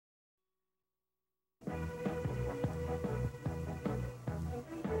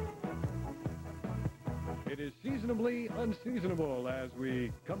is seasonably unseasonable as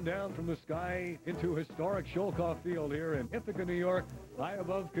we come down from the sky into historic Sholkoff Field here in Ithaca, New York, high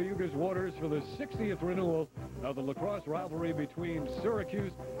above Cayuga's waters for the 60th renewal of the lacrosse rivalry between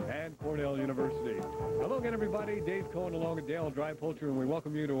Syracuse and Cornell University. Hello again, everybody. Dave Cohen along with Dale Drypolcher, and we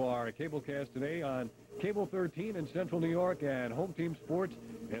welcome you to our cablecast today on Cable 13 in Central New York and Home Team Sports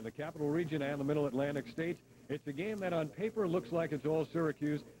in the Capital Region and the Middle Atlantic states. It's a game that on paper looks like it's all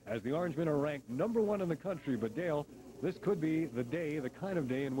Syracuse, as the Orangemen are ranked #1 in the country. But, Dale, this could be the day, the kind of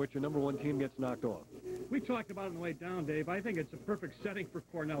day in which a #1 team gets knocked off. We talked about it on the way down, Dave. I think it's a perfect setting for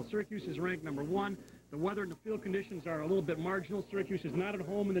Cornell. Syracuse is ranked #1. The weather and the field conditions are a little bit marginal. Syracuse is not at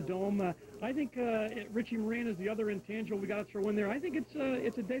home in the Dome. I think Richie Moran is the other intangible we got to throw in there. I think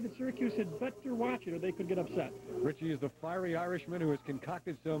it's a day that Syracuse had better watch it or they could get upset. Richie is the fiery Irishman who has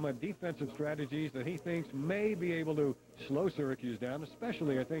concocted some defensive strategies that he thinks may be able to slow Syracuse down,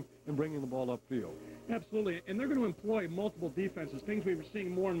 especially, I think, in bringing the ball upfield. Absolutely, and they're going to employ multiple defenses, things we were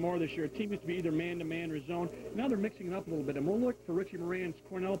seeing more and more this year. A team used to be either man-to-man or zone. Now they're mixing it up a little bit, and we'll look for Richie Moran's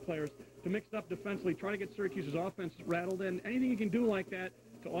Cornell players to mix it up defensively, try to get Syracuse's offense rattled, and anything you can do like that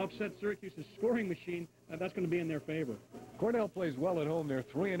to offset Syracuse's scoring machine, that's going to be in their favor. Cornell plays well at home. They're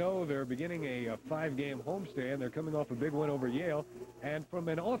 3-0. They're beginning a 5-game homestand. They're coming off a big win over Yale, and from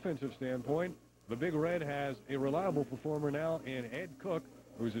an offensive standpoint, the Big Red has a reliable performer now in Ed Cook,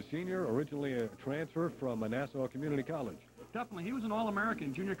 who's a senior, originally a transfer from Nassau Community College. Definitely. He was an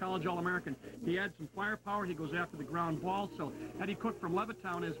All-American, junior college All-American. He had some firepower. He goes after the ground ball. So Eddie Cook from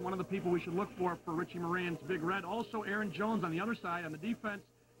Levittown is one of the people we should look for Richie Moran's Big Red. Also, Aaron Jones on the other side on the defense.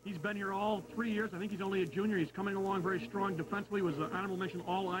 He's been here all 3 years. I think he's only a junior. He's coming along very strong defensively. Was an honorable mention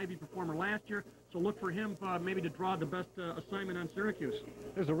All-Ivy performer last year. So look for him maybe to draw the best assignment on Syracuse.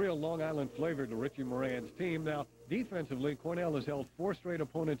 There's a real Long Island flavor to Richie Moran's team. Now, defensively, Cornell has held 4 straight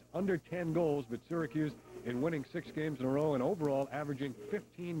opponents under 10 goals, but Syracuse in winning 6 games in a row and overall averaging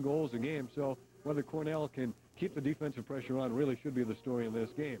 15 goals a game. So whether Cornell can keep the defensive pressure on really should be the story in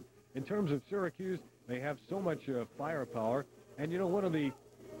this game. In terms of Syracuse, they have so much firepower. And, you know, one of the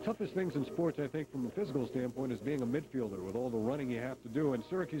toughest things in sports, I think, from a physical standpoint, is being a midfielder with all the running you have to do. And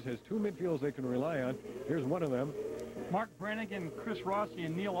Syracuse has 2 midfielders they can rely on. Here's one of them. Mark Brannigan, Chris Rossi,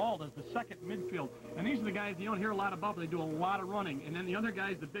 and Neil Auld as the second midfield. And these are the guys you don't hear a lot about, but they do a lot of running. And then the other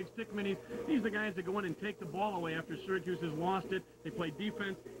guys, the big stick minis, these are the guys that go in and take the ball away after Syracuse has lost it. They play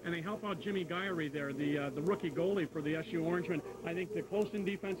defense, and they help out Jimmy Guyery there, the rookie goalie for the SU Orangemen. I think the close-in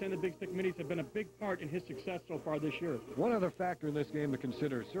defense and the big stick minis have been a big part in his success so far this year. One other factor in this game to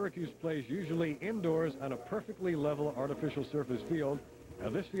consider, Syracuse plays usually indoors on a perfectly level artificial surface field. Now,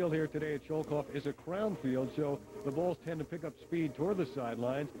 this field here today at Sholkoff is a crown field, so the balls tend to pick up speed toward the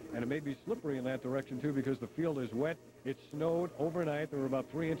sidelines, and it may be slippery in that direction, too, because the field is wet. It snowed overnight. There were about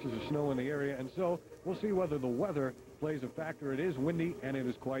 3 inches of snow in the area, and so we'll see whether the weather plays a factor. It is windy, and it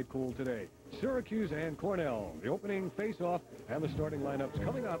is quite cool today. Syracuse and Cornell, the opening face-off and the starting lineups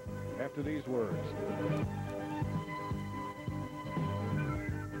coming up after these words.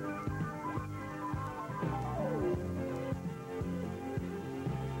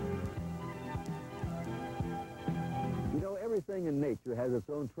 Everything in nature has its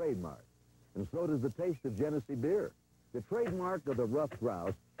own trademark, and so does the taste of Genesee beer. The trademark of the rough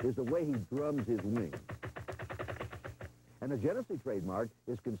grouse is the way he drums his wings. And the Genesee trademark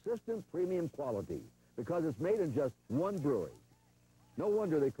is consistent premium quality because it's made in just one brewery. No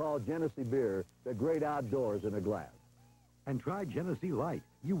wonder they call Genesee beer the great outdoors in a glass. And try Genesee Light.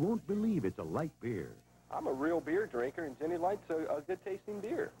 You won't believe it's a light beer. I'm a real beer drinker, and Genesee Light's a good-tasting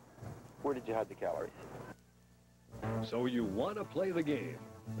beer. Where did you hide the calories? So you want to play the game?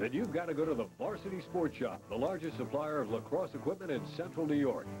 Then you've got to go to the Varsity Sports Shop, the largest supplier of lacrosse equipment in Central New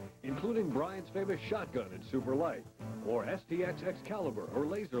York, including Brian's famous shotgun and super light, or STX Excalibur or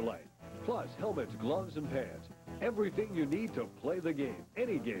Laser Light, plus helmets, gloves, and pads. Everything you need to play the game,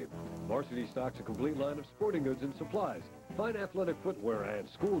 any game. Varsity stocks a complete line of sporting goods and supplies, fine athletic footwear, and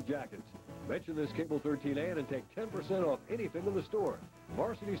school jackets. Mention this Cable 13 ad and take 10% off anything in the store.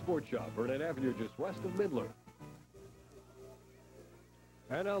 Varsity Sports Shop, Vernon Avenue, just west of Midler.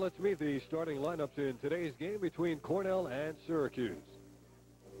 And now let's meet the starting lineups in today's game between Cornell and Syracuse.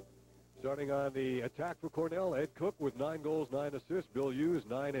 Starting on the attack for Cornell, Ed Cook with 9 goals, 9 assists. Bill Hughes,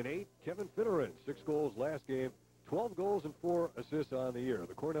 9 and 8. Kevin Finneran, 6 goals last game, 12 goals and 4 assists on the year.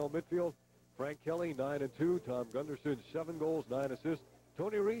 The Cornell midfield, Frank Kelly, 9 and 2. Tom Gunderson, 7 goals, 9 assists.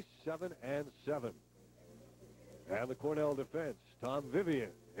 Tony Reese, 7 and 7. And the Cornell defense, Tom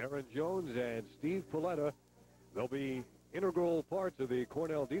Vivian, Aaron Jones, and Steve Paletta. They'll be integral parts of the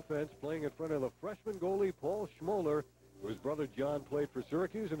Cornell defense, playing in front of the freshman goalie Paul Schmoller, whose brother John played for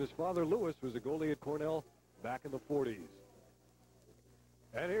Syracuse, and his father Lewis was a goalie at Cornell back in the 40s.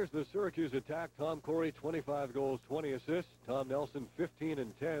 And here's the Syracuse attack. Tom Corey, 25 goals, 20 assists. Tom Nelson, 15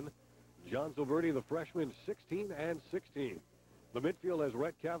 and 10. John Zilberti, the freshman, 16 and 16. The midfield has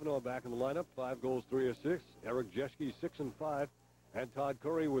Rhett Kavanaugh back in the lineup, 5 goals, 3 assists. Eric Jeschke, 6 and 5. And Todd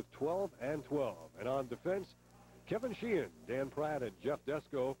Curry with 12 and 12. And on defense, Kevin Sheehan, Dan Pratt, and Jeff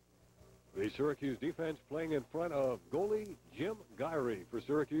Desko. The Syracuse defense playing in front of goalie Jim Gyrey for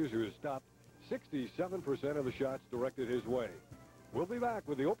Syracuse, who has stopped 67% of the shots directed his way. We'll be back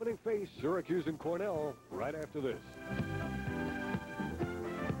with the opening face, Syracuse and Cornell, right after this.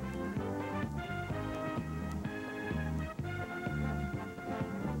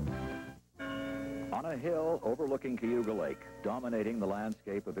 On a hill overlooking Cayuga Lake, dominating the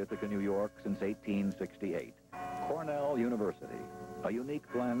landscape of Ithaca, New York since 1868, Cornell University, a unique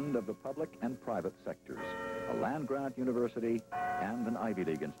blend of the public and private sectors, a land-grant university and an Ivy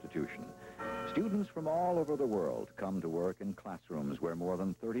League institution. Students from all over the world come to work in classrooms where more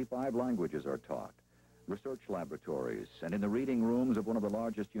than 35 languages are taught, research laboratories, and in the reading rooms of one of the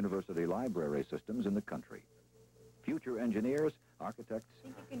largest university library systems in the country. Future engineers, architects,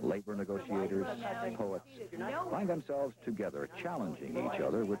 labor negotiators, poets find themselves together, challenging each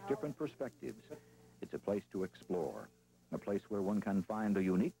other with different perspectives. It's a place to explore, a place where one can find a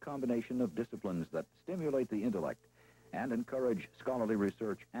unique combination of disciplines that stimulate the intellect and encourage scholarly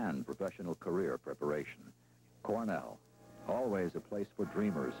research and professional career preparation. Cornell, always a place for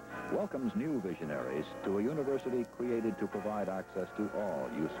dreamers, welcomes new visionaries to a university created to provide access to all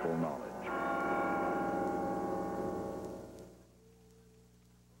useful knowledge.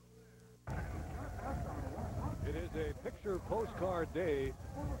 It is a picture postcard day,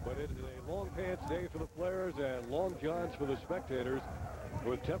 but it is a long pants day for the players and long johns for the spectators,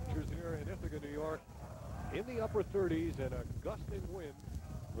 with temperatures here in Ithaca, New York, in the upper 30s and a gusting wind,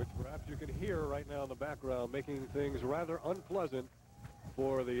 which perhaps you can hear right now in the background, making things rather unpleasant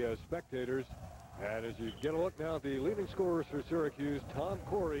for the spectators. And as you get a look now at the leading scorers for Syracuse, Tom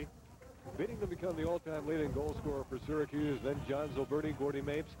Corey bidding to become the all-time leading goal scorer for Syracuse, then John Zilberti, Gordy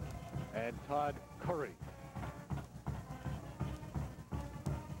Mapes, and Todd Curry.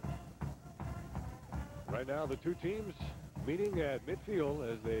 Right now, the two teams meeting at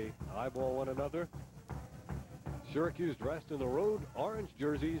midfield as they eyeball one another. Syracuse dressed in the road orange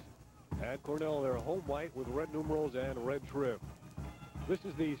jerseys, and Cornell their home white with red numerals and red trim. This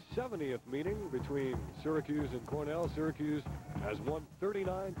is the 70th meeting between Syracuse and Cornell. Syracuse has won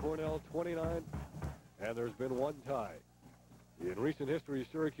 39, Cornell 29, and there's been one tie. In recent history,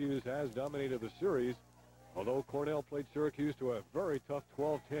 Syracuse has dominated the series, although Cornell played Syracuse to a very tough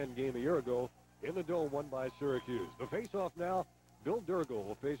 12-10 game a year ago in the Dome, won by Syracuse. The face-off now, Bill Durgel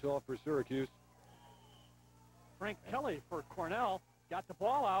will face off for Syracuse. Frank Kelly for Cornell got the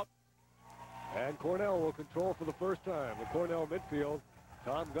ball out. And Cornell will control for the first time. The Cornell midfield,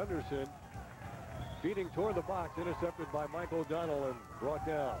 Tom Gunderson, feeding toward the box, intercepted by Mike O'Donnell and brought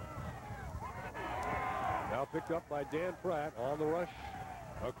down. Now picked up by Dan Pratt on the rush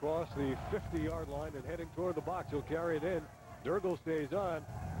across the 50-yard line and heading toward the box. He'll carry it in. Durgel stays on.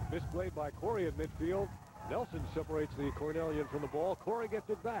 Misplayed by Corey at midfield. Nelson separates the Cornellian from the ball. Corey gets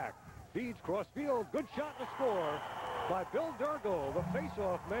it back. Feeds cross field. Good shot and a score by Bill Durgel, the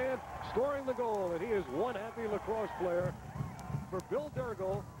face-off man, scoring the goal. And he is one happy lacrosse player. For Bill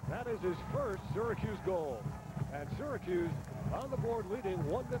Durgel, that is his first Syracuse goal. And Syracuse on the board leading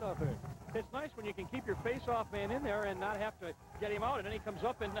 1-0. It's nice when you can keep your face-off man in there and not have to get him out. And then he comes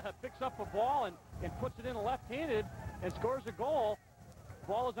up and picks up a ball and puts it in left-handed and scores a goal.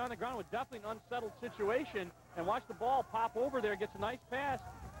 Ball is on the ground with definitely an unsettled situation. And watch the ball pop over there, gets a nice pass.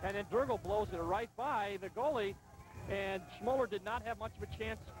 And then Durgel blows it right by the goalie. And Schmoller did not have much of a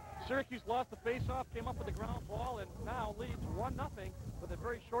chance. Syracuse lost the face-off, came up with the ground ball, and now leads 1-0 with a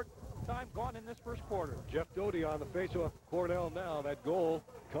very short time gone in this first quarter. Jeff Doty on the face-off Cornell now. That goal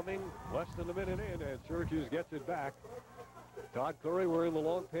coming less than a minute in, and Syracuse gets it back. Todd Curry wearing the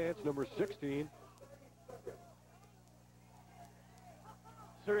long pants, number 16.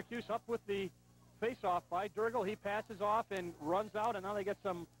 Syracuse up with the face-off by Durgel. He passes off and runs out, and now they get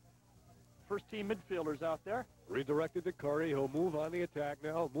some first-team midfielders out there. Redirected to Curry. He'll move on the attack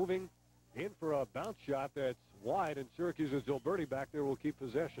now, moving in for a bounce shot that's wide, and Syracuse's Zilberti back there will keep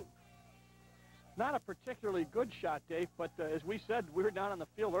possession. Not a particularly good shot, Dave, but as we said, we were down on the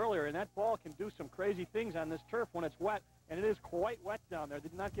field earlier, and that ball can do some crazy things on this turf when it's wet, and it is quite wet down there.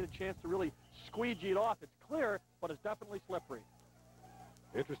 Did not get a chance to really squeegee it off. It's clear, but it's definitely slippery.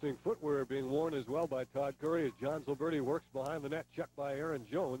 Interesting footwear being worn as well by Todd Curry as John Zilberti works behind the net, checked by Aaron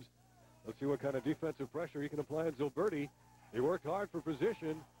Jones. Let's see what kind of defensive pressure he can apply on Zilberti. He worked hard for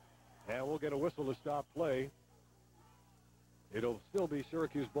position, And we'll get a whistle to stop play. It'll still be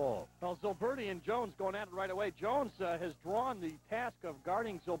Syracuse ball. Well, Zilberti and Jones going at it right away. Jones has drawn the task of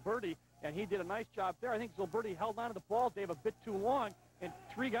guarding Zilberti, and he did a nice job there. I think Zilberti held on to the ball, Dave, a bit too long, and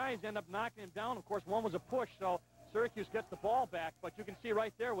three guys end up knocking him down. Of course, one was a push, so Syracuse gets the ball back. But you can see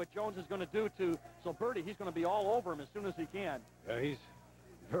right there what Jones is going to do to Zilberti. He's going to be all over him as soon as he can. Yeah, he's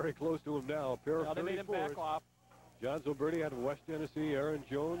very close to him now. A pair of 34s. They made him back off. John Zilberti out of West Tennessee. Aaron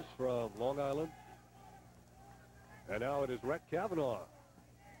Jones from Long Island. And now it is Rhett Kavanaugh.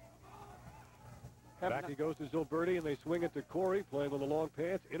 Back he goes to Zilberti, and they swing it to Corey, playing with the long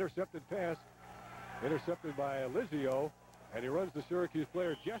pants. Intercepted pass. Intercepted by Lizio. And he runs the Syracuse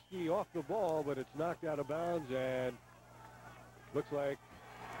player Jeske off the ball, but it's knocked out of bounds, and looks like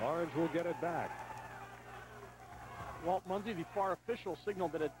Orange will get it back. Walt Munsey, the FAR official,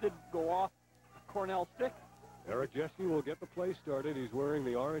 signaled that it did go off Cornell stick. Eric Jeske will get the play started. He's wearing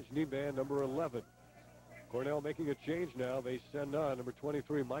the orange knee band, number 11. Cornell making a change now. They send on number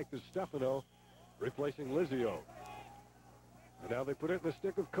 23, Mike DiStefano, replacing Lizio. And now they put it in the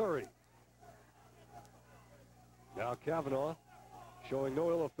stick of Curry. Now Kavanaugh showing no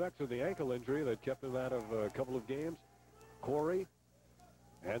ill effects of the ankle injury that kept him out of a couple of games. Corey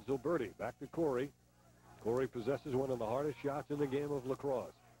and Zilberti. Back to Corey. Corey possesses one of the hardest shots in the game of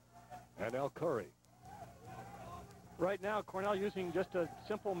lacrosse. And now Curry. Right now, Cornell using just a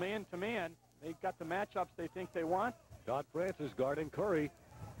simple man-to-man. They've got the matchups they think they want. Todd Francis guarding Curry.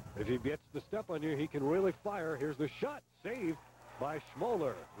 If he gets the step on you, he can really fire. Here's the shot. Saved by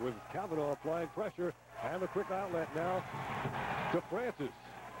Schmoller with Kavanaugh applying pressure. And the quick outlet now to Francis.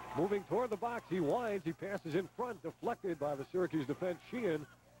 Moving toward the box. He winds. He passes in front. Deflected by the Syracuse defense, Sheehan.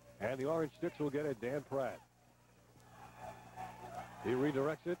 And the Orange Sticks will get it, Dan Pratt. He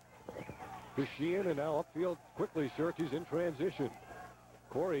redirects it to Sheehan, and now upfield quickly. Syracuse in transition.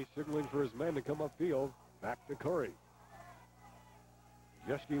 Corey signaling for his men to come upfield. Back to Curry.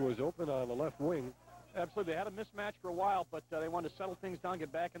 Jeske was open on the left wing. Absolutely. They had a mismatch for a while, but they wanted to settle things down,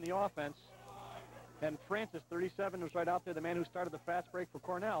 get back in the offense. And Francis, 37, was right out there, the man who started the fast break for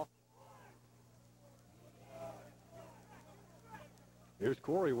Cornell. Here's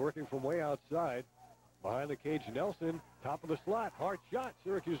Corey working from way outside. Behind the cage, Nelson, top of the slot. Hard shot.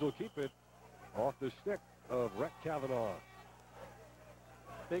 Syracuse will keep it off the stick of Rhett Kavanaugh.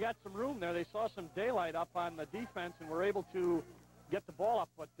 They got some room there. They saw some daylight up on the defense and were able to get the ball up,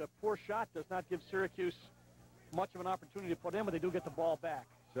 but the poor shot does not give Syracuse much of an opportunity to put in, but they do get the ball back.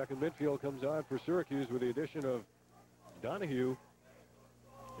 Second midfield comes on for Syracuse with the addition of Donahue.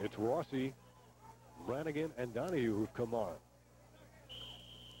 It's Rossi, Brannigan, and Donahue who've come on.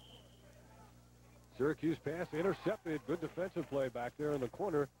 Syracuse pass intercepted. Good defensive play back there in the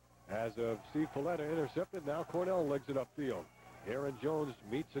corner as of Steve Paletta intercepted. Now Cornell legs it upfield. Aaron Jones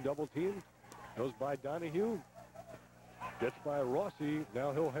meets a double team. Goes by Donahue. Gets by Rossi.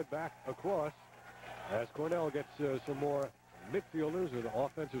 Now he'll head back across as Cornell gets some more midfielders with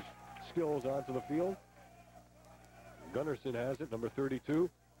offensive skills onto the field. Gunnarsson has it, number 32.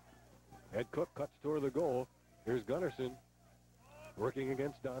 Ed Cook cuts toward the goal. Here's Gunnarsson working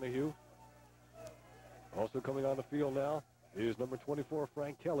against Donahue. Also coming on the field now is number 24,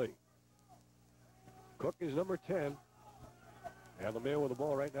 Frank Kelly. Cook is number 10. And the man with the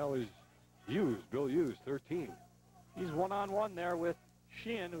ball right now is Hughes, Bill Hughes, 13. He's one-on-one there with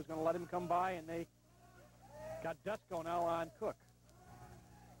Sheehan, who's going to let him come by, and they got Desko now on Cook.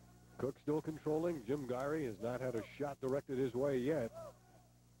 Cook still controlling. Jim Gyrey has not had a shot directed his way yet.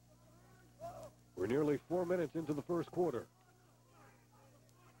 We're nearly 4 minutes into the first quarter.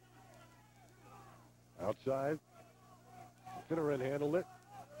 Outside, Finneran handled it.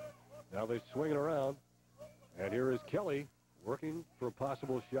 Now they swing it around. And here is Kelly working for a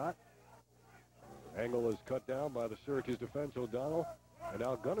possible shot. Angle is cut down by the Syracuse defense, O'Donnell. And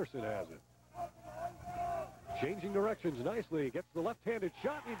now Gunnarsson has it. Changing directions nicely. Gets the left-handed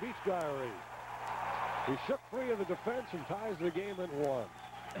shot, and he beats Gyrey. He shook free of the defense and ties the game at 1.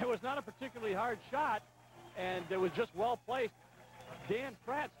 It was not a particularly hard shot, and it was just well placed. Dan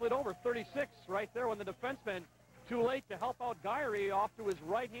Pratt slid over 36 right there when the defenseman, too late to help out Gyrey off to his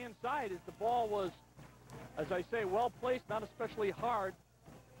right-hand side as the ball was, as I say, well placed, not especially hard.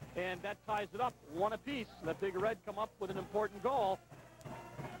 And that ties it up, 1 apiece. The Big Red come up with an important goal.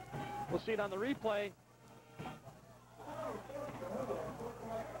 We'll see it on the replay.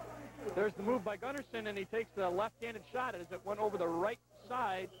 There's the move by Gunnarsson, and he takes the left-handed shot as it went over the right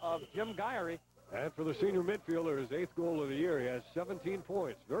side of Jim Gyrey. And for the senior midfielder, his 8th goal of the year, he has 17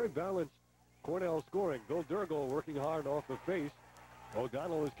 points. Very balanced Cornell scoring. Bill Durgel working hard off the face.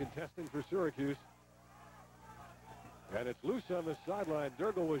 O'Donnell is contesting for Syracuse. And it's loose on the sideline.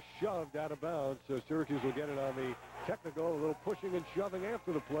 Dergel was shoved out of bounds, so Syracuse will get it on the technical. A little pushing and shoving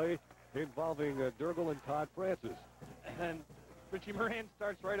after the play involving Dergel and Todd Francis. And Richie Moran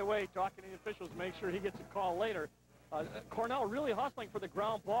starts right away talking to the officials to make sure he gets a call later. Cornell really hustling for the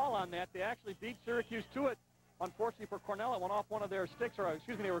ground ball on that. They actually beat Syracuse to it. Unfortunately for Cornell, it went off one of their sticks, or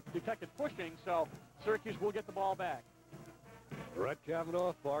excuse me, they were detected pushing, so Syracuse will get the ball back. Brett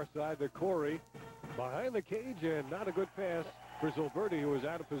Kavanaugh, far side to Corey. Behind the cage, and not a good pass for Zilberti, who was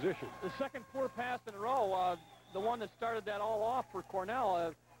out of position. The second poor pass in a row, the one that started that all off for Cornell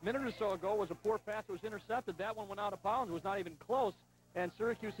a minute or so ago was a poor pass that was intercepted. That one went out of bounds, was not even close, and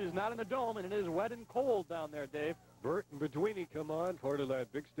Syracuse is not in the dome, and it is wet and cold down there, Dave. Burt and Bedwini come on, part of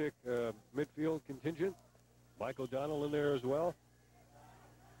that big stick midfield contingent. Mike O'Donnell in there as well.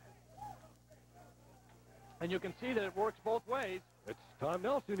 And you can see that it works both ways. It's Tom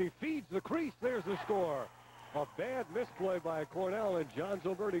Nelson. He feeds the crease. There's the score. A bad misplay by Cornell, and John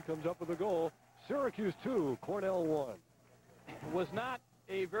Zilberti comes up with a goal. Syracuse 2, Cornell 1. It was not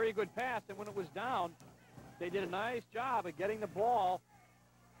a very good pass, and when it was down, they did a nice job of getting the ball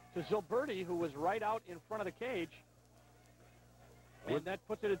to Zilberti, who was right out in front of the cage. And that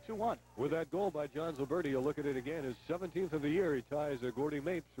puts it at 2-1. With that goal by John Zilberti, you'll look at it again. His 17th of the year. He ties Gordy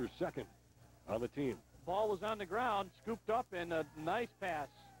Mapes for second on the team. Ball was on the ground, scooped up, and a nice pass.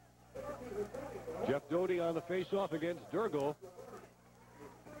 Jeff Doty on the face-off against Dergel.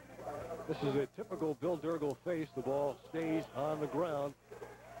 This is a typical Bill Dergel face. The ball stays on the ground,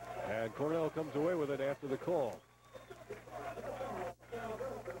 and Cornell comes away with it after the call.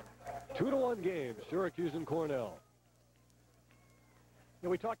 2-1 game, Syracuse and Cornell. You know,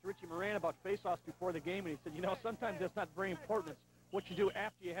 we talked to Richie Moran about face-offs before the game, and he said, you know, sometimes that's not very important. It's what you do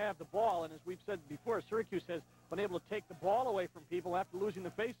after you have the ball. And as we've said before, Syracuse has been able to take the ball away from people after losing the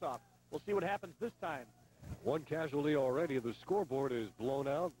face-off. We'll see what happens this time. One casualty already. The scoreboard is blown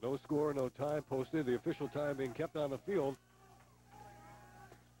out. No score, no time posted. The official time being kept on the field.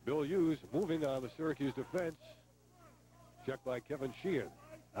 Bill Hughes moving on the Syracuse defense. Checked by Kevin Sheehan.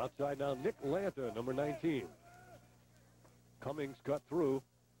 Outside now, Nick Lanta, number 19. Cummings cut through.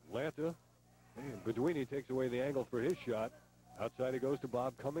 Lanta. And Bedwini takes away the angle for his shot. Outside it goes to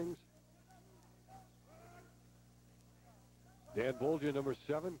Bob Cummings. Dan Bolger, number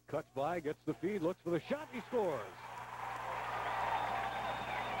 7, cuts by, gets the feed, looks for the shot, he scores.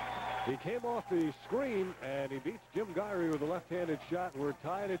 He came off the screen, and he beats Jim Guyrie with a left-handed shot. We're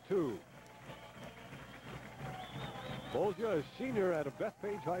tied at 2. Bolger, a senior at a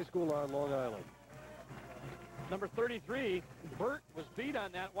Bethpage High School on Long Island. Number 33, Burt was beat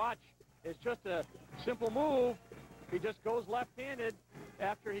on that. Watch, it's just a simple move. He just goes left-handed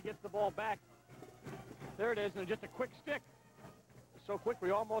after he gets the ball back. There it is, and just a quick stick. So quick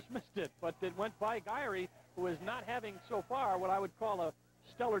we almost missed it, but it went by Guyrie, who is not having so far what I would call a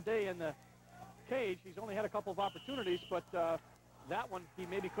stellar day in the cage. He's only had a couple of opportunities, but that one he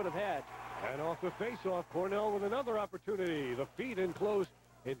maybe could have had. And off the face-off, Cornell with another opportunity. The feed in close,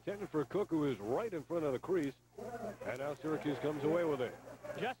 intended for Cook, who is right in front of the crease. And now Syracuse comes away with it.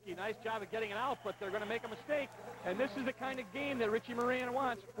 Jeske, nice job of getting it out, but they're going to make a mistake. And this is the kind of game that Richie Moran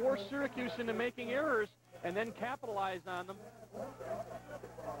wants. Force Syracuse into making errors and then capitalize on them.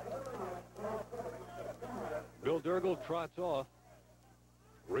 Bill Dergel trots off.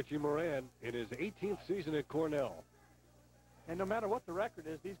 Richie Moran in his 18th season at Cornell. And no matter what the record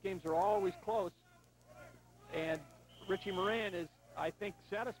is, these games are always close. And Richie Moran is, I think,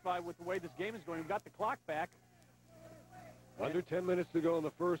 satisfied with the way this game is going. We've got the clock back. Under 10 minutes to go in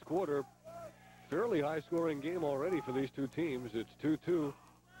the first quarter. Fairly high-scoring game already for these two teams. It's 2-2.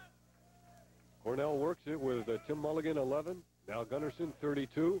 Cornell works it with Tim Mulligan, 11. Now Gunnarsson,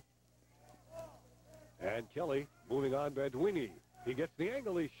 32. And Kelly moving on. Bedwini. He gets the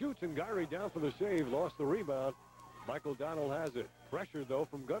angle. He shoots, and Guyrie down for the save. Lost the rebound. Michael Donnell has it. Pressure, though,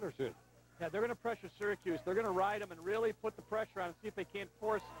 from Gunnarsson. Yeah, they're going to pressure Syracuse. They're going to ride them and really put the pressure on and see if they can't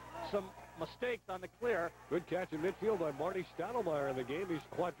force some mistakes on the clear. Good catch in midfield by Marty Stottlemyre in the game. He's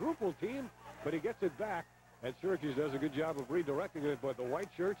quadruple team, but he gets it back, and Syracuse does a good job of redirecting it, but the white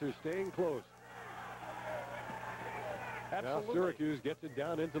shirts are staying close. Absolutely. Now Syracuse gets it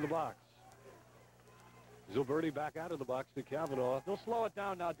down into the box. Zilberti back out of the box to Kavanaugh. They'll slow it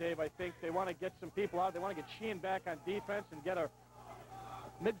down now, Dave. I think they want to get some people out. They want to get Sheehan back on defense and get a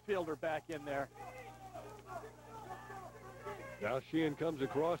midfielder back in there. Now Sheehan comes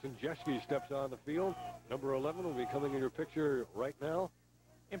across, and Jeske steps on the field. Number 11 will be coming in your picture right now.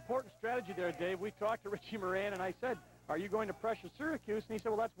 Important strategy there, Dave. We talked to Richie Moran, and I said, are you going to pressure Syracuse? And he said,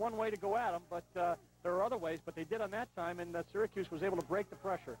 well, that's one way to go at them, but there are other ways. But they did on that time, and Syracuse was able to break the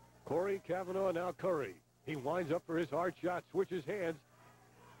pressure. Corey, Kavanaugh, now Curry. He winds up for his hard shot, switches hands.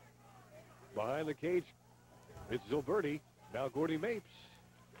 Behind the cage, it's Zilberti. Now Gordy Mapes.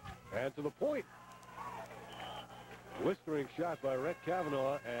 And to the point. Blistering shot by Rhett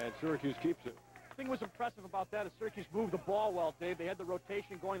Kavanaugh, and Syracuse keeps it. The thing was impressive about that is Syracuse moved the ball well, Dave. They had the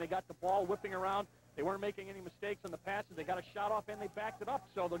rotation going. They got the ball whipping around. They weren't making any mistakes on the passes. They got a shot off, and they backed it up,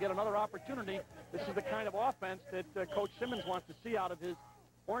 so they'll get another opportunity. This is the kind of offense that Coach Simmons wants to see out of his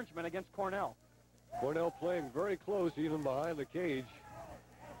Orangemen against Cornell. Cornell playing very close, even behind the cage.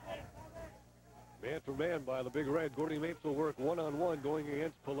 Man for man by the Big Red. Gordy Mapes will work one-on-one going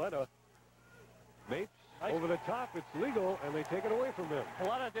against Paletta. Mapes over the top. It's legal, and they take it away from him.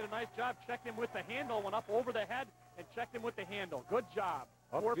 Paletta did a nice job. Checked him with the handle, went up over the head, and checked him with the handle. Good job.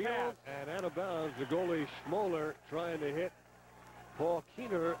 Upfield and out of bounds. The goalie Schmoller trying to hit Paul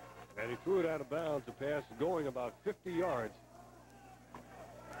Keener, and he threw it out of bounds. A pass going about 50 yards.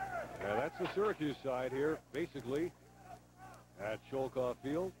 Now that's the Syracuse side here, basically, at Sholkoff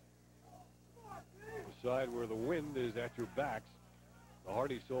Field. The side where the wind is at your backs. The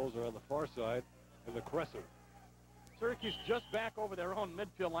Hardy Souls are on the far side in the Crescent. Syracuse just back over their own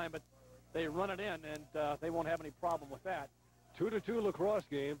midfield line, but they run it in, and they won't have any problem with that. 2-2 lacrosse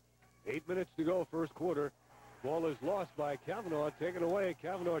game. 8 minutes to go, first quarter. Ball is lost by Kavanaugh, taken away.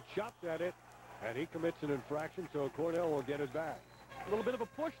 Kavanaugh chops at it, and he commits an infraction, so Cornell will get it back. A little bit of a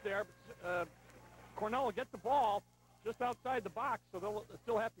push there, but Cornell will get the ball just outside the box, so they'll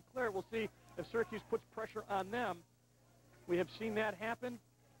still have to clear it. We'll see if Syracuse puts pressure on them. We have seen that happen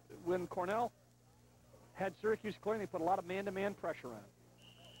when Cornell had Syracuse clearing. They put a lot of man-to-man pressure on.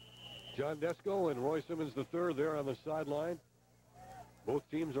 John Desko and Roy Simmons III there on the sideline. Both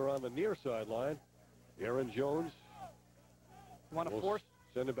teams are on the near sideline. Aaron Jones want to force?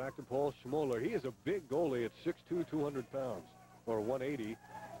 Send it back to Paul Schmoller. He is a big goalie at 6'2", 200 pounds, or 180.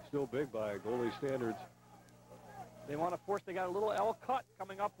 Still big by goalie standards. They want to force. They got a little L cut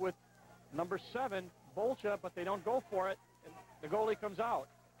coming up with number 7, Bolcha, but they don't go for it, and the goalie comes out.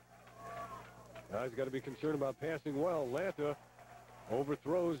 Now he's got to be concerned about passing well. Lanta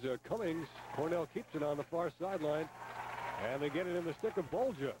overthrows Cummings. Cornell keeps it on the far sideline, and they get it in the stick of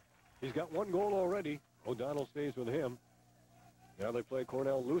Bolja. He's got 1 goal already. O'Donnell stays with him. Now they play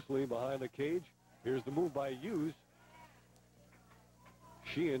Cornell loosely behind the cage. Here's the move by Hughes.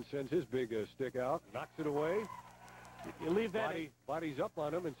 Sheehan sends his big stick out, knocks it away. You leave that body's up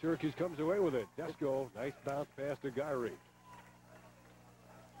on him, and Syracuse comes away with it. Desko, nice bounce pass to Gyree.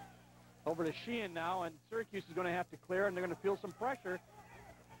 Over to Sheehan now, and Syracuse is going to have to clear, and they're going to feel some pressure.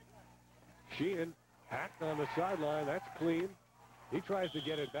 Sheehan hacked on the sideline. That's clean. He tries to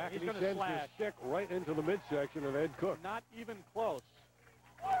get it back, and he sends his stick right into the midsection of Ed Cook. Not even close.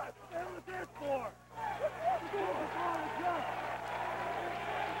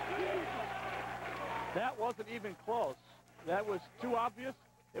 That wasn't even close. That was too obvious.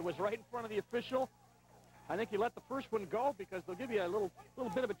 It was right in front of the official. I think you let the first one go because they'll give you a little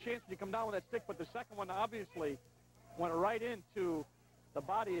bit of a chance when you come down with that stick, but the second one obviously went right into the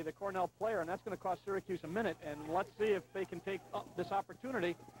body of the Cornell player, and that's going to cost Syracuse a minute, and let's see if they can take this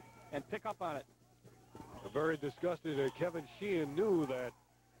opportunity and pick up on it. A very disgusted Kevin Sheehan knew that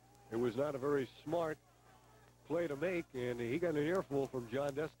it was not a very smart play to make, and he got an earful from John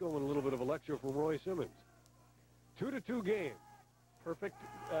Desko and a little bit of a lecture from Roy Simmons. 2-2 game. Perfect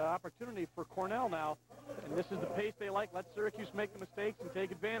opportunity for Cornell now, and this is the pace they like. Let Syracuse make the mistakes and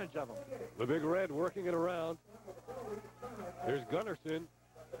take advantage of them. The Big Red working it around. There's Gunnarsson.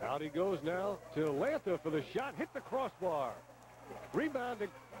 Out he goes now to Lanta for the shot. Hit the crossbar.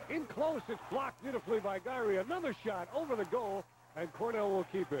 Rebounded in close. It's blocked beautifully by Gyree. Another shot over the goal, and Cornell will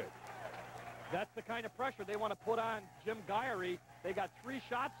keep it. That's the kind of pressure they want to put on Jim Gyree. They got 3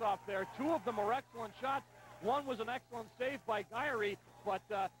 shots off there. 2 of them were excellent shots. 1 was an excellent save by Gyree, but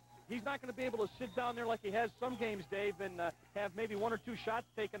he's not going to be able to sit down there like he has some games, Dave, and have maybe 1 or 2 shots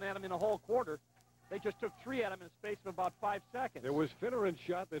taken at him in a whole quarter. They just took 3 at him in a space of about 5 seconds. There was Finneran's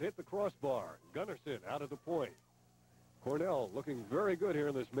shot that hit the crossbar. Gunnarsson out of the point. Cornell looking very good here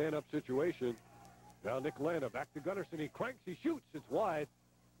in this man-up situation. Now Nick Lanta back to Gunnarsson. He cranks, he shoots. It's wide.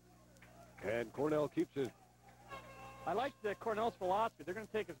 And Cornell keeps it. I like Cornell's philosophy. They're going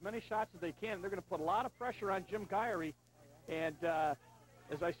to take as many shots as they can. They're going to put a lot of pressure on Jim Gyree. And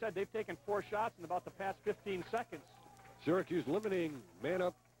as I said, they've taken 4 shots in about the past 15 seconds. Syracuse limiting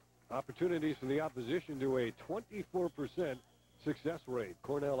man-up opportunities for the opposition to a 24% success rate.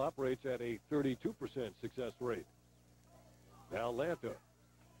 Cornell operates at a 32% success rate. Now Lanta.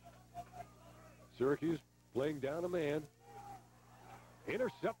 Syracuse playing down a man.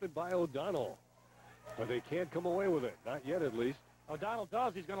 Intercepted by O'Donnell. But they can't come away with it. Not yet, at least. O'Donnell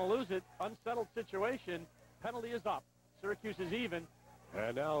does. He's going to lose it. Unsettled situation. Penalty is up. Syracuse is even.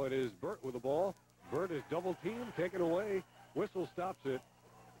 And now it is Burt with the ball. Burt is double teamed, taken away. Whistle stops it.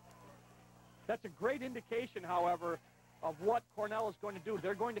 That's a great indication, however, of what Cornell is going to do.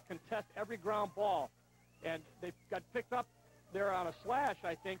 They're going to contest every ground ball. And they got picked up there on a slash,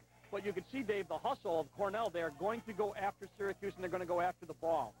 I think. But you can see, Dave, the hustle of Cornell. They are going to go after Syracuse, and they're going to go after the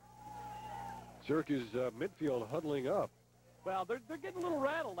ball. Syracuse midfield huddling up. Well, they're getting a little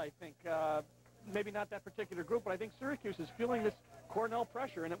rattled, I think. Maybe not that particular group, but I think Syracuse is feeling this Cornell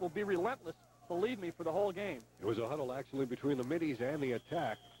pressure, and it will be relentless, believe me, for the whole game. It was a huddle, actually, between the middies and the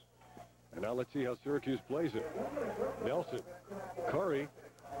attack. And now let's see how Syracuse plays it. Nelson, Curry,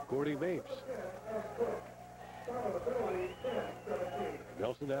 Gordy Mapes.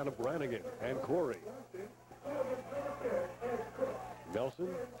 Nelson down to Brannigan and Corey. Nelson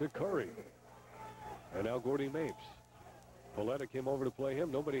to Curry. And now Gordy Mapes. Pauletta came over to play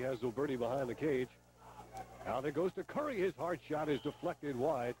him. Nobody has Zoberti behind the cage. Now there goes to Curry. His hard shot is deflected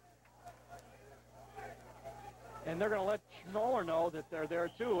wide. And they're going to let Schmoller know that they're there,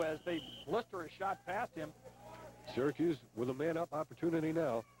 too, as they blister a shot past him. Syracuse with a man-up opportunity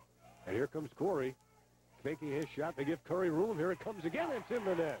now. And here comes Corey, faking his shot. They give Curry room. Here it comes again. It's in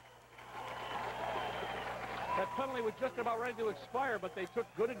the net. That penalty was just about ready to expire, but they took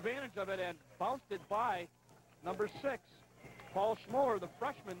good advantage of it and bounced it by number 6, Paul Schmoller, the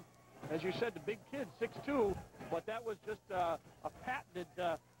freshman. As you said, the big kid, 6'2", but that was just a patented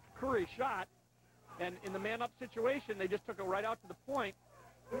Curry shot. And in the man-up situation, they just took it right out to the point.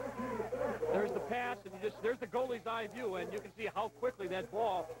 There's the pass, and there's the goalie's eye view, and you can see how quickly that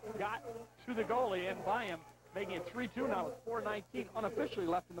ball got to the goalie and by him, making it 3-2 now with 4:19 unofficially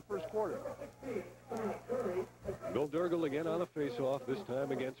left in the first quarter. Bill Durgel again on the face-off, this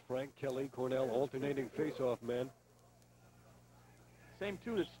time against Frank Kelly. Cornell alternating face-off men. Same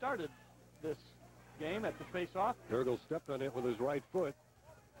two that started this game at the face-off. Durgel stepped on it with his right foot.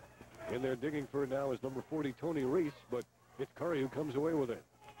 In there digging for it now is number 40, Tony Reese, but it's Curry who comes away with it.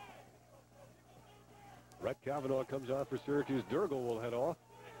 Rhett Kavanaugh comes out for Syracuse. Durgel will head off.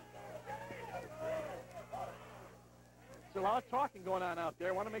 There's a lot of talking going on out there.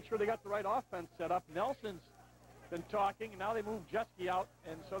 I want to make sure they got the right offense set up. Nelson's been talking, and now they move Jeske out,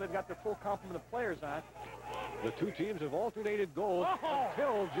 and so they've got their full complement of players on. The two teams have alternated goals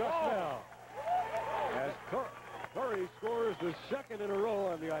until just now. As Curry scores the second in a row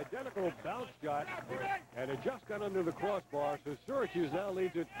on the identical bounce shot, and it just got under the crossbar, so Syracuse now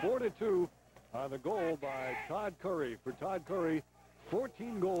leads it 4-2 on the goal by Todd Curry. For Todd Curry,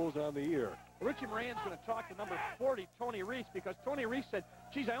 14 goals on the year. Richie Moran's going to talk to number 40, Tony Reese, because Tony Reese said,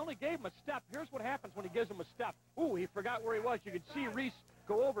 geez, I only gave him a step. Here's what happens when he gives him a step. Ooh, he forgot where he was. You could see Reese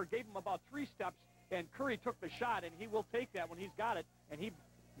go over, gave him about 3 steps, and Curry took the shot, and he will take that when he's got it, and he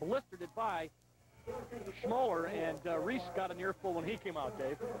blistered it by Schmoller, and Reese got an earful when he came out,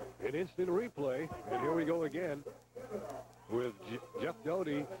 Dave. An instant replay, and here we go again with Jeff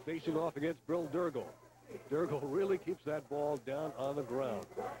Doty facing off against Bill Durgel. Durgel really keeps that ball down on the ground.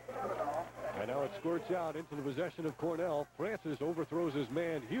 And now it squirts out into the possession of Cornell. Francis overthrows his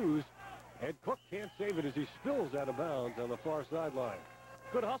man, Hughes, and Cook can't save it as he spills out of bounds on the far sideline.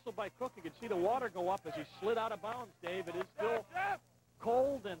 Good hustle by Cook. You can see the water go up as he slid out of bounds, Dave. It is still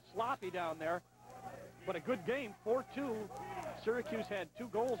cold and sloppy down there, but a good game, 4-2. Syracuse had 2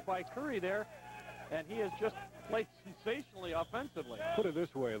 goals by Curry there, and he has just played sensationally offensively. Put it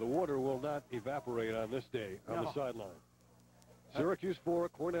this way, the water will not evaporate on this day on the sideline. Syracuse 4,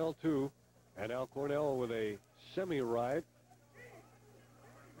 Cornell 2, and now Cornell with a semi-ride.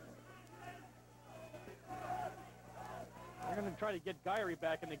 They're going to try to get Guyrie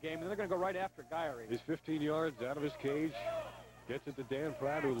back in the game, and they're going to go right after Guyrie. He's 15 yards out of his cage. Gets it to Dan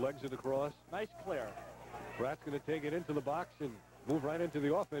Pratt, who legs it across. Nice clear. Pratt's going to take it into the box and move right into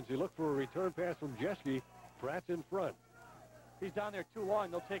the offense. He looked for a return pass from Jeske. Pratt's in front. He's down there too long.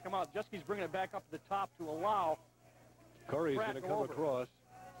 They'll take him out. Jeske's bringing it back up to the top to allow Curry's going to come across.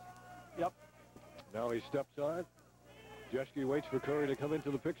 Yep. Now he steps on. Jeske waits for Curry to come into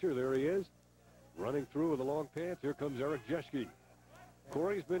the picture. There he is. Running through with the long pants. Here comes Eric Jeske.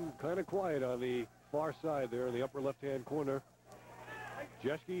 Corey's been kind of quiet on the far side there in the upper left-hand corner.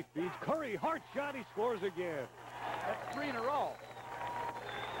 Jeske feeds Curry. Hard shot. He scores again. That's 3 in a row.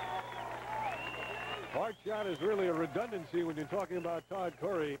 Hard shot is really a redundancy when you're talking about Todd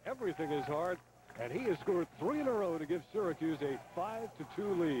Curry. Everything is hard, and he has scored 3 in a row to give Syracuse a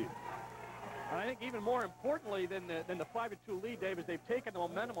 5-2 lead. I think even more importantly than the 5-2 lead, Dave, is they've taken the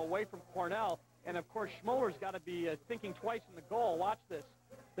momentum away from Cornell. And, of course, Schmoller's got to be thinking twice in the goal. Watch this.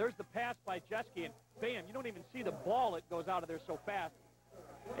 There's the pass by Desko, and bam, you don't even see the ball. It goes out of there so fast.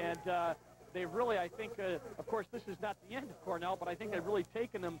 And they really, I think, of course, this is not the end of Cornell, but I think they've really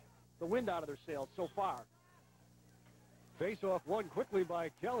taken them the wind out of their sails so far. Face-off won quickly by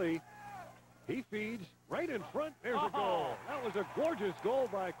Kelly. He feeds right in front. There's a goal. That was a gorgeous goal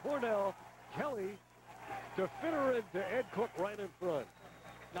by Cornell. Kelly to fit her into Ed Cook right in front.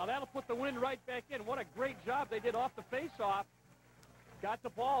 Now that'll put the wind right back in. What a great job they did off the face-off. Got the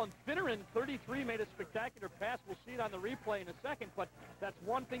ball, and Finneran, 33, made a spectacular pass. We'll see it on the replay in a second, but that's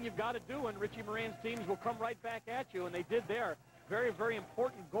one thing you've got to do, and Richie Moran's teams will come right back at you, and they did there. Very, very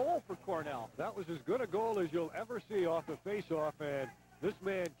important goal for Cornell. That was as good a goal as you'll ever see off the face-off, and this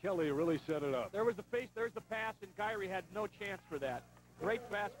man, Kelly, really set it up. There was the face, there's the pass, and Gyrie had no chance for that. Great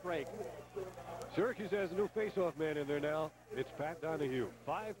fast break. Syracuse has a new face-off man in there now. It's Pat Donahue,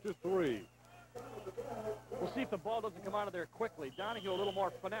 5-3. We'll see if the ball doesn't come out of there quickly. Donahue a little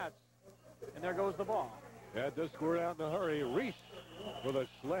more finesse, and there goes the ball. That does squirt out in a hurry. Reese with a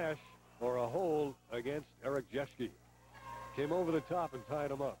slash or a hold against Eric Jeske. Came over the top and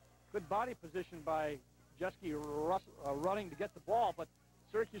tied him up. Good body position by Jeske running to get the ball, but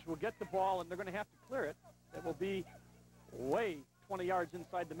Syracuse will get the ball, and they're going to have to clear it. It will be way 20 yards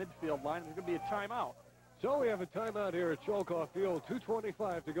inside the midfield line. There's going to be a timeout. So we have a timeout here at Cholkoff Field.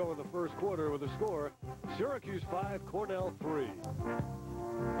 2:25 to go in the first quarter with a score. Syracuse 5, Cornell 3.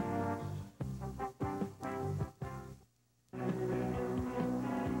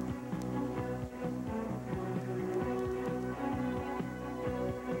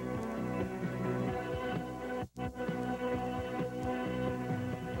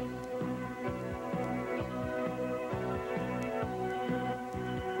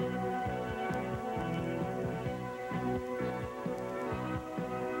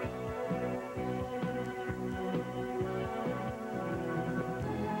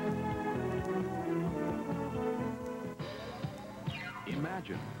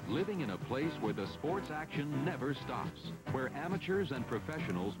 Imagine living in a place where the sports action never stops, where amateurs and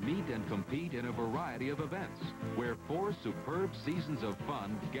professionals meet and compete in a variety of events, where 4 superb seasons of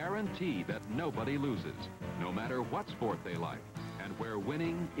fun guarantee that nobody loses, no matter what sport they like, and where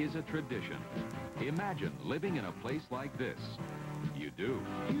winning is a tradition. Imagine living in a place like this. You do.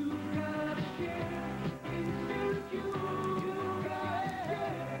 You've got a share in Syracuse. You've got a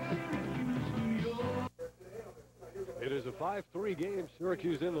share in Syracuse, New York. It is a 5-3 game.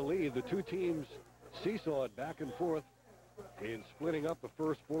 Syracuse in the lead. The two teams seesawed back and forth in splitting up the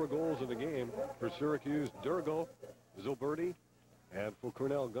first 4 goals of the game. For Syracuse, Durgo, Zilberti, and for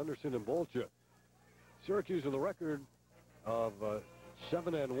Cornell, Gunderson and Bolcha. Syracuse with a record of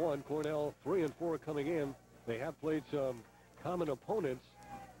 7-1. Cornell 3-4 coming in. They have played some common opponents.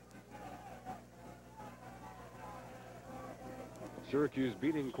 Syracuse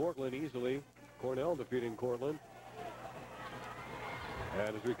beating Cortland easily. Cornell defeating Cortland.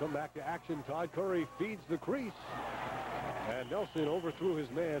 And as we come back to action, Todd Curry feeds the crease. And Nelson overthrew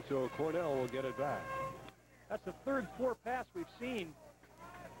his man, so Cornell will get it back. That's the third poor pass we've seen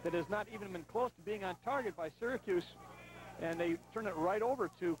that has not even been close to being on target by Syracuse. And they turn it right over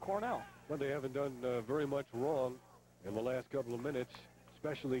to Cornell. But they haven't done very much wrong in the last couple of minutes,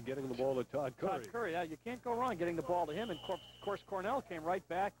 especially getting the ball to Todd Curry. Todd Curry, yeah, you can't go wrong getting the ball to him. And, of course, Cornell came right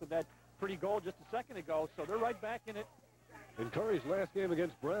back with that pretty goal just a second ago. So they're right back in it. In Curry's last game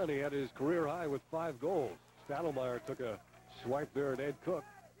against Brown, he had his career high with 5 goals. Stadelmeyer took a swipe there at Ed Cook.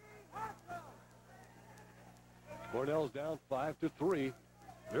 Cornell's down 5-3.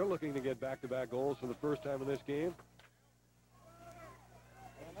 They're looking to get back-to-back goals for the first time in this game.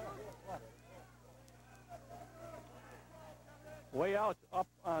 Way out, up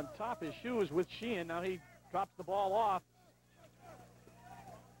on top his shoes with Sheehan. Now he drops the ball off.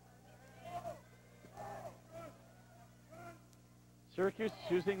 Syracuse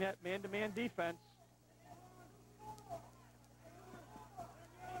using that man-to-man defense.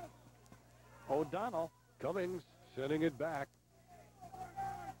 O'Donnell. Cummings sending it back.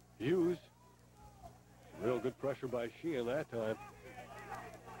 Hughes. Real good pressure by Sheehan that time.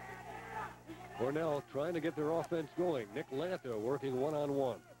 Cornell trying to get their offense going. Nick Lanta working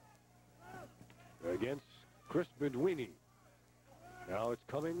one-on-one against Chris Bedwini. Now it's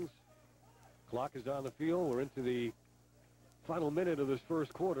Cummings. Clock is on the field. We're into the final minute of this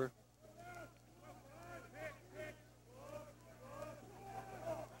first quarter.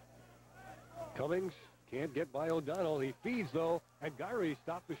 Cummings can't get by O'Donnell. He feeds, though, and Gyrie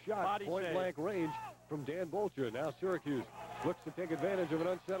stopped the shot. Point-blank range from Dan Bolcher. Now Syracuse looks to take advantage of an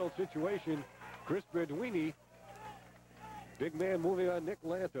unsettled situation. Chris Bedwini, big man moving on Nick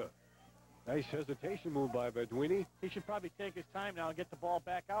Lanta. Nice hesitation move by Bedwini. He should probably take his time now and get the ball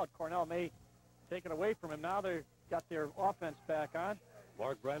back out. Cornell may take it away from him. Now they've got their offense back on.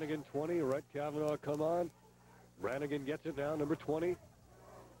 Mark Brannigan, 20. Rhett Kavanaugh, come on. Brannigan gets it now, number 20.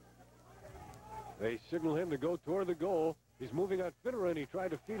 They signal him to go toward the goal. He's moving on Fitterer, and he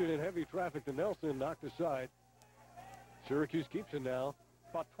tried to feed it in heavy traffic to Nelson, knocked aside. Syracuse keeps it now.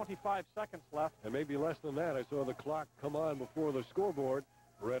 About 25 seconds left. And maybe less than that. I saw the clock come on before the scoreboard.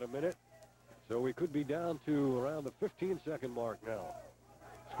 We're at a minute. So we could be down to around the 15-second mark now.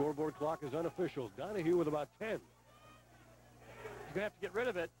 Scoreboard clock is unofficial. Donahue with about 10. He's going to have to get rid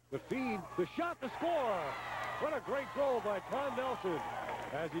of it. The feed, the shot, the score. What a great goal by Tom Nelson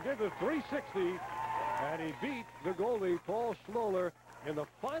as he did the 360, and he beat the goalie, Paul Schmoller, in the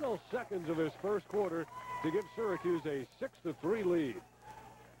final seconds of his first quarter to give Syracuse a 6-3 lead.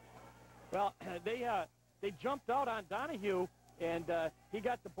 Well, they jumped out on Donahue, and he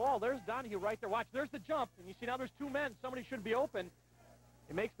got the ball. There's Donahue right there. Watch, there's the jump. And you see now there's two men. Somebody should be open.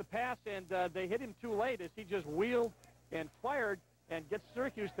 He makes the pass, and they hit him too late as he just wheeled and fired and gets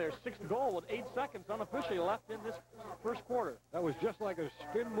Syracuse their 6th goal with 8 seconds unofficially left in this first quarter. That was just like a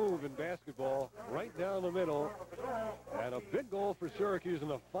spin move in basketball, right down the middle. And a big goal for Syracuse in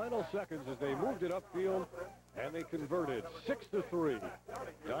the final seconds as they moved it upfield, and they converted 6-3.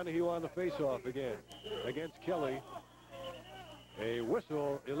 Donahue on the faceoff again against Kelly. A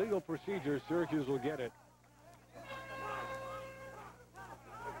whistle, illegal procedure. Syracuse will get it.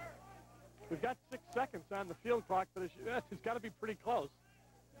 We've got 6 seconds on the field clock, but it's got to be pretty close.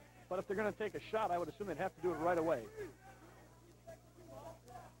 But if they're going to take a shot, I would assume they'd have to do it right away.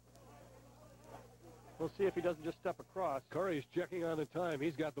 We'll see if he doesn't just step across. Curry's checking on the time.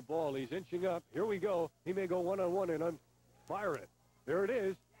 He's got the ball. He's inching up. Here we go. He may go one-on-one and fire it. There it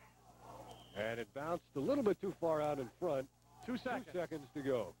is. And it bounced a little bit too far out in front. 2 seconds. 2 seconds to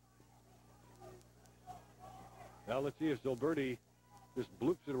go. Now let's see if Zilberti just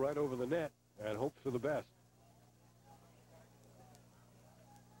bloops it right over the net and hopes for the best.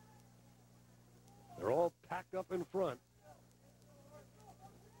 They're all packed up in front.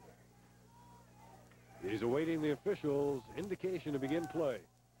 He's awaiting the officials' indication to begin play.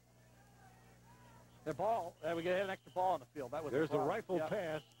 The ball, we get an extra ball on the field. That was There's the rifle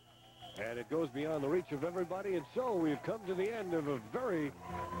pass, and it goes beyond the reach of everybody. And so we've come to the end of a very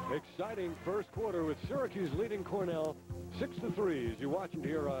exciting first quarter with Syracuse leading Cornell 6-3 as you watch it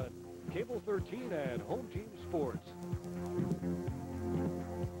here on Cable 13 and Home Team Sports.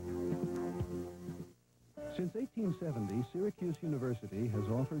 Since 1870, Syracuse University has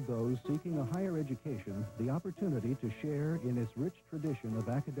offered those seeking a higher education the opportunity to share in its rich tradition of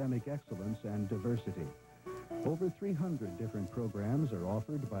academic excellence and diversity. Over 300 different programs are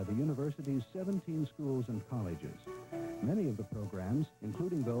offered by the university's 17 schools and colleges. Many of the programs,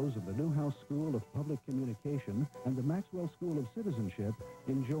 including those of the Newhouse School of Public Communication and the Maxwell School of Citizenship,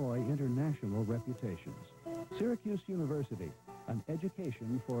 enjoy international reputations. Syracuse University, an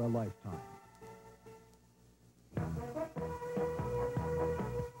education for a lifetime.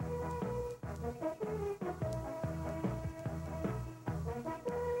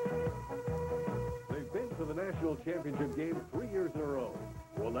 They've been to the national championship game 3 years in a row.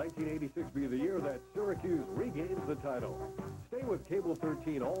 Will 1986 be the year that Syracuse regains the title? Stay with Cable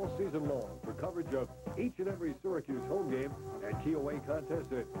 13 all season long for coverage of each and every Syracuse home game and key away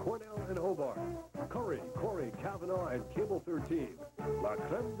contests at Cornell and Hobart. Curry, Corey, Kavanaugh, and Cable 13. La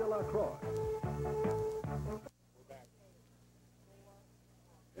creme de Lacrosse.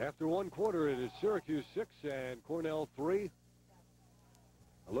 After one quarter, it is Syracuse 6 and Cornell 3.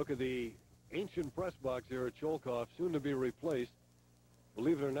 A look at the ancient press box here at Cholkoff, soon to be replaced.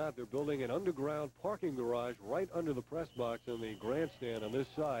 Believe it or not, they're building an underground parking garage right under the press box in the grandstand on this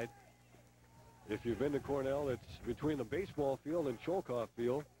side. If you've been to Cornell, it's between the baseball field and Cholkoff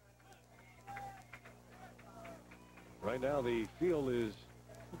Field. Right now, the field is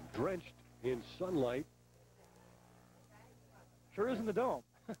drenched in sunlight. Sure isn't the dome.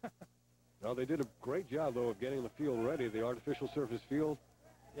 Well, they did a great job, though, of getting the field ready, the artificial surface field.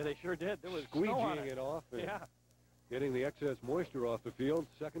 Yeah, they sure did. There was snow on Squeegeeing it off and yeah. getting the excess moisture off the field.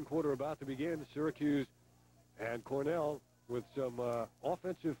 Second quarter about to begin. Syracuse and Cornell with some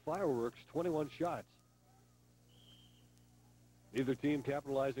offensive fireworks, 21 shots. Neither team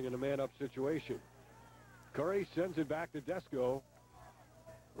capitalizing in a man-up situation. Curry sends it back to Desko,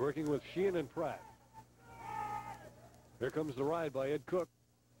 working with Sheehan and Pratt. Here comes the ride by Ed Cook.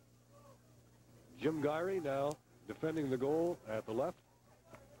 Jim Gyrie now defending the goal at the left.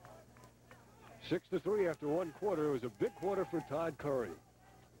 6-3 after one quarter. It was a big quarter for Todd Curry.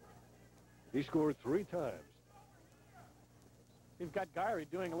 He scored 3 times. He's got Gyrie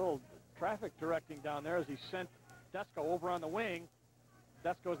doing a little traffic directing down there as he sent Desko over on the wing.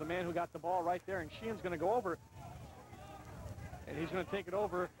 Desko's the man who got the ball right there, and Sheehan's going to go over, and he's going to take it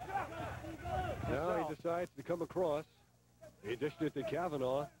over. Now he decides to come across. He dished it to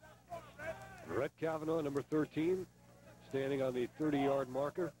Kavanaugh. Brett Kavanaugh, number 13, standing on the 30-yard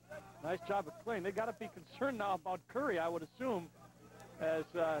marker. Nice job of clearing. They got to be concerned now about Curry, I would assume, as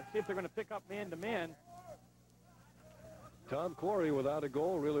see if they're going to pick up man-to-man. Tom Corey without a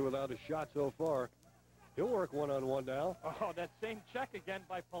goal, really without a shot so far. He'll work one-on-one now. Oh, that same check again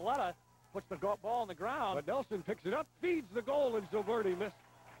by Paletta puts the ball on the ground. But Nelson picks it up, feeds the goal, and Zilberti missed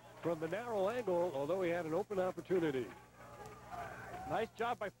from the narrow angle, although he had an open opportunity. Nice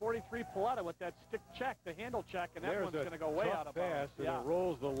job by 43 Paletta with that stick check, the handle check, and that one's going to go way out of bounds. Pass, and it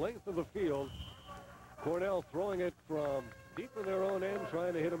rolls the length of the field. Cornell throwing it from deep in their own end,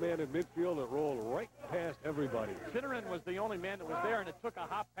 trying to hit a man in midfield. It rolled right past everybody. Finneran was the only man that was there, and it took a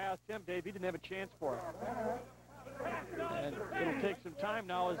hop past him, Dave. He didn't have a chance for it. And it'll take some time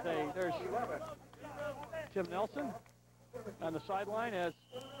now as there's Tim Nelson on the sideline as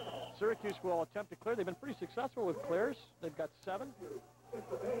Syracuse will attempt to clear. They've been pretty successful with clears. They've got 7.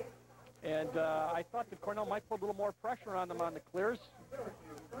 And I thought that Cornell might put a little more pressure on them on the clears,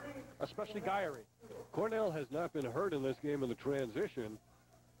 especially Guyrie. Cornell has not been hurt in this game in the transition.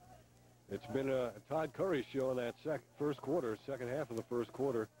 It's been a Todd Curry show in that first quarter, second half of the first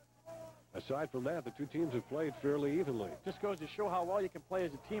quarter. Aside from that, the two teams have played fairly evenly. Just goes to show how well you can play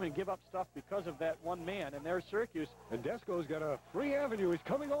as a team and give up stuff because of that one man. And there's Syracuse. And Desko's got a free avenue. He's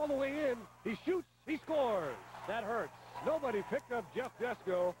coming all the way in. He shoots. He scores. That hurts. Nobody picked up Jeff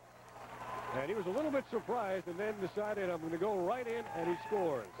Desko. And he was a little bit surprised and then decided, I'm going to go right in, and he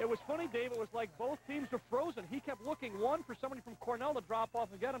scores. It was funny, Dave. It was like both teams were frozen. He kept looking, 1, for somebody from Cornell to drop off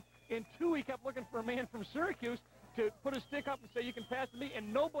and get him, and 2, he kept looking for a man from Syracuse to put his stick up and say, you can pass to me,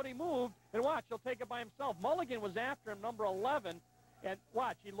 and nobody moved. And watch, he'll take it by himself. Mulligan was after him, number 11, and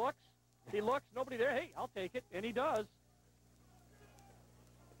watch, he looks, nobody there. Hey, I'll take it, and he does.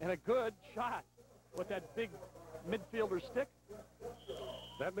 And a good shot with that big midfielder stick.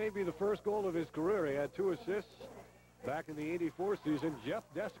 That may be the first goal of his career. He had 2 assists back in the '84 season. Jeff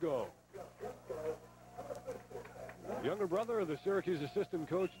Desko, younger brother of the Syracuse assistant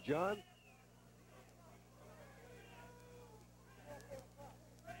coach, John.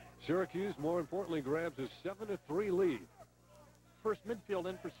 Syracuse, more importantly, grabs a 7-3 lead. First midfield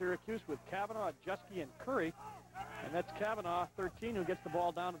in for Syracuse with Kavanaugh, Jeske, and Curry. And that's Kavanaugh, 13, who gets the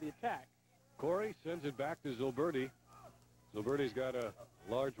ball down to the attack. Corey sends it back to Zilberti. Zilberti's got a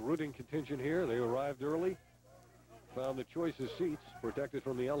large rooting contingent here. They arrived early, found the choicest seats, protected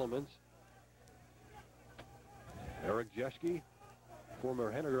from the elements. Eric Jeske,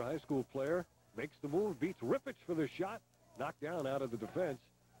 former Henniger High School player, makes the move, beats Rippich for the shot, knocked down out of the defense.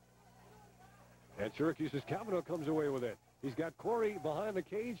 And Syracuse's Kavanaugh comes away with it. He's got Corey behind the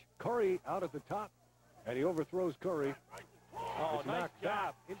cage, Curry out at the top, and he overthrows Curry. Oh, it's nice knocked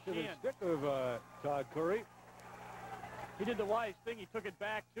job. into the stick of Todd Curry. He did the wise thing. He took it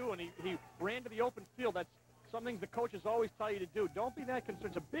back, too, and he ran to the open field. That's something the coaches always tell you to do. Don't be that concerned.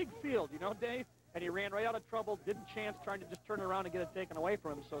 It's a big field, you know, Dave? And he ran right out of trouble, didn't chance trying to just turn around and get it taken away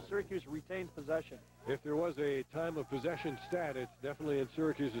from him. So Syracuse retains possession. If there was a time of possession stat, it's definitely in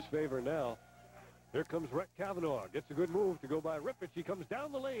Syracuse's favor now. Here comes Brett Kavanaugh. Gets a good move to go by Rippich. He comes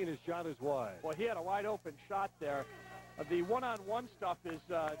down the lane. His shot is wide. Well, he had a wide open shot there. The one-on-one stuff is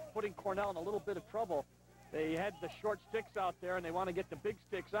putting Cornell in a little bit of trouble. They had the short sticks out there, and they want to get the big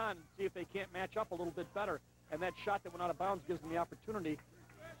sticks on and see if they can't match up a little bit better. And that shot that went out of bounds gives them the opportunity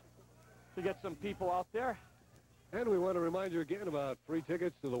to get some people out there. And we want to remind you again about free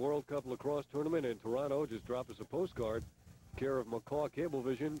tickets to the World Cup Lacrosse Tournament in Toronto. Just drop us a postcard, care of McCaw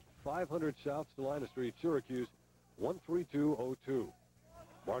Cablevision, 500 South Salina Street, Syracuse, 13202.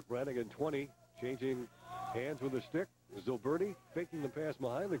 Mark Brannigan, 20, changing hands with a stick. Zilberti faking the pass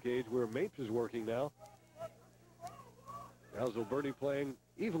behind the cage where Mapes is working now. Now Zilberti playing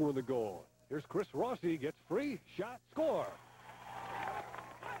even with the goal. Here's Chris Rossi, gets free, shot, score.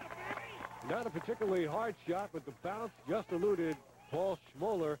 Not a particularly hard shot, but the bounce just eluded Paul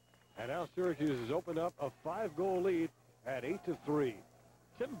Schmoller. And now Syracuse has opened up a 5-goal lead at 8-3.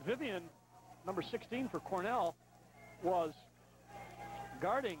 Tim Vivian, number 16 for Cornell, was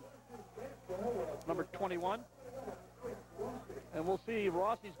guarding number 21. And we'll see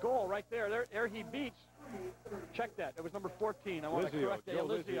Rossi's goal right there. There he beats. Check that. It was number 14. I want to correct that.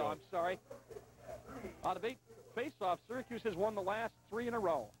 Lizio, I'm sorry. Out of 8 face-offs, Syracuse has won the last 3 in a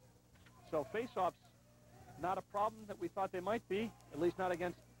row. So face-offs, not a problem that we thought they might be, at least not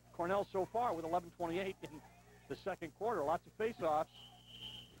against Cornell so far with 11:28 in the second quarter. Lots of face-offs.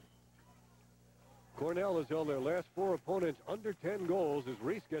 Cornell has held their last 4 opponents under 10 goals as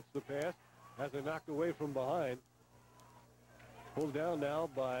Reese gets the pass, has it knocked away from behind. Pulled down now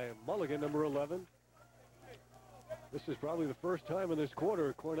by Mulligan, number 11. This is probably the first time in this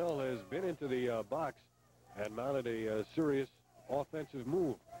quarter Cornell has been into the box and mounted a serious offensive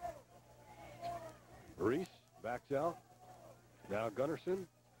move. Reese backs out. Now Gunnarsson.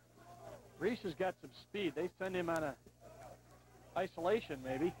 Reese has got some speed. They send him on a isolation,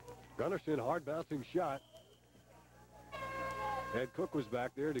 maybe. Gunnarsson, hard bouncing shot. Ed Cook was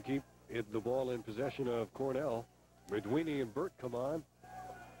back there to keep the ball in possession of Cornell. Redwini and Burt come on.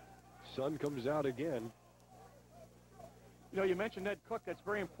 Sun comes out again. You know, you mentioned Ed Cook. That's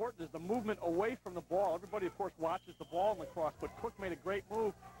very important, is the movement away from the ball. Everybody, of course, watches the ball in lacrosse, but Cook made a great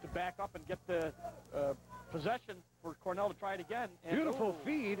move to back up and get the possession for Cornell to try it again. And beautiful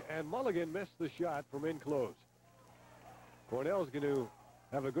feed, and Mulligan missed the shot from in close. Cornell's going to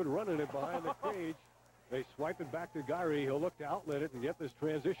have a good run at it behind the cage. They swipe it back to Gyrie. He'll look to outlet it and get this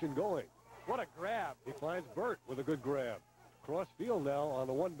transition going. What a grab. He finds Burt with a good grab. Cross field now on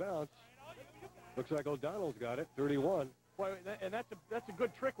the one bounce. Looks like O'Donnell's got it, 31. Boy, and that's a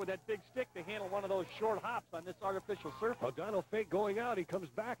good trick with that big stick to handle one of those short hops on this artificial surface. O'Donnell fake going out. He comes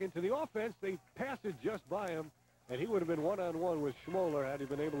back into the offense. They pass it just by him, and he would have been one-on-one with Schmoller had he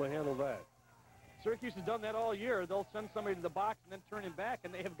been able to handle that. Syracuse has done that all year. They'll send somebody to the box and then turn him back,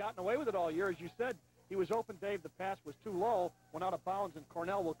 and they have gotten away with it all year. As you said, he was open, Dave. The pass was too low, went out of bounds, and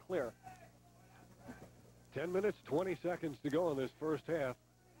Cornell will clear. 10 minutes, 20 seconds to go in this first half.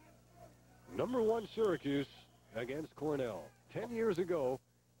 Number 1 Syracuse against Cornell. 10 years ago,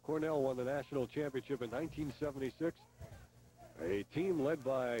 Cornell won the national championship in 1976. A team led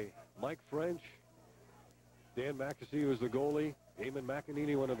by Mike French. Dan McAsee was the goalie. Eamon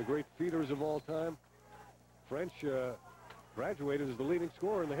McEnany, one of the great feeders of all time. French graduated as the leading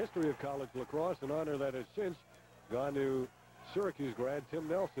scorer in the history of college lacrosse, an honor that has since gone to Syracuse grad Tim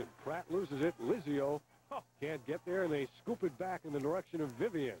Nelson. Pratt loses it. Lizio can't get there, and they scoop it back in the direction of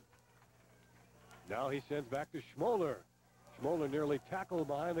Vivian. Now he sends back to Schmoller. Schmoller nearly tackled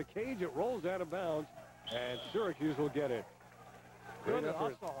behind the cage. It rolls out of bounds, and Syracuse will get it.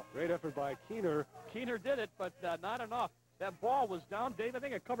 Great effort by Keener. Keener did it, but not enough. That ball was down, Dave. I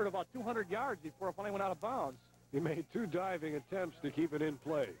think it covered about 200 yards before it finally went out of bounds. He made 2 diving attempts to keep it in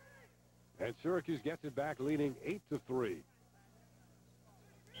play. And Syracuse gets it back, leading 8-3.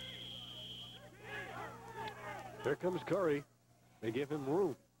 Here comes Curry. They give him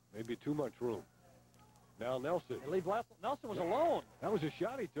room, maybe too much room. Now Nelson. Nelson was alone. That was a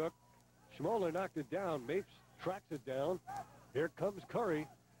shot he took. Schmoller knocked it down. Mapes tracks it down. Here comes Curry.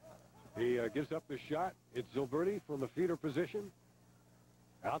 He gives up the shot. It's Zilberti from the feeder position.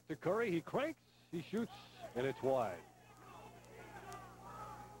 Out to Curry. He cranks. He shoots, and it's wide.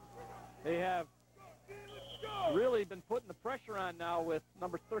 They have really been putting the pressure on now with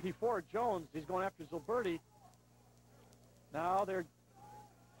number 34, Jones. He's going after Zilberti. Now they're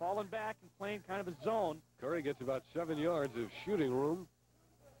falling back and playing kind of a zone. Curry gets about 7 yards of shooting room.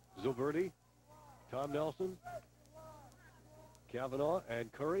 Zilberti, Tom Nelson, Kavanaugh,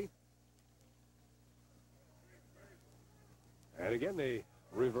 and Curry. And again, they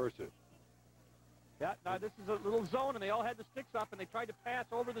reverse it. Yeah, now this is a little zone, and they all had the sticks up, and they tried to pass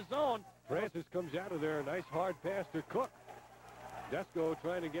over the zone. Francis comes out of there. A nice hard pass to Cook. Desko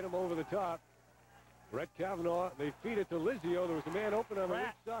trying to get him over the top. Brett Kavanaugh, they feed it to Lizio. There was a man open on the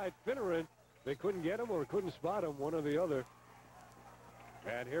left side. Finneran, they couldn't get him or couldn't spot him, one or the other.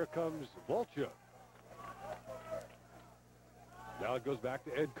 And here comes Volcha. Now it goes back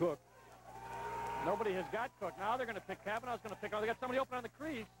to Ed Cook. Nobody has got Cook. Now they're going to pick. Kavanaugh's going to pick. Oh, they got somebody open on the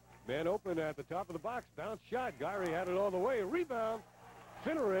crease. Man open at the top of the box. Bounce shot. Gyrie had it all the way. Rebound.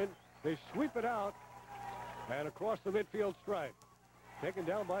 Finneran. They sweep it out. And across the midfield stripe. Taken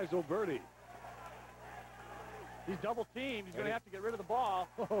down by Zilberti. He's double teamed. He's going to have to get rid of the ball.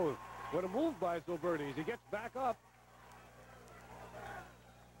 Oh, what a move by Zilberti as he gets back up.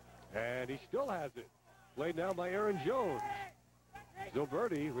 And he still has it. Played now by Aaron Jones.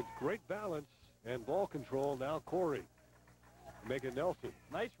 Zilberti with great balance and ball control. Now Corey. Make it Nelson.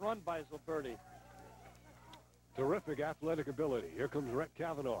 Nice run by Zilberti. Terrific athletic ability. Here comes Rhett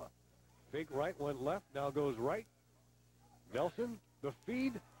Kavanaugh. Fake right, went left, now goes right. Nelson, the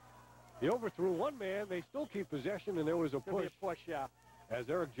feed. He overthrew one man. They still keep possession, and there was a push. Yeah. As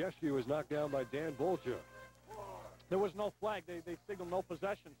Eric Jeske was knocked down by Dan Bolcha. There was no flag. They signaled no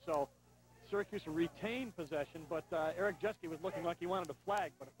possession, so Syracuse retained possession, but Eric Jeske was looking like he wanted a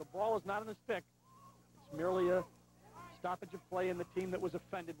flag. But if the ball is not in the stick, it's merely a stoppage of play, and the team that was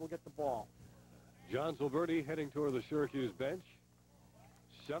offended will get the ball. John Zilberti heading toward the Syracuse bench.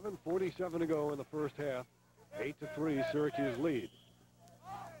 7:47 to go in the first half. 8-3, Syracuse lead.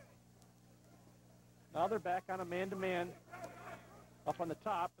 Now they're back on a man-to-man up on the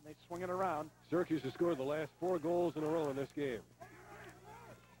top, and they swing it around. Syracuse has scored the last 4 goals in a row in this game.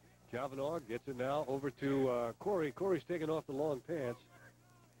 Kavanaugh gets it now over to Corey. Corey's taking off the long pants.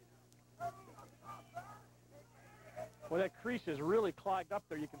 Well, that crease is really clogged up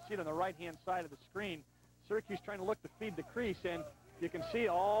there. You can see it on the right-hand side of the screen. Syracuse trying to look to feed the crease, and you can see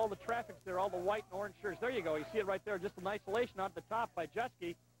all the traffic's there, all the white and orange shirts. There you go. You see it right there, just an isolation out at the top by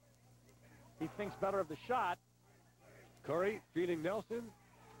Jeske. He thinks better of the shot. Curry feeding Nelson.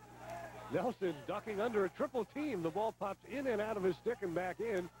 Nelson ducking under a triple team. The ball pops in and out of his stick and back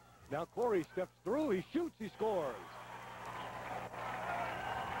in. Now Corey steps through. He shoots. He scores.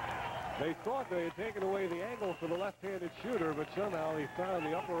 They thought they had taken away the angle for the left-handed shooter, but somehow he found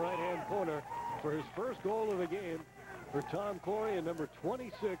the upper right-hand corner for his first goal of the game for Tom Corey, and number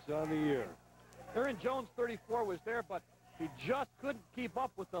 26 on the year. Aaron Jones, 34, was there, but he just couldn't keep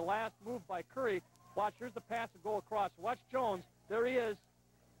up with the last move by Curry. Watch, here's the pass to go across. Watch Jones. There he is,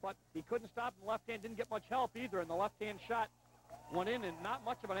 but he couldn't stop in the left hand. Didn't get much help either, and the left-hand shot went in, and not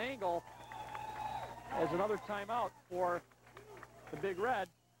much of an angle. As another timeout for the Big Red.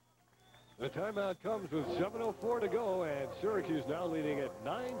 The timeout comes with 7:04 to go, and Syracuse now leading at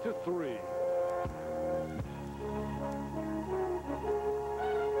 9-3.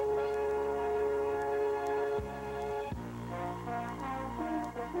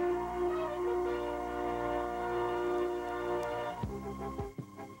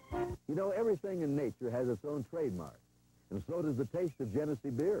 You know, everything in nature has its own trademark, and so does the taste of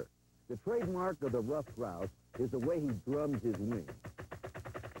Genesee beer. The trademark of the rough grouse is the way he drums his wings.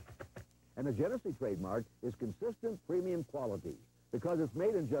 And the Genesee trademark is consistent premium quality because it's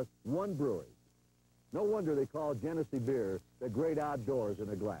made in just one brewery. No wonder they call Genesee beer the great outdoors in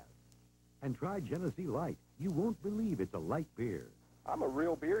a glass. And try Genesee Light. You won't believe it's a light beer. I'm a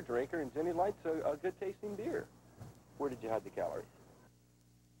real beer drinker, and Jenny Light's a good-tasting beer. Where did you hide the calories?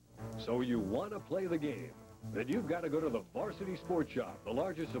 So you want to play the game? Then you've got to go to the Varsity Sports Shop, the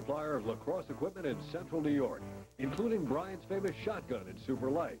largest supplier of lacrosse equipment in Central New York, including Brian's famous shotgun and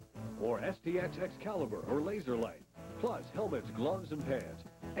Super Light, or STX Excalibur or Laser Light, plus helmets, gloves, and pads.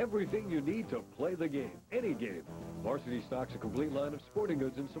 Everything you need to play the game, any game. Varsity stocks a complete line of sporting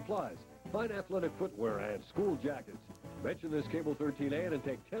goods and supplies, fine athletic footwear, and school jackets. Mention this Cable 13A and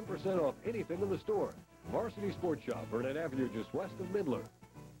take 10% off anything in the store. Varsity Sports Shop, Burnett Avenue, just west of Midler.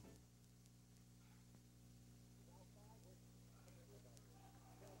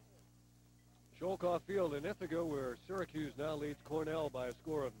 Sholkoff Field in Ithaca, where Syracuse now leads Cornell by a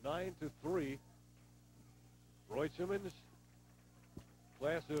score of 9-3. Roy Simmons,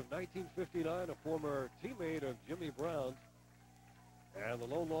 class of 1959, a former teammate of Jimmy Brown's. And the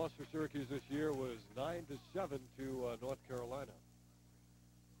lone loss for Syracuse this year was 9-7 to North Carolina.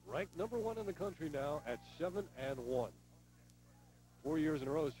 Ranked number 1 in the country now at 7-1. 4 years in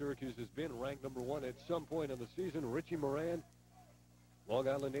a row, Syracuse has been ranked number 1 at some point in the season. Richie Moran, Long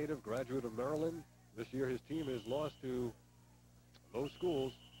Island native, graduate of Maryland. This year his team has lost to those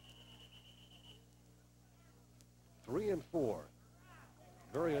schools 3-4.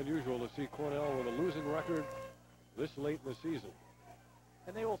 Very unusual to see Cornell with a losing record this late in the season.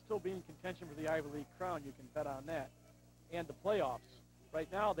 And they will still be in contention for the Ivy League crown. You can bet on that. And the playoffs. Right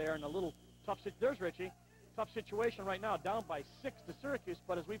now they're in a little tough situation. There's Richie. Tough situation right now, down by 6 to Syracuse.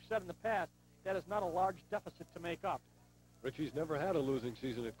 But as we've said in the past, that is not a large deficit to make up. Richie's never had a losing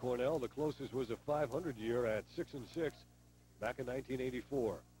season at Cornell. The closest was a 500 year at 6-6 back in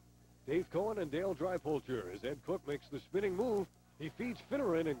 1984. Dave Cohen and Dale Drypolcher as Ed Cook makes the spinning move. He feeds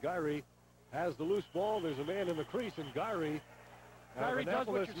Finneran, and Gyree has the loose ball. There's a man in the crease, and Gyree does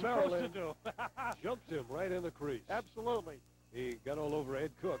what you're supposed to do. Jumps him right in the crease. Absolutely. He got all over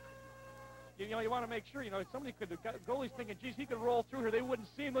Ed Cook. You know, you want to make sure, somebody could, the goalie's thinking, geez, he could roll through here. They wouldn't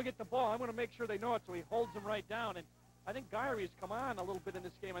see him. They'll get the ball. I'm going to make sure they know it, so he holds him right down. And I think Gyree has come on a little bit in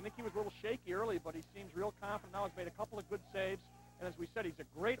this game. I think he was a little shaky early, but he seems real confident now. He's made a couple of good saves. And as we said, he's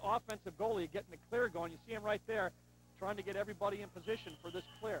a great offensive goalie, getting the clear going. You see him right there trying to get everybody in position for this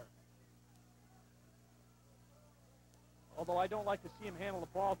clear. Although I don't like to see him handle the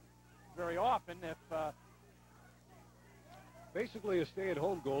ball very often. Basically a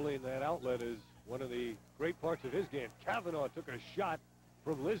stay-at-home goalie, and that outlet is one of the great parts of his game. Kavanaugh took a shot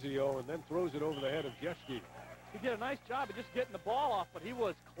from Lizio and then throws it over the head of Jeske. He did a nice job of just getting the ball off, but he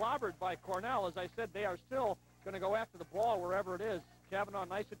was clobbered by Cornell. As I said, they are still going to go after the ball wherever it is. Kavanaugh,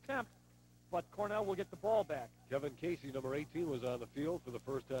 nice attempt, but Cornell will get the ball back. Kevin Casey, number 18, was on the field for the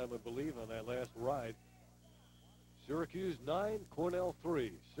first time, I believe, on that last ride. Syracuse 9, Cornell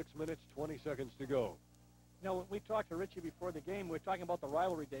 3. 6 minutes, 20 seconds to go. You know, when we talked to Richie before the game, we were talking about the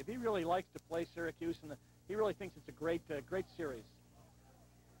rivalry, Dave. He really likes to play Syracuse, and he really thinks it's a great series.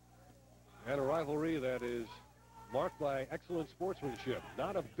 And a rivalry that is marked by excellent sportsmanship.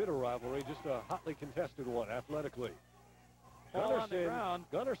 Not a bitter rivalry, just a hotly contested one athletically. Ball on the ground.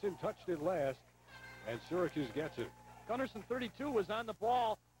 Gunnarsson touched it last, and Syracuse gets it. Gunnarsson, 32, was on the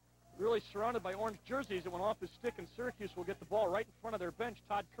ball, really surrounded by orange jerseys. It went off his stick, and Syracuse will get the ball right in front of their bench.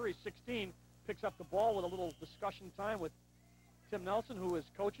 Todd Curry, 16, picks up the ball with a little discussion time with Tim Nelson, who is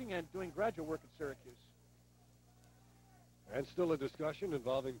coaching and doing graduate work at Syracuse. And still a discussion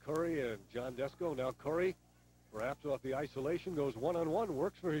involving Curry and John Desko. Now Curry, perhaps off the isolation, goes one-on-one,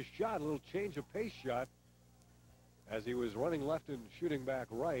 works for his shot, a little change of pace shot, as he was running left and shooting back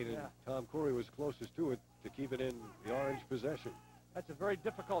right, and Tom Curry was closest to it to keep it in the orange possession. That's a very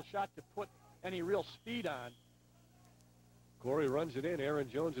difficult shot to put any real speed on. Curry runs it in. Aaron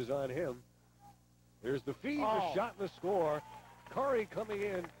Jones is on him. Here's the feed, the shot, and the score. Curry coming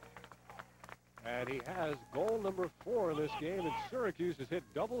in, and he has goal number 4 in this game, and Syracuse has hit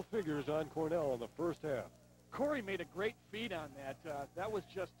double figures on Cornell in the first half. Curry made a great feed on that. That was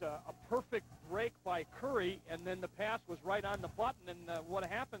just a perfect break by Curry, and then the pass was right on the button, and what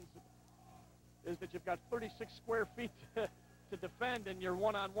happens is that you've got 36 square feet to defend, and you're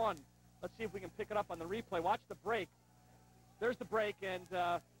one-on-one. Let's see if we can pick it up on the replay. Watch the break. There's the break, and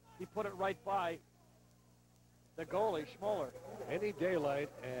he put it right by the goalie, Schmoller. Any daylight,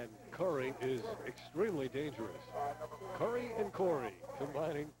 and Curry is extremely dangerous. Curry and Corey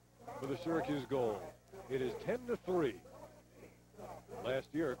combining for the Syracuse goal. It is 10-3. Last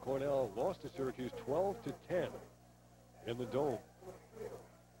year, Cornell lost to Syracuse 12-10 in the Dome.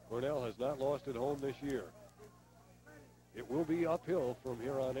 Cornell has not lost at home this year. It will be uphill from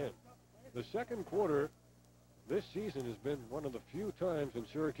here on in. The second quarter this season has been one of the few times when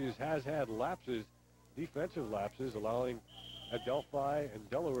Syracuse has had lapses, defensive lapses, allowing Adelphi and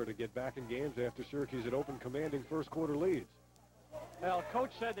Delaware to get back in games after Syracuse had opened commanding first quarter leads. Well,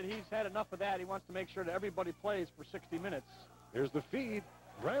 Coach said that he's had enough of that. He wants to make sure that everybody plays for 60 minutes. Here's the feed.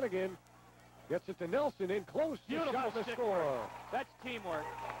 Brannigan gets it to Nelson in close. Beautiful shot to score. That's teamwork.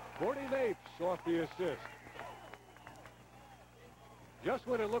 Gordy Napes off the assist. Just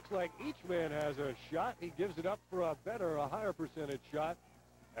when it looks like each man has a shot, he gives it up for a better, a higher percentage shot.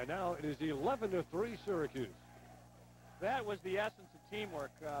 And now it is 11-3 Syracuse. That was the essence of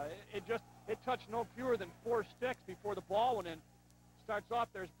teamwork. It touched no fewer than 4 sticks before the ball went in. Starts off,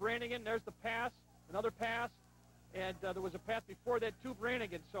 there's Brannigan, there's the pass, another pass, and there was a pass before that to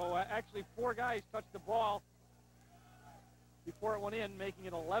Brannigan. So actually 4 guys touched the ball before it went in, making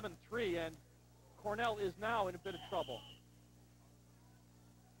it 11-3, and Cornell is now in a bit of trouble.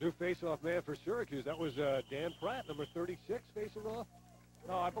 New face-off man for Syracuse. That was Dan Pratt, number 36, facing off.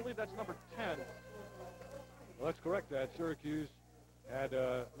 No, I believe that's number 10. Well, let's correct that. Syracuse had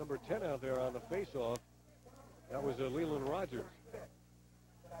number 10 out there on the face-off. That was Leland Rogers.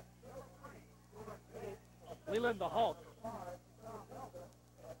 Leland the Hulk.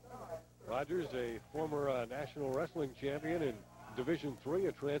 Rogers, a former national wrestling champion in Division III,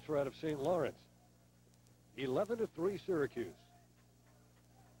 a transfer out of St. Lawrence. 11-3 Syracuse.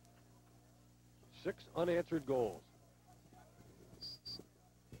 6 unanswered goals.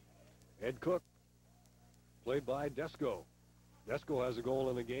 Ed Cook, played by Desko. Desko has a goal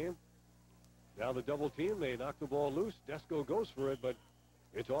in the game. Now the double team, they knock the ball loose. Desko goes for it, but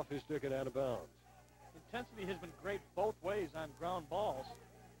it's off his stick and out of bounds. Intensity has been great both ways on ground balls.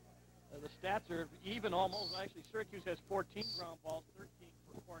 The stats are even almost. Actually, Syracuse has 14 ground balls, 13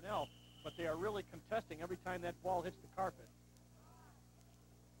 for Cornell, but they are really contesting every time that ball hits the carpet.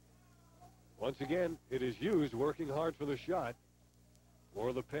 Once again, it is Hughes working hard for the shot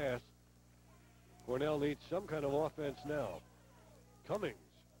or the pass. Cornell needs some kind of offense now. Cummings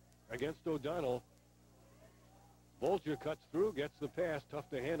against O'Donnell. Bolger cuts through, gets the pass. Tough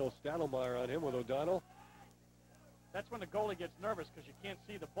to handle. Stadelmeyer on him with O'Donnell. That's when the goalie gets nervous because you can't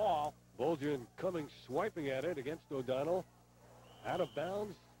see the ball. Bolger and Cummings swiping at it against O'Donnell. Out of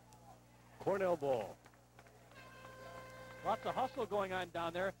bounds. Cornell ball. Lots of hustle going on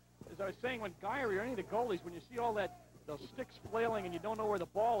down there. As I was saying, when Guyrie or any of the goalies, when you see all that, those sticks flailing and you don't know where the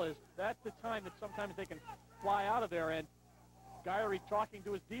ball is, that's the time that sometimes they can fly out of there. And Guyrie, talking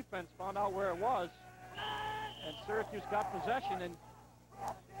to his defense, found out where it was. And Syracuse got possession, and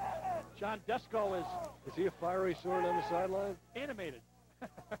John Desko is he a fiery sword on the sideline? Animated.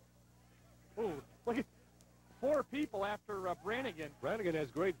 Ooh, look at 4 people after Brannigan. Brannigan has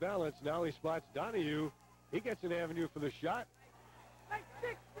great balance. Now he spots Donahue. He gets an avenue for the shot.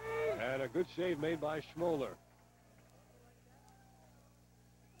 And a good save made by Schmoller.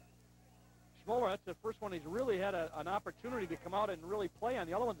 That's the first one he's really had an opportunity to come out and really play on.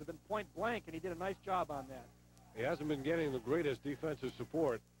 The other ones have been point blank, and he did a nice job on that. He hasn't been getting the greatest defensive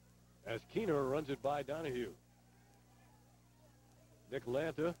support as Keener runs it by Donahue. Nick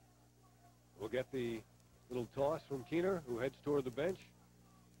Lanta will get the little toss from Keener, who heads toward the bench.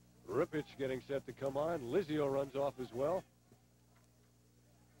 Rippich getting set to come on. Lizio runs off as well.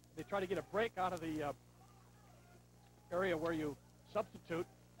 They try to get a break out of the area where you substitute.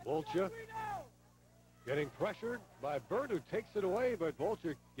 Bolcha getting pressured by Bird, who takes it away, but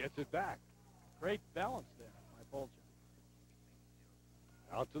Bolcha gets it back. Great balance there by Bolcha.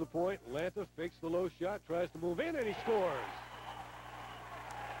 Out to the point. Lanta fakes the low shot, tries to move in, and he scores.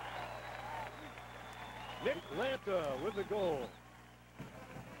 Nick Lanta with the goal.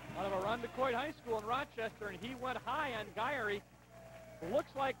 Out of Arundecoit High School in Rochester, and he went high on Guyrie. It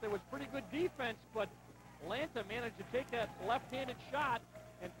looks like there was pretty good defense, but Lanta managed to take that left-handed shot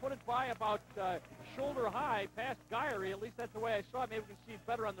and put it by about shoulder high past Guyrie. At least that's the way I saw it. Maybe we can see it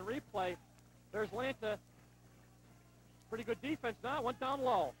better on the replay. There's Lanta. Pretty good defense now. Went down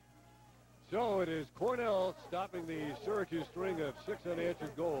low. So it is Cornell stopping the Syracuse string of 6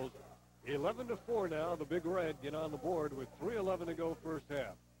 unanswered goals. 11-4 now. The Big Red get on the board with 3:11 to go first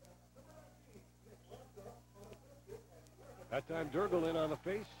half. That time Durgel in on the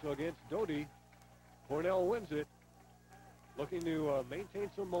face against Doty. Cornell wins it. Looking to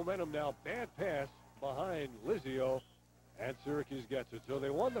maintain some momentum now. Bad pass behind Lizio, and Syracuse gets it. So they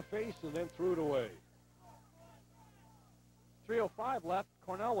won the face and then threw it away. 3:05 left.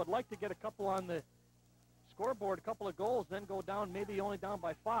 Cornell would like to get a couple on the scoreboard, a couple of goals, then go down, maybe only down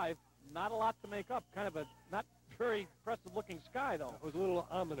by 5. Not a lot to make up. Kind of a not very impressive-looking sky, though. It was a little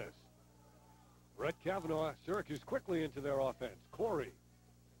ominous. Brett Kavanaugh, Syracuse quickly into their offense. Corey.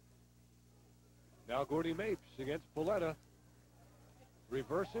 Now Gordy Mapes against Paletta.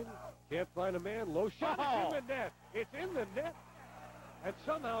 Reversing. Can't find a man. Low shot. It's in the net. It's in the net. And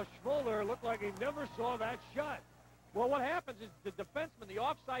somehow Schmoller looked like he never saw that shot. Well, what happens is the defenseman, the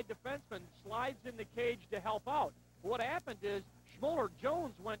offside defenseman, slides in the cage to help out. What happened is Schmoller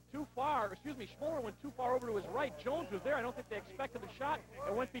went too far over to his right. Jones was there. I don't think they expected the shot.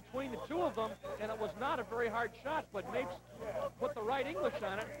 It went between the two of them, and it was not a very hard shot, but Mapes put the right English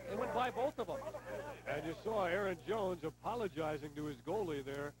on it and went by both of them. And you saw Aaron Jones apologizing to his goalie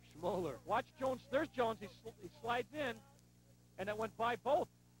there, Schmoller. Watch Jones. There's Jones. He slides in, and it went by both.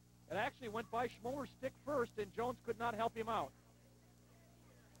 It actually went by Schmoller's stick first, and Jones could not help him out.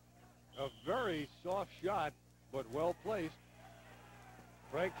 A very soft shot, but well placed.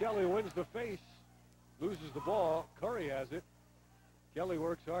 Frank Kelly wins the face, loses the ball. Curry has it. Kelly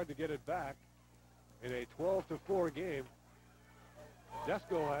works hard to get it back in a 12-4 game.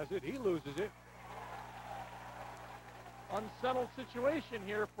 Desko has it. He loses it. Unsettled situation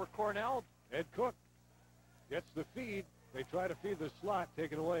here for Cornell. Ed Cook gets the feed. They try to feed the slot,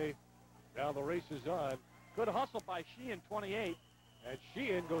 taken away. Now the race is on. Good hustle by Sheehan, 28. And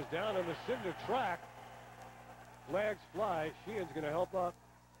Sheehan goes down on the cinder track. Flags fly. Sheehan's going to help up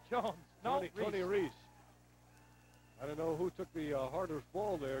Jones. Tony Reese. I don't know who took the harder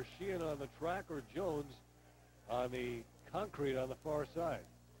fall there, Sheehan on the track or Jones on the concrete on the far side.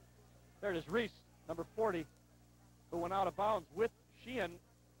 There it is, Reese, number 40, who went out of bounds with Sheehan.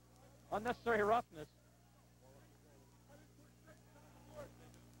 Unnecessary roughness.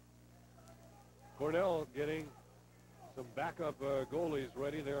 Cornell getting some backup goalies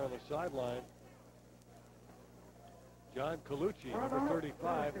ready there on the sideline. John Colucci, number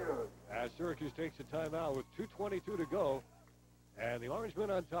 35, as Syracuse takes a timeout with 2:22 to go. And the Orangemen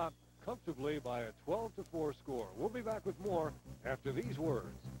on top comfortably by a 12-4 score. We'll be back with more after these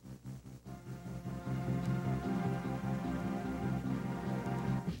words.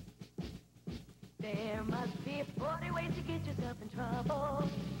 There must be 40 ways to get yourself in trouble.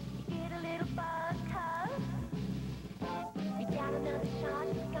 You get a little buzz cut. You got another shot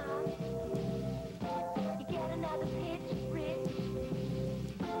gun. You get another pitch rich.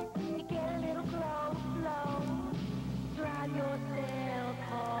 You get a little glow, slow. Drive yourself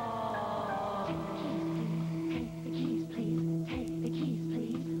home. Take the keys, please. Take the keys,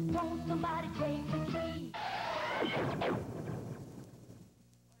 please. Won't somebody take the keys?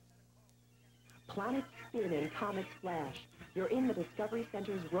 Planets spin and comets flash. You're in the Discovery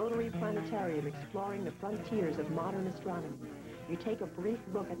Center's Rotary Planetarium exploring the frontiers of modern astronomy. You take a brief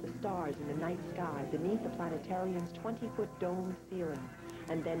look at the stars in the night sky beneath the planetarium's 20-foot domed ceiling,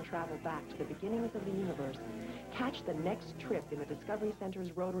 and then travel back to the beginnings of the universe. Catch the next trip in the Discovery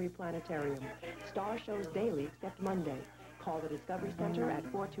Center's Rotary Planetarium. Star shows daily except Monday. Call the Discovery Center at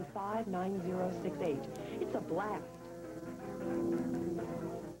 425-9068. It's a blast.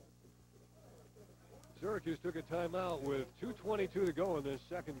 Syracuse took a timeout with 2:22 to go in this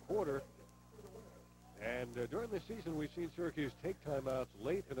second quarter. And during the season, we've seen Syracuse take timeouts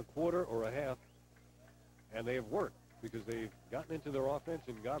late in a quarter or a half. And they have worked because they've gotten into their offense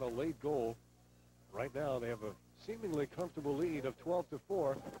and got a late goal. Right now, they have a seemingly comfortable lead of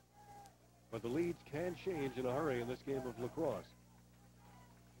 12-4. But the leads can change in a hurry in this game of lacrosse.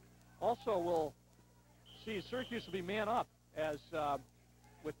 Also, we'll see Syracuse will be man up as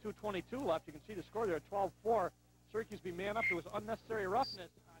with 2:22 left. You can see the score there at 12-4. Syracuse will be man up. There was unnecessary roughness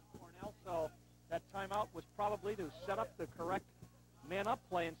on Cornell, so that timeout was probably to set up the correct man-up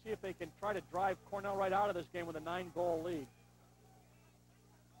play and see if they can try to drive Cornell right out of this game with a 9-goal lead.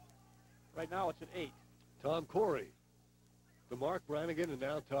 Right now it's at 8. Tom Corey to Mark Brannigan and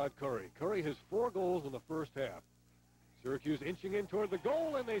now Todd Curry. Curry has 4 goals in the first half. Syracuse inching in toward the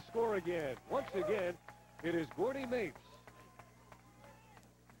goal, and they score again. Once again, it is Gordy Mapes.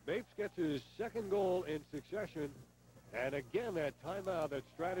 Mapes gets his second goal in succession. And again, that timeout, that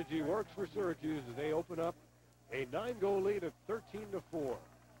strategy works for Syracuse as they open up a 9-goal lead of 13-4.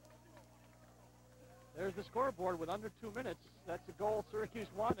 There's the scoreboard with under 2 minutes. That's the goal Syracuse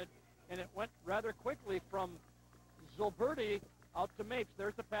wanted, and it went rather quickly from Zilberti out to Mapes.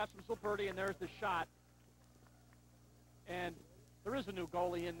 There's the pass from Zilberti, and there's the shot. And there is a new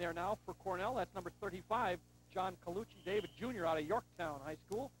goalie in there now for Cornell. That's number 35, John Colucci David Jr. out of Yorktown High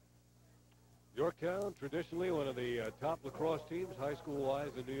School. Yorktown, traditionally one of the top lacrosse teams, high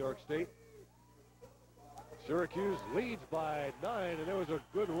school-wise, in New York State. Syracuse leads by 9, and there was a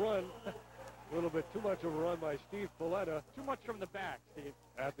good run. A little bit too much of a run by Steve Paletta. Too much from the back, Steve.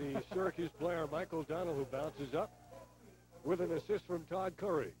 At the Syracuse player, Michael O'Donnell, who bounces up with an assist from Todd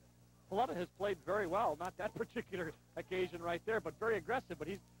Curry. Paletta has played very well. Not that particular occasion right there, but very aggressive. But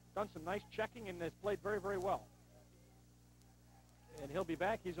he's done some nice checking and has played very, very well. And he'll be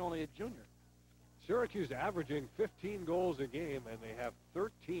back. He's only a junior. Syracuse averaging 15 goals a game, and they have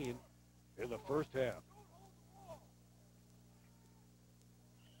 13 in the first half.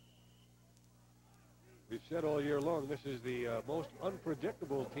 We've said all year long this is the most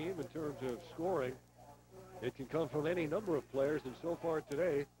unpredictable team in terms of scoring. It can come from any number of players, and so far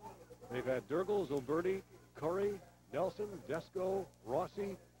today, they've had Durgel, Zilberti, Curry, Nelson, Desko,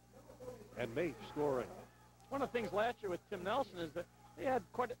 Rossi, and Mapes scoring. One of the things last year with Tim Nelson is that they had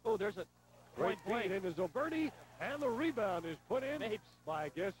quite there's a great feed into Zilberti, and the rebound is put in Mapes by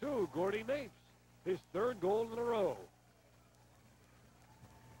guess who? Gordy Mapes, his 3rd goal in a row.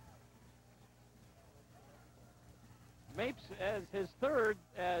 Mapes as his 3rd,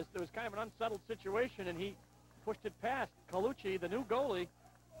 as there was kind of an unsettled situation, and he pushed it past Colucci, the new goalie,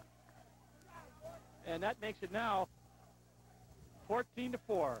 and that makes it now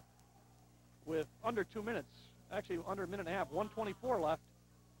 14-4 with under 2 minutes, actually under a minute and a half, 1:24 left.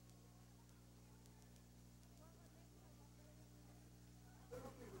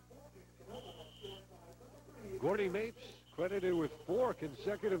 Gordy Mapes credited with 4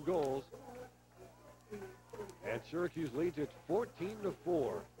 consecutive goals, and Syracuse leads it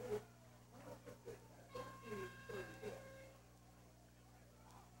 14-4.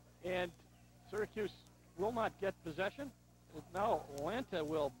 And Syracuse will not get possession. Now Atlanta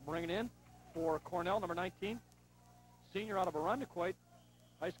will bring it in for Cornell, number 19, senior out of Arundequoit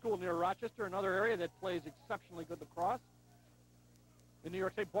High School near Rochester, another area that plays exceptionally good lacrosse in New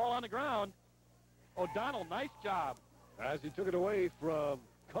York State. Ball on the ground. O'Donnell, nice job. As he took it away from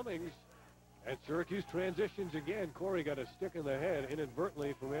Cummings, and Syracuse transitions again. Corey got a stick in the head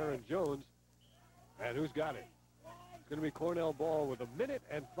inadvertently from Aaron Jones. And who's got it? It's going to be Cornell ball with 1 minute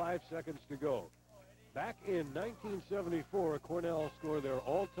and 5 seconds to go. Back in 1974, Cornell scored their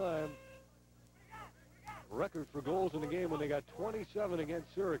all-time record for goals in the game when they got 27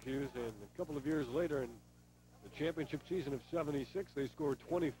 against Syracuse. And a couple of years later in the championship season of 76, they scored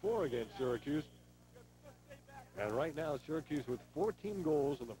 24 against Syracuse. And right now, Syracuse with 14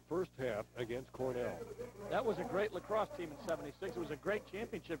 goals in the first half against Cornell. That was a great lacrosse team in 76. It was a great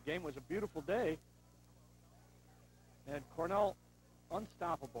championship game. It was a beautiful day. And Cornell,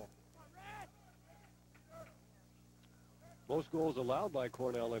 unstoppable. Most goals allowed by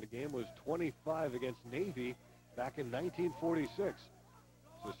Cornell in a game was 25 against Navy back in 1946.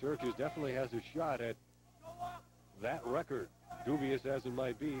 So Syracuse definitely has a shot at that record, dubious as it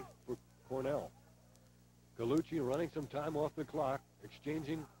might be for Cornell. Colucci running some time off the clock,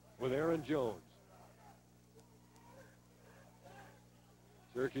 exchanging with Aaron Jones.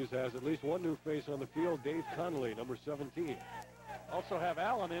 Syracuse has at least one new face on the field, Dave Connolly, number 17. Also have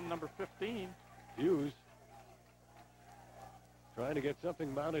Allen in, number 15. Hughes trying to get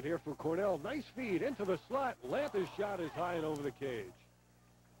something mounted here for Cornell. Nice feed into the slot. Lantha's shot is high and over the cage.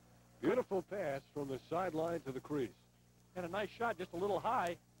 Beautiful pass from the sideline to the crease. And a nice shot, just a little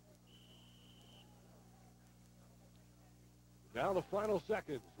high. Now the final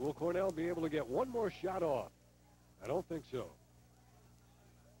seconds. Will Cornell be able to get one more shot off? I don't think so.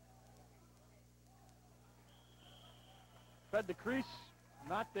 Fed the crease,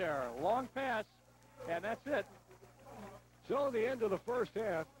 not there. Long pass, and that's it. So the end of the first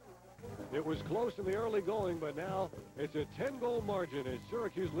half. It was close in the early going, but now it's a 10-goal margin as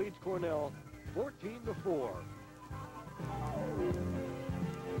Syracuse leads Cornell 14-4.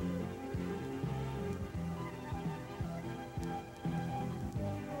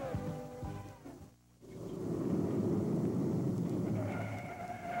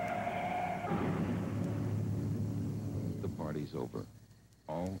 The party's over.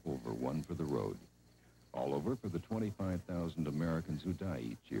 All over, one for the road. All over for the 25,000 Americans who die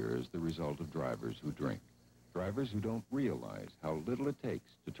each year as the result of drivers who drink. Drivers who don't realize how little it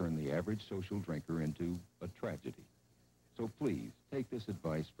takes to turn the average social drinker into a tragedy. So please, take this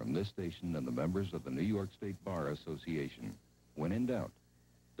advice from this station and the members of the New York State Bar Association. When in doubt,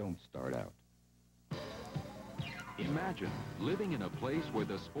 don't start out. Imagine living in a place where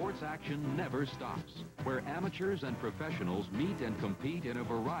the sports action never stops, where amateurs and professionals meet and compete in a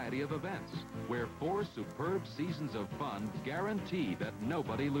variety of events, where 4 superb seasons of fun guarantee that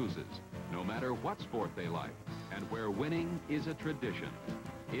nobody loses, no matter what sport they like, and where winning is a tradition.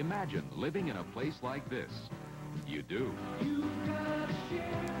 Imagine living in a place like this. You do. You've got a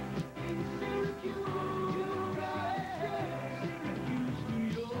share in Syracuse. You've got a share in Syracuse,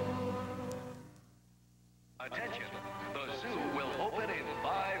 New York. Attention, the zoo will open in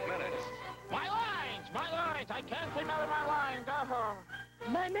 5 minutes. My lines! My lines! I can't remember my line. Go home.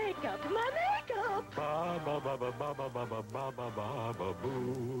 My makeup, my makeup! Ba ba ba ba ba ba ba ba ba ba ba ba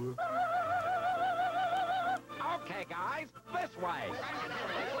boo. Okay, guys, this way.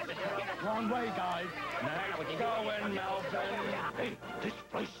 Wrong way, guys. Next going, Melvin. Hey, this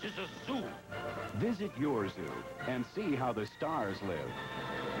place is a zoo. Visit your zoo and see how the stars live.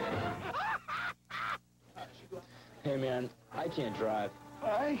 Hey, man, I can't drive.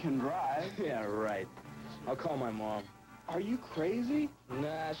 I can drive. Yeah, right. I'll call my mom. Are you crazy?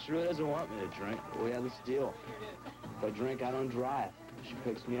 Nah, she really doesn't want me to drink. We have this deal. If I drink, I don't drive. She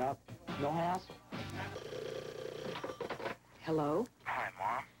picks me up. No hassle. Hello? Hi,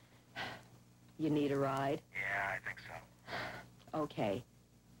 Mom. You need a ride? Yeah, I think so. Okay.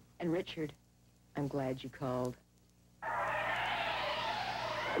 And Richard, I'm glad you called.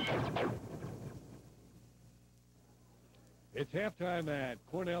 It's halftime at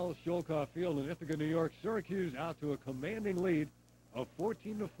Cornell Sholkoff Field in Ithaca, New York. Syracuse out to a commanding lead of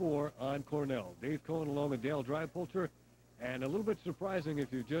 14-4 on Cornell. Dave Cohen along with Dale Drypolter. And a little bit surprising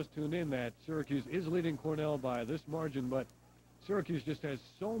if you just tuned in that Syracuse is leading Cornell by this margin, but Syracuse just has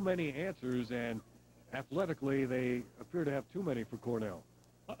so many answers, and athletically they appear to have too many for Cornell.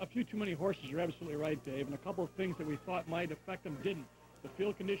 A few too many horses, you're absolutely right, Dave, and a couple of things that we thought might affect them didn't. The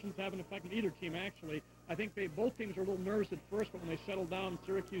field conditions haven't affected either team, actually. I think both teams were a little nervous at first, but when they settled down,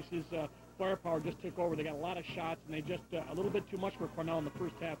 Syracuse's firepower just took over. They got a lot of shots, and they just a little bit too much for Cornell in the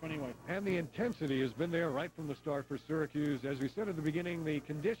first half anyway. And the intensity has been there right from the start for Syracuse. As we said at the beginning, the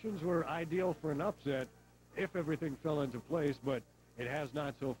conditions were ideal for an upset if everything fell into place, but it has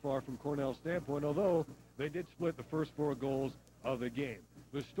not so far from Cornell's standpoint, although they did split the first 4 goals of the game.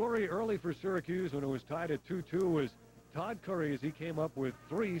 The story early for Syracuse when it was tied at 2-2 was Todd Curry as he came up with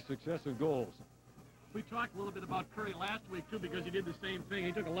 3 successive goals. We talked a little bit about Curry last week, too, because he did the same thing.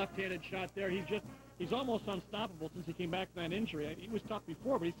 He took a left-handed shot there. He's almost unstoppable since he came back from that injury. He was tough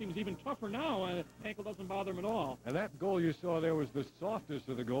before, but he seems even tougher now. Ankle doesn't bother him at all. And that goal you saw there was the softest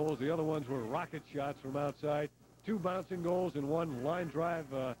of the goals. The other ones were rocket shots from outside. 2 bouncing goals and 1 line drive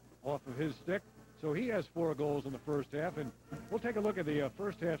off of his stick. So he has 4 goals in the first half. And we'll take a look at the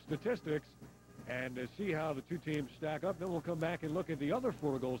first half statistics and see how the 2 teams stack up. Then we'll come back and look at the other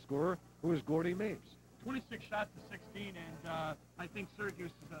 4-goal scorer, who is Gordy Mapes. 26 shots to 16, and I think Syracuse,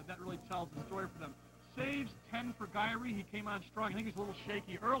 that really tells the story for them. Saves 10 for Gyrie. He came on strong. I think he's a little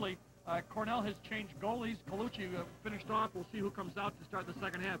shaky early. Cornell has changed goalies. Colucci finished off. We'll see who comes out to start the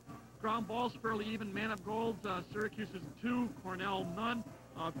second half. Ground balls fairly even. Man of goals, Syracuse is 2, Cornell none.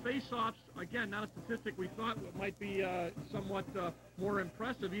 Face-offs, again, not a statistic we thought might be somewhat more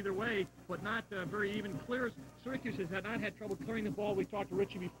impressive either way, but not very even clears. Syracuse has not had trouble clearing the ball. We talked to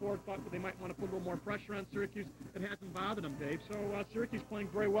Richie before, thought that they might want to put a little more pressure on Syracuse. It hasn't bothered them, Dave. So Syracuse playing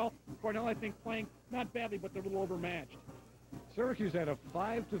very well. Cornell, I think, playing not badly, but they're a little overmatched. Syracuse had a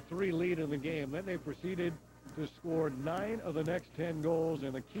 5-3 lead in the game. Then they proceeded to score 9 of the next 10 goals,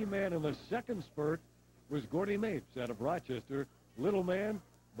 and the key man in the second spurt was Gordy Mapes out of Rochester. Little man,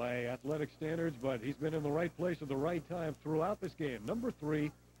 by athletic standards, but he's been in the right place at the right time throughout this game. Number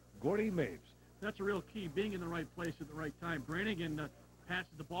 3, Gordy Mapes. That's a real key, being in the right place at the right time. Brannigan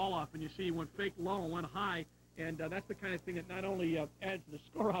passes the ball off, and you see he went fake low and went high, and that's the kind of thing that not only adds to the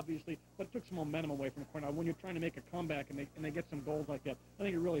score, obviously, but it took some momentum away from Cornell. When you're trying to make a comeback and they get some goals like that, I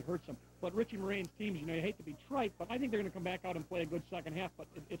think it really hurts them. But Richie Morane's teams, you hate to be trite, but I think they're going to come back out and play a good second half, but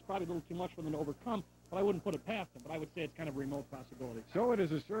it's probably a little too much for them to overcome, but I wouldn't put it past them, but I would say it's kind of a remote possibility. So it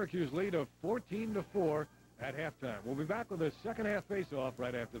is a Syracuse lead of 14-4 at halftime. We'll be back with a second half face-off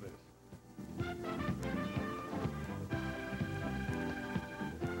right after this.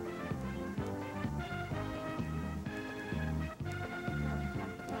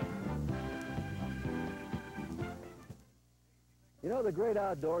 You know, the great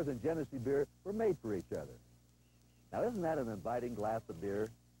outdoors and Genesee beer were made for each other. Now, isn't that an inviting glass of beer?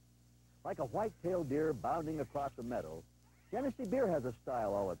 Like a white-tailed deer bounding across a meadow, Genesee beer has a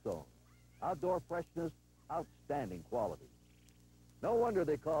style all its own. Outdoor freshness, outstanding quality. No wonder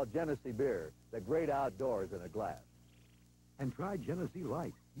they call Genesee beer the great outdoors in a glass. And try Genesee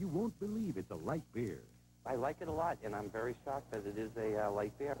Light. You won't believe it's a light beer. I like it a lot, and I'm very shocked that it is a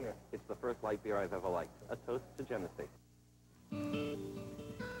light beer. It's the first light beer I've ever liked. A toast to Genesee.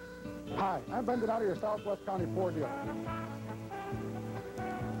 Hi, I'm Brendan out of your Southwest County Ford dealer.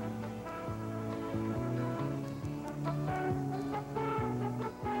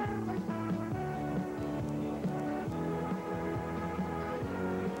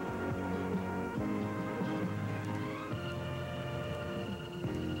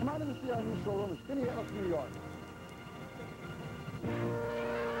 Come on in to see our new showroom in Skinny Hills, New York.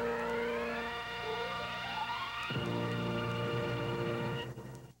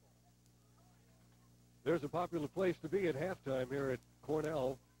 There's a popular place to be at halftime here at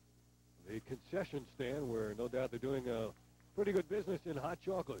Cornell, the concession stand, where no doubt they're doing a pretty good business in hot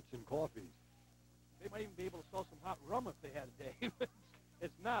chocolates and coffees. They might even be able to sell some hot rum if they had a day.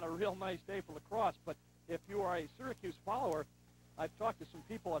 It's not a real nice day for lacrosse, but if you are a Syracuse follower, I've talked to some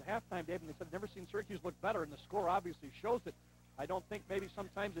people at halftime, Dave, and they said they've never seen Syracuse look better, and the score obviously shows it. I don't think maybe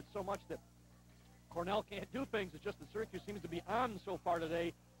sometimes it's so much that Cornell can't do things. It's just that Syracuse seems to be on so far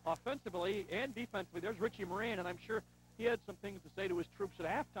today, offensively and defensively. There's Richie Moran, and I'm sure he had some things to say to his troops at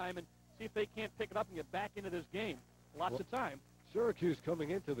halftime and see if they can't pick it up and get back into this game. Lots of time. Syracuse coming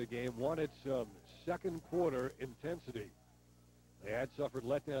into the game wanted some second quarter intensity. They had suffered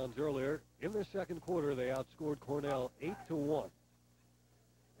letdowns earlier. In the second quarter, they outscored Cornell 8-1.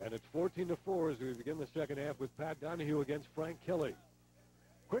 And it's 14-4 as we begin the second half with Pat Donahue against Frank Kelly.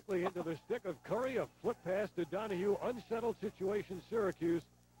 Quickly into the stick of Curry, a flip pass to Donahue. Unsettled situation, Syracuse.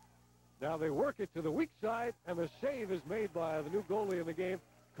 Now they work it to the weak side, and the save is made by the new goalie in the game,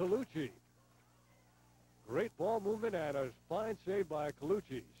 Colucci. Great ball movement and a fine save by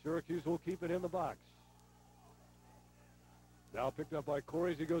Colucci. Syracuse will keep it in the box. Now picked up by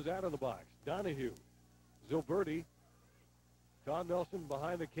Corey as he goes out of the box. Donahue, Zilberti, Tom Nelson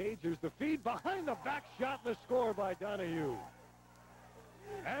behind the cage. Here's the feed behind the back shot and the score by Donahue.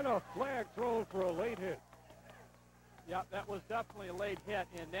 And a flag thrown for a late hit. Yeah, that was definitely a late hit,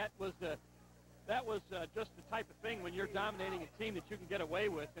 and that was just the type of thing when you're dominating a team that you can get away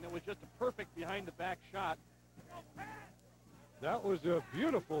with, and it was just a perfect behind-the-back shot. That was a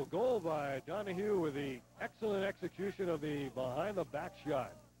beautiful goal by Donahue with the excellent execution of the behind-the-back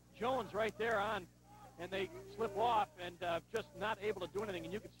shot. Jones right there on, and they slip off and just not able to do anything,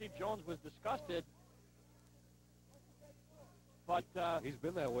 and you could see Jones was disgusted. But he's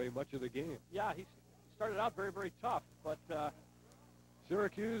been that way much of the game. Yeah, he started out very, very tough, but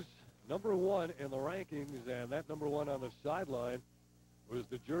Syracuse, number 1 in the rankings, and that number 1 on the sideline was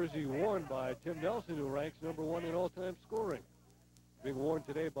the jersey worn by Tim Nelson, who ranks number 1 in all-time scoring. Being worn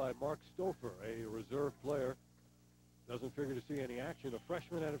today by Mark Stouffer, a reserve player. Doesn't figure to see any action. A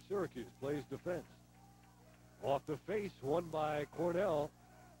freshman out of Syracuse plays defense. Off the face, won by Cornell.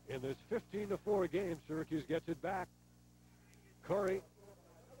 In this 15-4 game, Syracuse gets it back. Curry.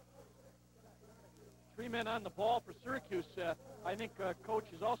 3 men on the ball for Syracuse. I think Coach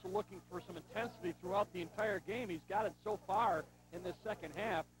is also looking for some intensity throughout the entire game. He's got it so far in this second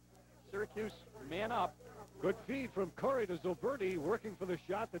half. Syracuse, man up. Good feed from Curry to Zilberti, working for the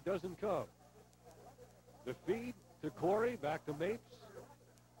shot that doesn't come. The feed to Corey, back to Mapes.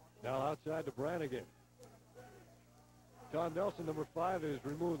 Now outside to Brannigan. Tom Nelson, number 5, has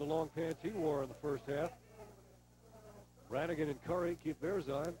removed the long pants he wore in the first half. Brannigan and Curry keep theirs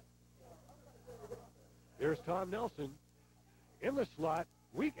on. Here's Tom Nelson in the slot.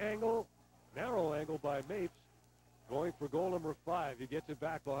 Weak angle, narrow angle by Mapes. Going for goal number 5. He gets it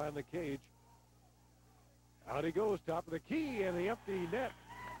back behind the cage. Out he goes, top of the key, and the empty net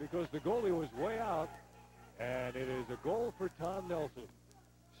because the goalie was way out, and it is a goal for Tom Nelson.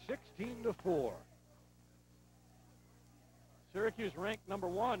 16-4. Syracuse ranked number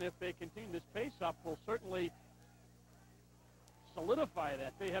 1. If they continue this pace-up, will certainly solidify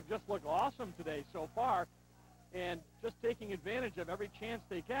that. They have just looked awesome today so far, and just taking advantage of every chance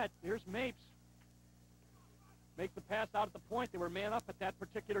they get. Here's Mapes. Make the pass out at the point. They were man up at that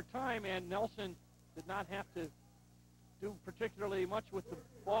particular time, and Nelson did not have to do particularly much with the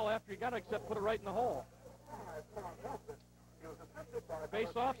ball after he got it, except put it right in the hole.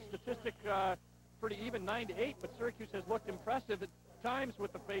 Face-off statistic pretty even, 9-8, but Syracuse has looked impressive at times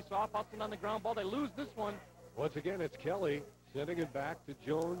with the face-off. Hudson on the ground ball. They lose this one. Once again, it's Kelly sending it back to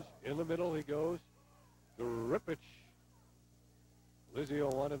Jones. In the middle he goes. The Ripich.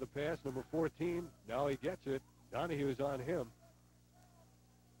 Lizio wanted the pass, number 14. Now he gets it. Donahue's on him.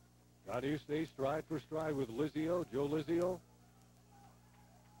 Donahue stays stride for stride with Lizio, Joe Lizio.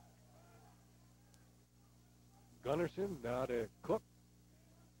 Gunnarsson now to Cook.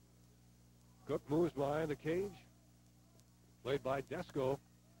 Cook moves behind the cage. Played by Desko.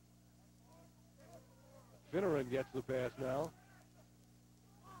 Finneran gets the pass now.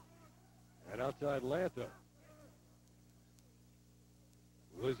 And outside Lanta.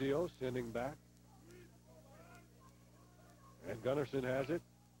 Lizio sending back. And Gunnarsson has it.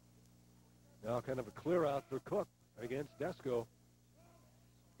 Now kind of a clear out for Cook against Desko.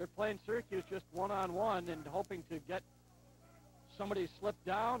 They're playing Syracuse just one-on-one and hoping to get somebody slip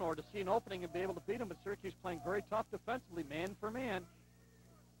down or to see an opening and be able to beat them. But Syracuse playing very tough defensively, man for man.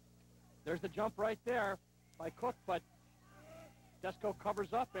 There's the jump right there by Cook, but Desko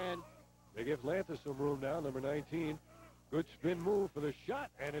covers up, and they give Lanta some room now, number 19. Good spin move for the shot,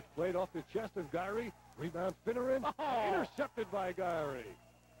 and it's played off the chest of Gyrie. Rebound Finneran, intercepted by Gyrie.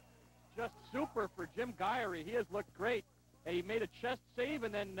 Just super for Jim Gyrie. He has looked great. He made a chest save,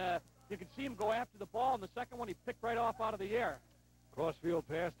 and then you can see him go after the ball. And the second one, he picked right off out of the air. Crossfield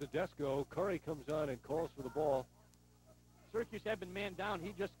pass to Desko. Curry comes on and calls for the ball. Syracuse had been man down.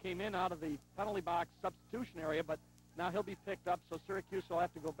 He just came in out of the penalty box substitution area, but now he'll be picked up, so Syracuse will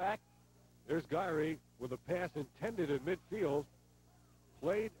have to go back. There's Gyrie with a pass intended at midfield.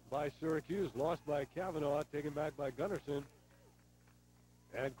 Played by Syracuse, lost by Kavanaugh, taken back by Gunnarsson.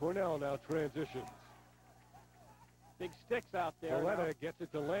 And Cornell now transitions. Big sticks out there. Lanta gets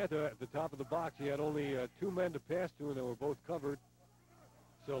it to Lanta at the top of the box. He had only 2 men to pass to, and they were both covered.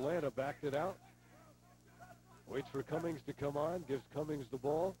 So Lanta backed it out. Waits for Cummings to come on. Gives Cummings the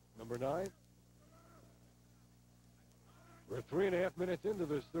ball, number 9. We're 3.5 minutes into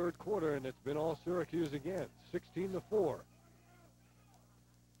this third quarter, and it's been all Syracuse again, 16-4.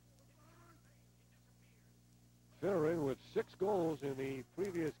 Finneran with 6 goals in the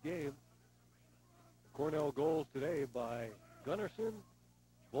previous game. Cornell goals today by Gunnarsson,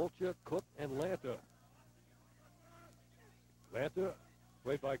 Bolcha, Cook, and Lanta. Lanta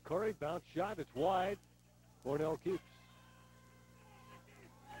played by Curry, bounce shot, it's wide. Cornell keeps.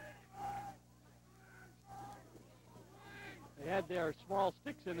 They had their small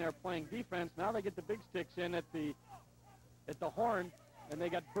sticks in there playing defense. Now they get the big sticks in at the horn, and they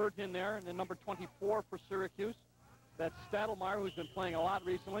got Burt in there, and then number 24 for Syracuse. That's Stadelmeyer, who's been playing a lot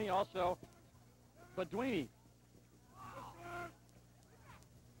recently. Also, Badwini.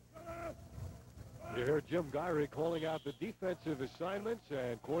 You hear Jim Gyrie calling out the defensive assignments,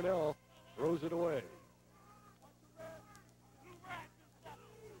 and Cornell throws it away.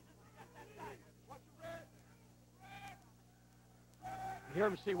 You hear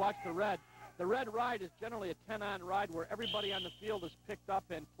him watch the red. The red ride is generally a 10-on ride where everybody on the field is picked up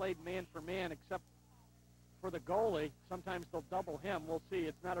and played man for man except for the goalie. Sometimes they'll double him. We'll see.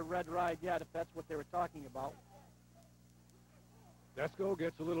 It's not a red ride yet if that's what they were talking about. Desko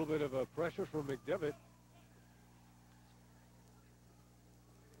gets a little bit of a pressure from McDevitt.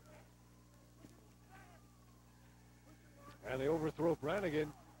 And they overthrow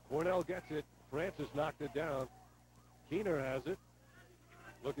Brannigan. Cornell gets it. Francis knocked it down. Keener has it.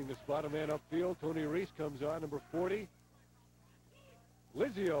 Looking to spot a man upfield. Tony Reese comes on, number 40.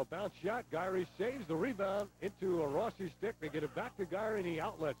 Lizio, bounce shot. Gyrie saves the rebound into a Rossi stick. They get it back to Gyrie, and he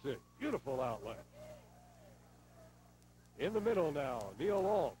outlets it. Beautiful outlet. In the middle now, Neil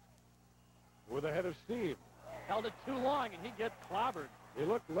Alt with a head of steam. Held it too long, and he gets clobbered. He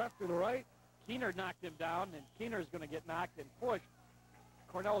looked left and right. Keener knocked him down, and Keener's going to get knocked and pushed.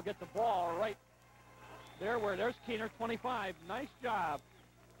 Cornell will get the ball right there where there's Keener, 25. Nice job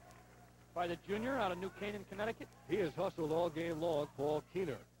by the junior out of New Canaan, Connecticut. He has hustled all game long, Paul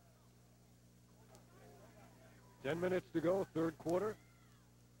Keener. 10 minutes to go, third quarter.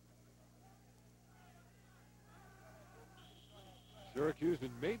 Syracuse Syracuse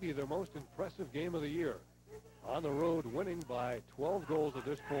in maybe their most impressive game of the year. On the road, winning by 12 goals at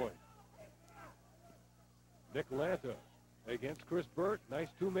this point. Nick Lanta against Chris Burt. Nice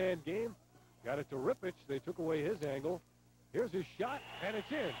two-man game. Got it to Rippich. They took away his angle. Here's his shot, and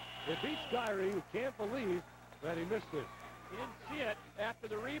it's in. It beats Gyrie, who can't believe that he missed it. He didn't see it after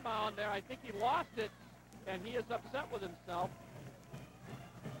the rebound there. I think he lost it, and he is upset with himself.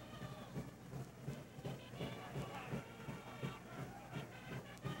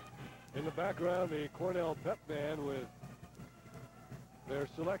 In the background, the Cornell Pep Band with their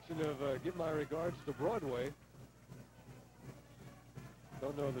selection of Give My Regards to Broadway.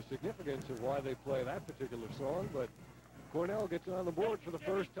 Don't know the significance of why they play that particular song, but Cornell gets on the board for the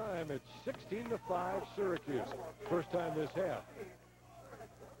first time. It's 16-5 Syracuse. First time this half.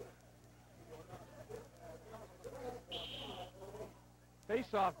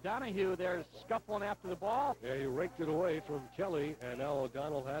 Face-off, Donahue there scuffling after the ball. Yeah, he raked it away from Kelly, and now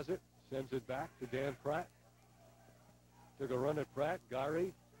O'Donnell has it. Sends it back to Dan Pratt. Took a run at Pratt.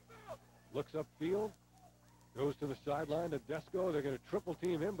 Gyrie looks upfield. Goes to the sideline to Desko. They're going to triple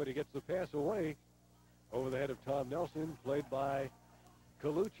team him, but he gets the pass away over the head of Tom Nelson, played by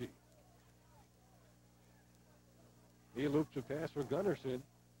Colucci. He loops a pass for Gunnarsson.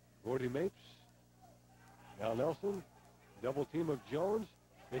 Gordy Mapes. Now Nelson. Double team of Jones.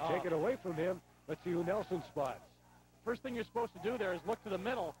 They take it away from him. Let's see who Nelson spots. First thing you're supposed to do there is look to the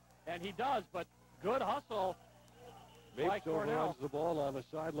middle, and he does, but good hustle by Mapes Cornell. overruns the ball on the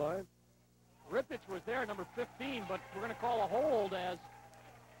sideline. Rippich was there, number 15, but we're going to call a hold, as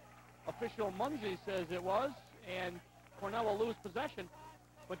official Munzie says it was, and Cornell will lose possession.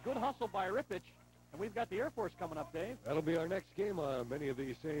 But good hustle by Rippich, and we've got the Air Force coming up, Dave. That'll be our next game on many of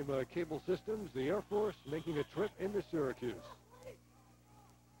these same cable systems. The Air Force making a trip into Syracuse.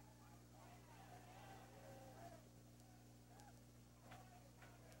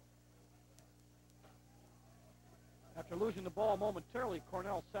 After losing the ball momentarily,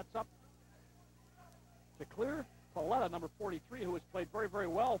 Cornell sets up to clear. Pauletta, number 43, who has played very, very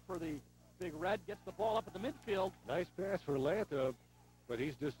well for the Big Red, gets the ball up at the midfield. Nice pass for Lanta, but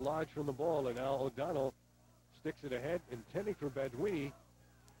he's dislodged from the ball, and now O'Donnell sticks it ahead, intending for Badwini,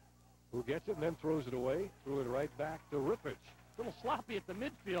 who gets it and then throws it away. Threw it right back to Rippich. A little sloppy at the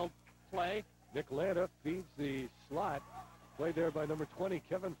midfield play. Nick Lanta feeds the slot, played there by number 20,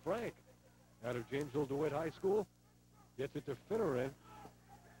 Kevin Frank, out of Jamesville DeWitt High School. Gets it to Finneran.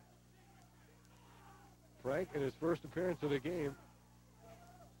 Frank, in his first appearance of the game.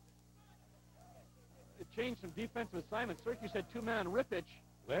 It changed some defensive assignments. Syracuse had two men on Rippich.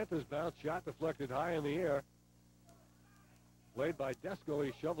 Lanta's bounce shot deflected high in the air. Played by Desko.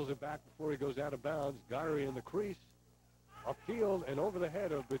 He shovels it back before he goes out of bounds. Gyrie in the crease. Upfield and over the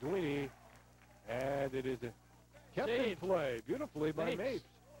head of Bedwini. And it is kept in play beautifully by Mapes.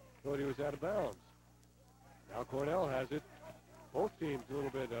 Thought he was out of bounds. Now Cornell has it. Both teams a little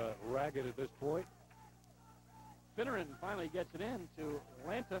bit ragged at this point. Finneran finally gets it in to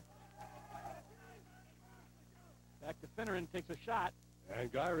Lanta. Back to Finneran, takes a shot.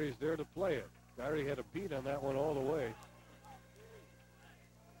 And Gyrie's there to play it. Gyrie had a beat on that one all the way.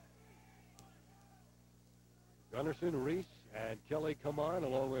 Gunnarsson, Reese, and Kelly come on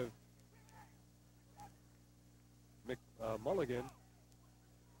along with Mulligan.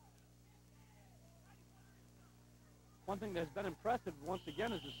 One thing that's been impressive once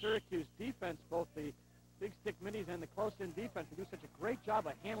again is the Syracuse defense, both the big stick minis and the close-in defense. They do such a great job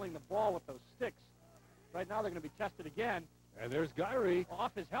of handling the ball with those sticks. Right now they're going to be tested again. And there's Gyrie.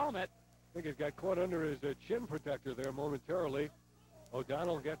 Off his helmet. I think it got caught under his chin protector there momentarily.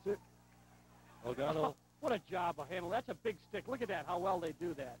 O'Donnell gets it. O'Donnell. What a job of handling. That's a big stick. Look at that, how well they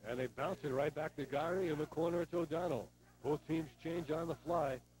do that. And they bounce it right back to Gyrie in the corner. It's O'Donnell. Both teams change on the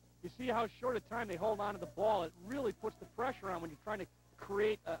fly. You see how short a time they hold on to the ball. It really puts the pressure on when you're trying to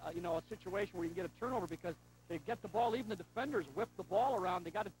create a situation where you can get a turnover, because they get the ball. Even the defenders whip the ball around.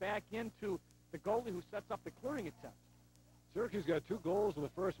 They got it back into the goalie who sets up the clearing attempt. Syracuse got 2 goals in the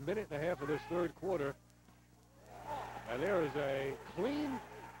first minute and a half of this third quarter. And there is a clean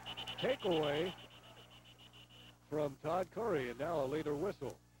takeaway from Todd Curry, and now a later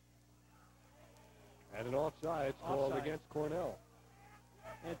whistle. And an offside called against Cornell.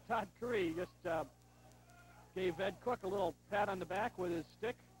 And Todd Curry just gave Ed Cook a little pat on the back with his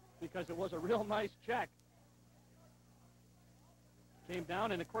stick, because it was a real nice check. Came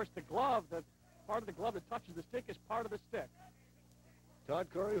down, and of course the glove, the part of the glove that touches the stick is part of the stick. Todd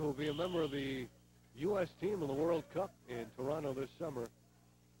Curry, who will be a member of the U.S. team in the World Cup in Toronto this summer.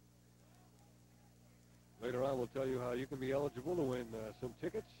 Later on, we'll tell you how you can be eligible to win some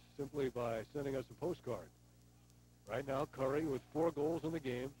tickets simply by sending us a postcard. Right now, Curry with 4 goals in the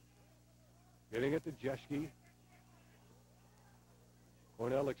game. Getting it to Jeske.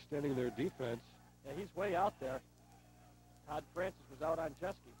 Cornell extending their defense. Yeah, he's way out there. Todd Francis was out on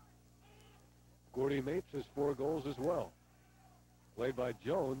Jeske. Gordy Mapes has 4 goals as well. Played by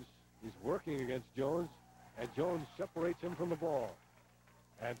Jones. He's working against Jones, and Jones separates him from the ball.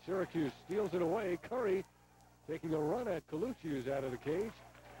 And Syracuse steals it away. Curry taking a run at Colucci, who's out of the cage.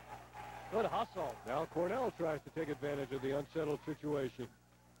 Good hustle. Now Cornell tries to take advantage of the unsettled situation.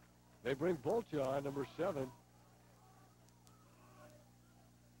 They bring Bolcha on, number 7.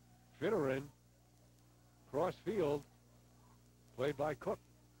 Finneran, cross field, played by Cook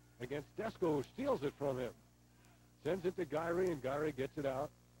against Desko, who steals it from him. Sends it to Gyrie, and Gyrie gets it out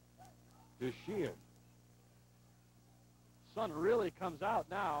to Sheehan. Sun really comes out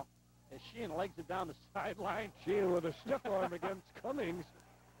now as Sheehan legs it down the sideline. Sheehan with a stiff arm against Cummings.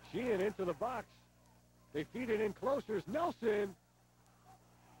 Sheehan into the box. They feed it in close. There's Nelson.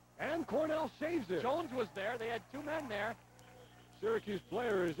 And Cornell saves it. Jones was there. They had 2 men there. Syracuse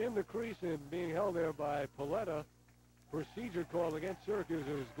player is in the crease and being held there by Paletta. Procedure call against Syracuse.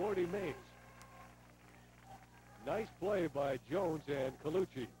 It was Gordy Mapes. Nice play by Jones and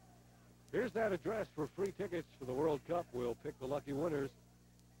Colucci. Here's that address for free tickets for the World Cup. We'll pick the lucky winners.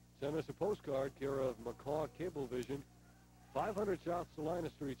 Send us a postcard, care of McCaw Cablevision, 500 South Salina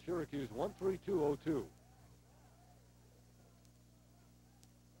Street, Syracuse, 13202.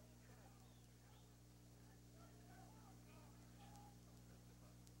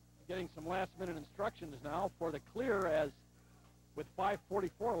 Getting some last-minute instructions now for the clear, as with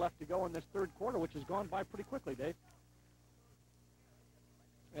 5:44 left to go in this third quarter, which has gone by pretty quickly, Dave.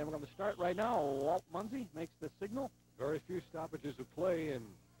 And we're going to start right now. Walt Munsey makes the signal. Very few stoppages of play and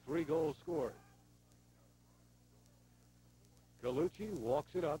 3 goals scored. Colucci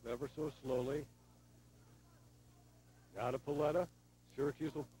walks it up ever so slowly. Now to Paletta.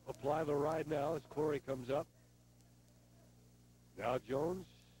 Syracuse will apply the ride now as Corey comes up. Now Jones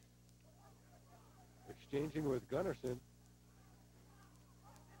exchanging with Gunnarsson.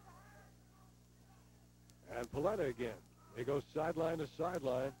 And Paletta again. They go sideline to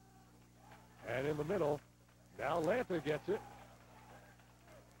sideline. And in the middle, now Lantha gets it.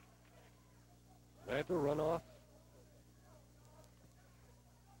 Lantha run off.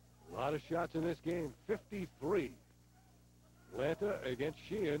 A lot of shots in this game, 53. Lantha against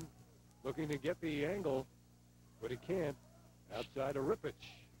Sheehan, looking to get the angle, but he can't. Outside of Rippich.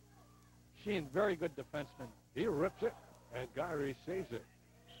 Sheehan, very good defenseman. He rips it, and Gyrie saves it.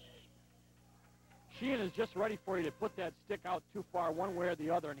 Sheehan is just ready for you to put that stick out too far one way or the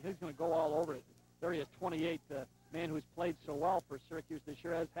other, and he's going to go all over it. There he is, 28, the man who's played so well for Syracuse this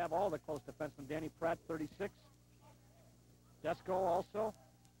year, as have all the close defensemen. Danny Pratt, 36. Desko also.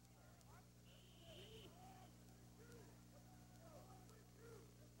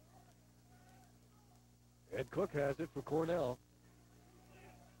 Ed Cook has it for Cornell.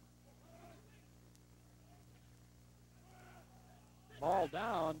 Ball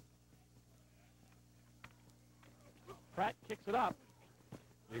down. Pratt kicks it up.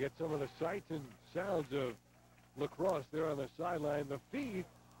 You get some of the sights and sounds of Lacrosse there on the sideline. The feed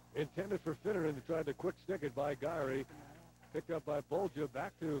intended for Finneran to try to quick stick it by Gyrie. Picked up by Bolja.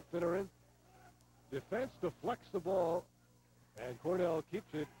 Back to Finneran. Defense deflects the ball, and Cornell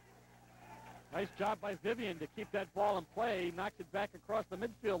keeps it. Nice job by Vivian to keep that ball in play. He knocks it back across the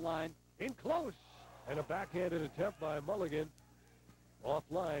midfield line. In close. And a backhanded attempt by Mulligan.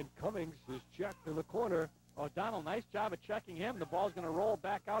 Offline. Cummings is checked in the corner. O'Donnell, nice job of checking him. The ball's going to roll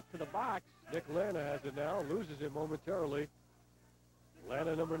back out to the box. Nick Lana has it now. Loses it momentarily.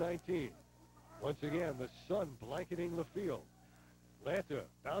 Lana, number 19. Once again, the sun blanketing the field. Lanta,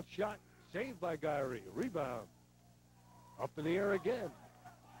 bounce shot. Saved by Gyrie. Rebound. Up in the air again.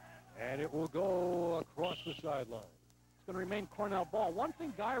 And it will go across the sideline. It's going to remain Cornell ball. One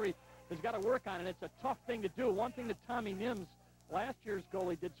thing Gyrie has got to work on, and it's a tough thing to do. One thing that Tommy Nims, last year's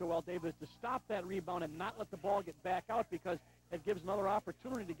goalie, did so well, Dave, is to stop that rebound and not let the ball get back out, because it gives another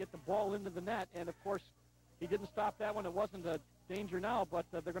opportunity to get the ball into the net. And, of course, he didn't stop that one. It wasn't a danger now, but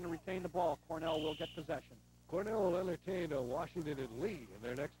they're going to retain the ball. Cornell will get possession. Cornell will entertain Washington and Lee in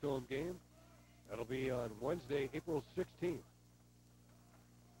their next home game. That'll be on Wednesday, April 16th.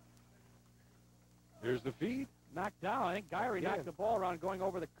 Here's the feed. Knocked down. I think Gyrie knocked the ball around going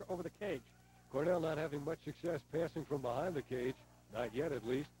over the cage. Cornell not having much success passing from behind the cage. Not yet, at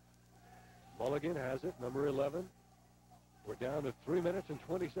least. Mulligan has it, number 11. We're down to 3 minutes and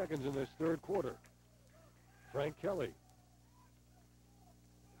 20 seconds in this third quarter. Frank Kelly.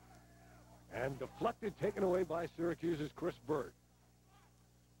 And deflected, taken away by Syracuse's Chris Burt.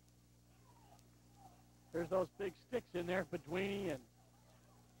 There's those big sticks in there, Bedwini and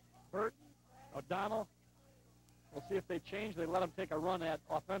Burt, O'Donnell. We'll see if they change. They let them take a run at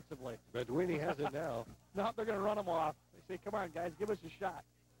offensively. Bedwini has it now. No, they're going to run them off. They say, come on, guys, give us a shot.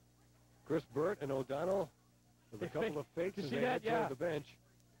 Chris Burt and O'Donnell with a couple of fakes as they head toward the bench.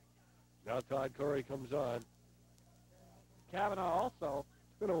 Now Todd Curry comes on. Kavanaugh also.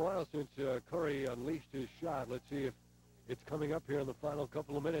 It's been a while since Curry unleashed his shot. Let's see if it's coming up here in the final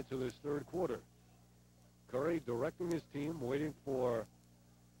couple of minutes of this third quarter. Curry directing his team, waiting for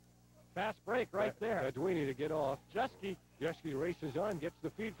fast break right there. Bedwini to get off. Jeske races on, gets the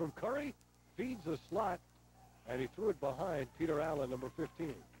feed from Curry, feeds the slot, and he threw it behind Peter Allen, number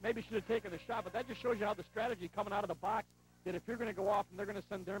 15. Maybe should have taken the shot, but that just shows you how the strategy coming out of the box, that if you're going to go off and they're going to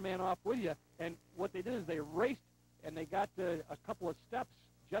send their man off with you, and what they did is they raced and they got a couple of steps.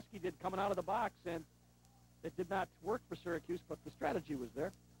 Jeske did coming out of the box, and it did not work for Syracuse, but the strategy was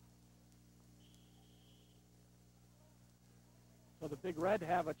there. So the Big Red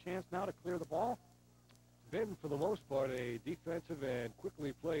have a chance now to clear the ball. Been, for the most part, a defensive and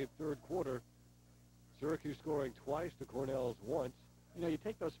quickly played third quarter. Syracuse scoring twice to Cornell's once. You know, you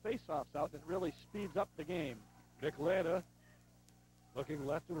take those face-offs out, and it really speeds up the game. Nick Landa looking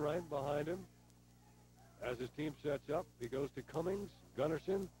left and right behind him. As his team sets up, he goes to Cummings.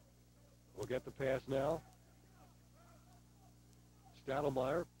 Gunnarsson will get the pass now.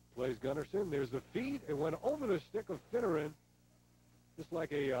 Stadelmeyer plays Gunnarsson. There's the feed. It went over the stick of Finneran, just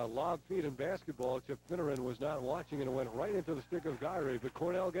like a lob feed in basketball, except Finneran was not watching, and it went right into the stick of Gyrie, but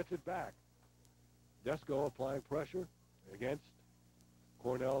Cornell gets it back. Desko applying pressure against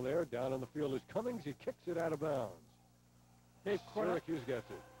Cornell there. Down on the field is Cummings. He kicks it out of bounds. Syracuse gets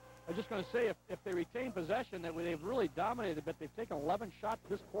it. I'm just going to say, if they retain possession, that they've really dominated, but they've taken 11 shots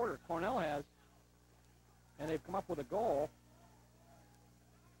this quarter. Cornell has, and they've come up with a goal.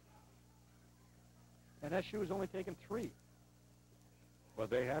 And SU has only taken 3. But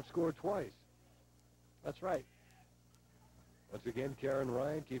they have scored twice. That's right. Once again, Karen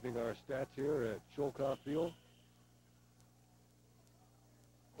Ryan keeping our stats here at Sholkoff Field.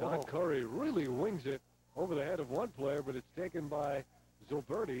 Todd Curry really wings it over the head of one player, but it's taken by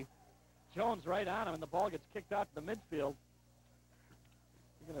Zilberti. Jones right on him, and the ball gets kicked out to the midfield.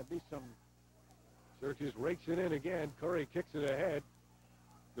 There's going to be some... Syracuse rakes it in again. Curry kicks it ahead.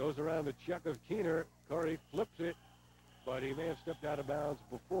 Goes around the check of Keener. Curry flips it, but he may have stepped out of bounds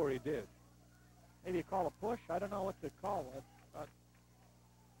before he did. Maybe you call a push. I don't know what to call it.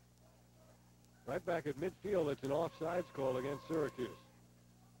 Right back at midfield, it's an offsides call against Syracuse.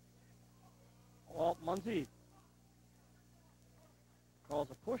 Walt Munzie calls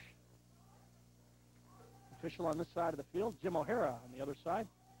a push. Official on this side of the field, Jim O'Hara on the other side.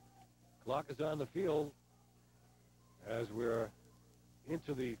 Clock is on the field as we're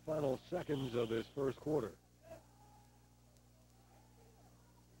into the final seconds of this first quarter.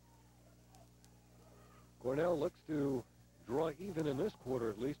 Cornell looks to draw even in this quarter,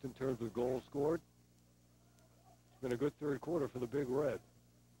 at least in terms of goals scored. It's been a good third quarter for the Big Red.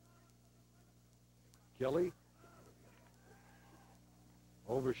 Kelly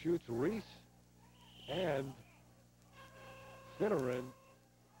overshoots Reese and Finneran,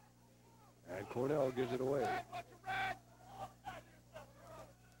 and Cornell gives it away.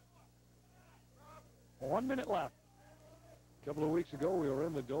 1 minute left. A couple of weeks ago, we were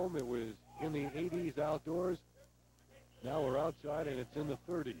in the Dome. It was in the 80s outdoors. Now we're outside, and it's in the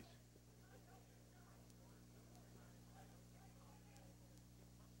 30s.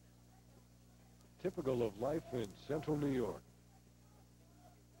 Typical of life in central New York.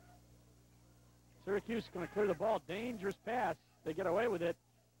 Syracuse going to clear the ball. Dangerous pass. They get away with it.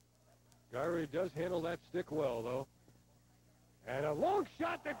 Gyrie does handle that stick well, though. And a long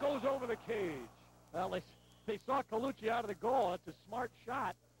shot that goes over the cage. Well, they saw Colucci out of the goal. It's a smart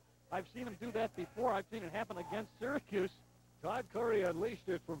shot. I've seen him do that before. I've seen it happen against Syracuse. Todd Curry unleashed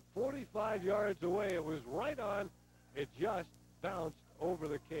it from 45 yards away. It was right on. It just bounced over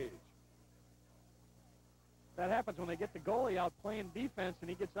the cage. That happens when they get the goalie out playing defense and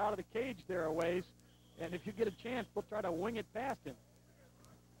he gets out of the cage there a ways. And if you get a chance, they'll try to wing it past him.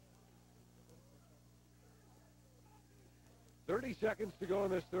 30 seconds to go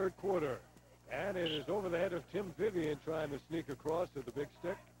in this third quarter. And it is over the head of Tim Vivian trying to sneak across to the big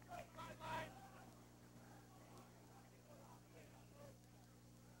stick.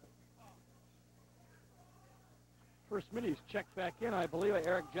 First minute, he's checked back in. I believe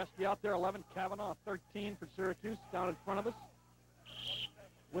Eric Jeske out there, 11. Kavanaugh, 13 for Syracuse, down in front of us.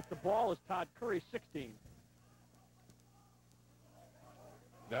 With the ball is Todd Curry, 16.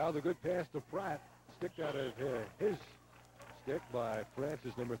 Now the good pass to Pratt. Stick out of his stick by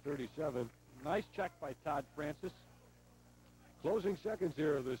Francis, number 37. Nice check by Todd Francis. Closing seconds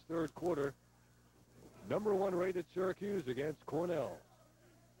here of this third quarter. Number 1 rated Syracuse against Cornell.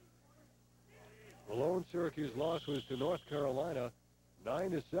 The lone Syracuse loss was to North Carolina,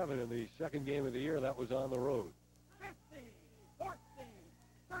 9-7 in the second game of the year. That was on the road. 15, 14,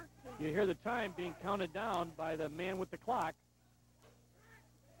 13. You hear the time being counted down by the man with the clock.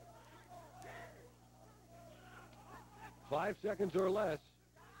 5 seconds or less.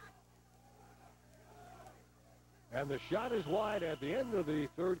 And the shot is wide at the end of the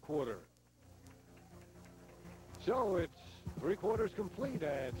third quarter. So it's 3 quarters complete,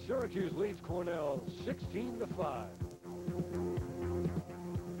 and Syracuse leads Cornell 16-5.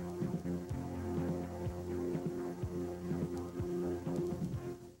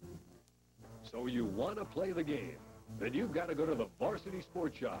 So you want to play the game? Then you've got to go to the Varsity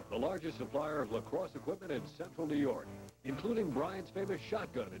Sports Shop, the largest supplier of lacrosse equipment in central New York, including Bryant's famous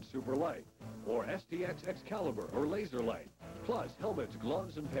shotgun and super light, or STX Excalibur or Laser Light, plus helmets,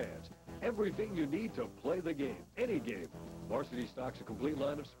 gloves, and pads. Everything you need to play the game, any game. Varsity stocks a complete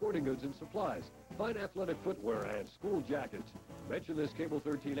line of sporting goods and supplies, fine athletic footwear, and school jackets. Mention this Cable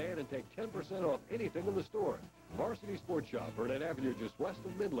 13 ad and take 10% off anything in the store. Varsity Sports Shop, Burnett Avenue, just west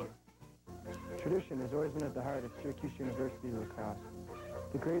of Midler. Tradition has always been at the heart of Syracuse University lacrosse.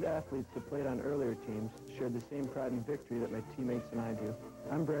 The great athletes that played on earlier teams shared the same pride and victory that my teammates and I do.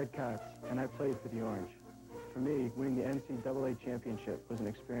 I'm Brad Cox, and I played for the Orange. For me, winning the NCAA championship was an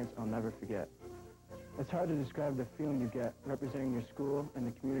experience I'll never forget. It's hard to describe the feeling you get representing your school and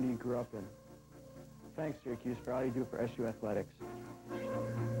the community you grew up in. Thanks, Syracuse, for all you do for SU athletics.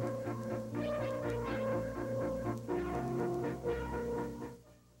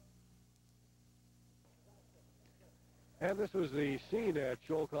 And this was the scene at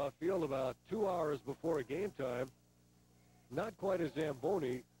Sholkoff Field about 2 hours before game time. Not quite a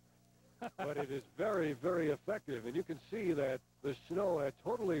Zamboni, but it is very, very effective. And you can see that the snow had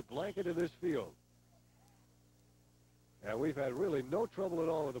totally blanketed this field. And we've had really no trouble at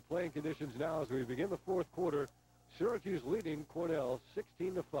all with the playing conditions now as we begin the fourth quarter. Syracuse leading Cornell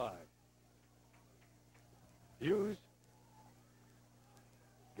 16-5. Hughes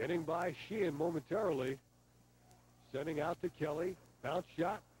getting by Sheehan momentarily. Sending out to Kelly. Bounce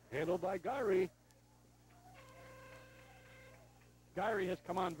shot handled by Gyrie. Gyrie has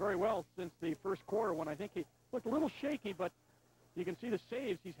come on very well since the first quarter when I think he looked a little shaky, but you can see the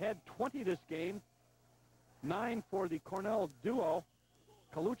saves. He's had 20 this game. 9 for the Cornell duo.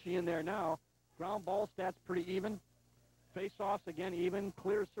 Colucci in there now. Ground ball stats pretty even. Face-offs again even.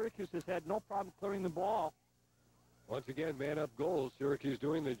 Clear. Syracuse has had no problem clearing the ball. Once again, man-up goals. Syracuse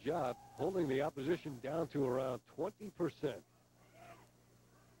doing the job, holding the opposition down to around 20%.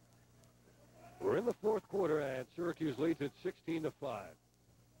 We're in the fourth quarter, and Syracuse leads at 16-5.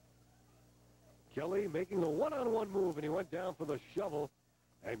 Kelly making the one-on-one move, and he went down for the shovel,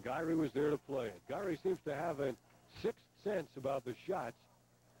 and Gyrie was there to play it. Gyrie seems to have a sixth sense about the shots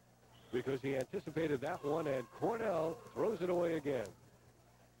because he anticipated that one, and Cornell throws it away again.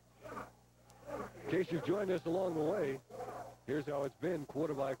 In case you've joined us along the way, here's how it's been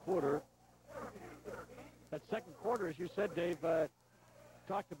quarter by quarter. That second quarter, as you said, Dave,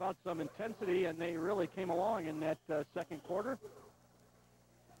 talked about some intensity, and they really came along in that second quarter.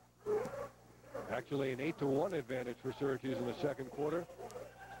 Actually, an 8-1 advantage for Syracuse in the second quarter.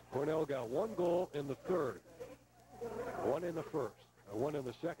 Cornell got 1 goal in the third, 1 in the first, 1 in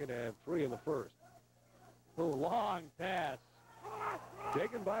the second, and 3 in the first. Oh, long pass.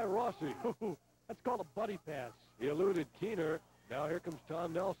 Taken by Rossi. That's called a buddy pass. He eluded Keener. Now here comes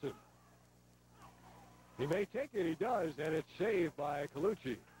Tom Nelson. He may take it. He does, and it's saved by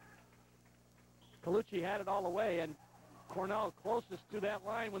Colucci. Colucci had it all the way, and Cornell closest to that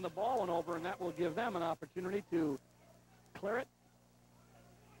line when the ball went over, and that will give them an opportunity to clear it.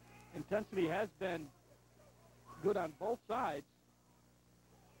 Intensity has been good on both sides.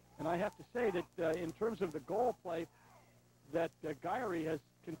 And I have to say that in terms of the goal play, that Gyrie has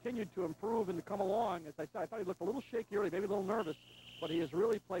continued to improve and to come along. As I said, I thought he looked a little shaky early, maybe a little nervous, but he has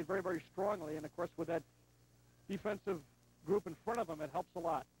really played very, very strongly. And, of course, with that defensive group in front of him, it helps a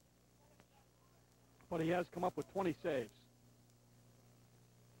lot. But he has come up with 20 saves.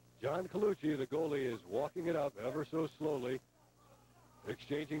 John Colucci, the goalie, is walking it up ever so slowly.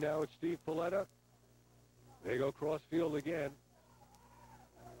 Exchanging now with Steve Paletta. They go cross field again.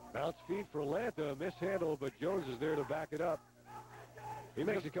 Bounce feed for Lanta, mishandled, but Jones is there to back it up. He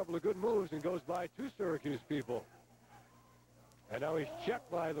makes a couple of good moves and goes by 2 Syracuse people. And now he's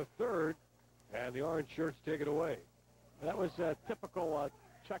checked by the third, and the orange shirts take it away. That was a typical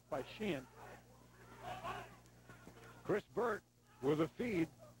check by Sheehan. Chris Burt with a feed.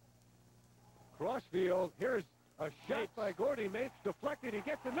 Cross field. Here's a shot by Gordy Mapes, deflected. He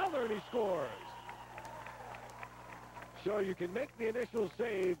gets another, and he scores. So you can make the initial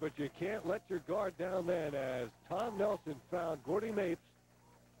save, but you can't let your guard down then, as Tom Nelson found Gordy Mapes,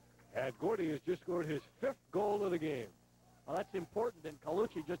 and Gordy has just scored his 5th goal of the game. Well, that's important, and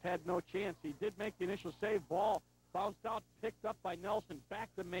Colucci just had no chance. He did make the initial save. Ball bounced out, picked up by Nelson,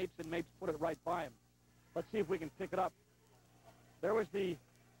 back to Mapes, and Mapes put it right by him. Let's see if we can pick it up. There was the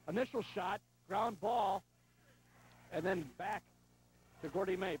initial shot, ground ball, and then back to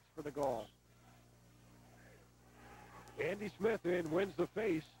Gordy Mapes for the goal. Andy Smith wins the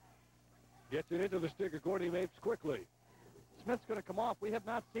face. Gets it into the stick of Gordy Mapes quickly. Smith's going to come off. We have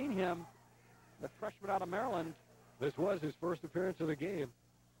not seen him, the freshman out of Maryland. This was his first appearance of the game.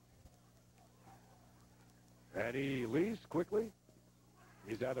 And he leaves quickly.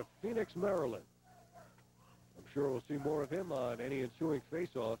 He's out of Phoenix, Maryland. I'm sure we'll see more of him on any ensuing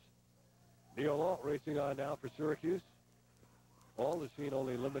face-offs. Neil Alt racing on now for Syracuse. Alt has seen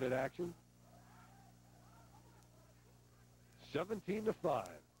only limited action. 17-5.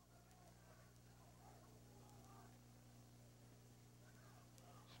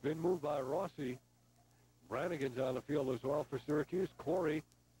 Spin move by Rossi. Brannigan's on the field as well for Syracuse. Corey,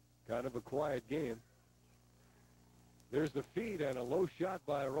 kind of a quiet game. There's the feed and a low shot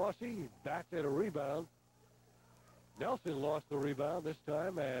by Rossi. Back at a rebound. Nelson lost the rebound this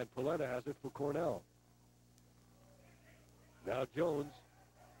time, and Paletta has it for Cornell. Now Jones.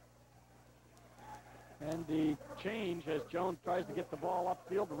 And the change as Jones tries to get the ball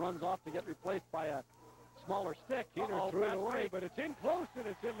upfield and runs off to get replaced by a smaller stick. Keener threw it away, but it's in close and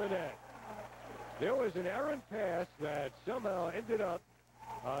it's in the net. There was an errant pass that somehow ended up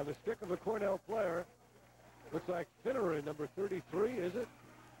on the stick of a Cornell player. Looks like Finneran, number 33, is it?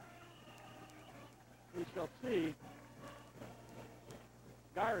 We shall see.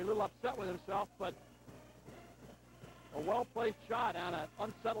 Gyrie a little upset with himself, but a well-placed shot on an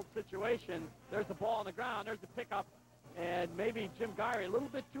unsettled situation. There's the ball on the ground. There's the pickup. And maybe Jim Gyrie a little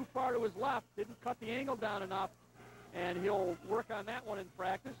bit too far to his left. Didn't cut the angle down enough. And he'll work on that one in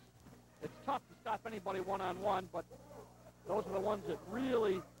practice. It's tough to stop anybody one-on-one, but those are the ones that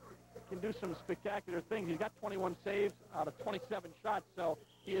really can do some spectacular things. He's got 21 saves out of 27 shots, so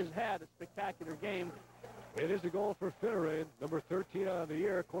he has had a spectacular game. It is a goal for Finneran, number 13 on the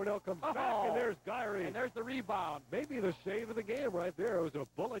year. Cornell comes back, and there's Gyrie. And there's the rebound. Maybe the save of the game right there. It was a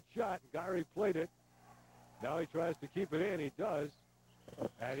bullet shot, and Gyrie played it. Now he tries to keep it in. He does.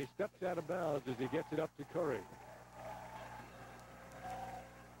 And he steps out of bounds as he gets it up to Curry.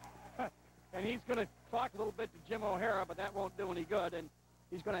 And he's going to talk a little bit to Jim O'Hara, but that won't do any good. And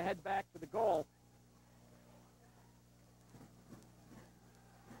he's going to head back to the goal.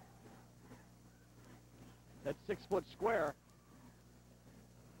 That 6-foot square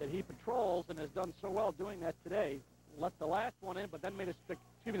that he patrols and has done so well doing that today. Let the last one in, but then made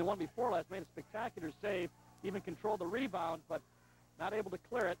the one before last made a spectacular save. Even controlled the rebound, but not able to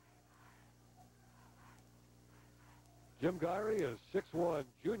clear it. Jim Gyrie, a 6'1"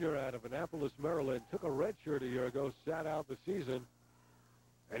 junior out of Annapolis, Maryland, took a red shirt a year ago, sat out the season,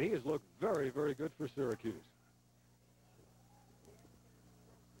 and he has looked very, very good for Syracuse.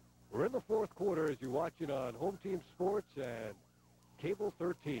 We're in the fourth quarter as you're watching on Home Team Sports and Cable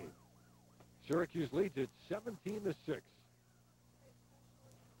 13. Syracuse leads it 17-6.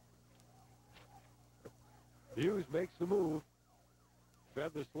 Hughes makes the move.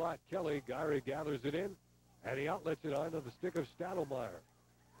 Fed the slot. Kelly. Gyrie gathers it in, and he outlets it onto the stick of Stadelmeyer.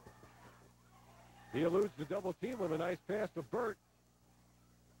 He eludes the double team with a nice pass to Burt.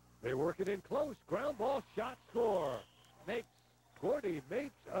 They work it in close. Ground ball, shot, score. Mapes. Gordy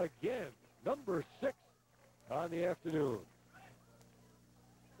Mapes again. Number 6 on the afternoon.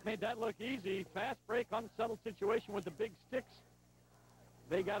 Made that look easy. Fast break, unsettled situation with the big sticks.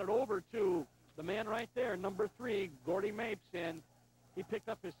 They got it over to the man right there, number 3, Gordy Mapes, and he picked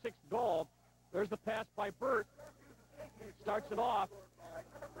up his 6th goal. There's the pass by Burt. Starts it off.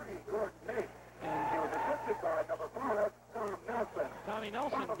 And Tommy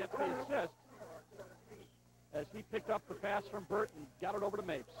Nelson gets the assist as he picked up the pass from Burt and got it over to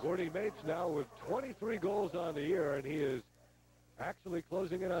Mapes. Gordy Mapes now with 23 goals on the year, and he is actually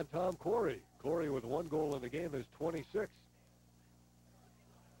closing in on Tom Corey. Corey with 1 goal in the game is 26.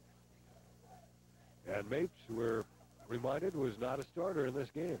 And Mapes, we're reminded, was not a starter in this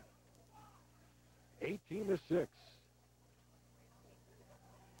game. 18-6.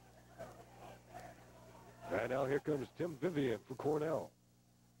 And now here comes Tim Vivian for Cornell.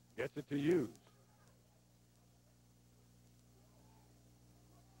 Gets it to Hughes.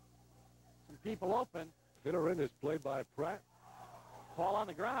 Some people open. Finneran is played by Pratt. Ball on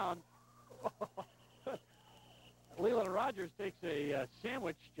the ground. Leland Rogers takes a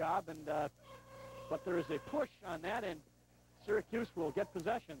sandwich job, and but there is a push on that, and Syracuse will get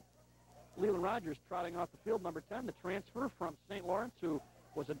possession. Leland Rogers trotting off the field, number 10, the transfer from St. Lawrence, who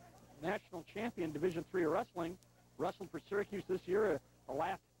was a national champion, Division III wrestling, wrestled for Syracuse this year, the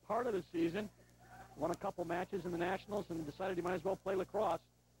last part of the season, won a couple matches in the Nationals, and decided he might as well play lacrosse.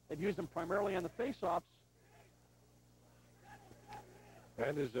 They've used him primarily on the face-offs.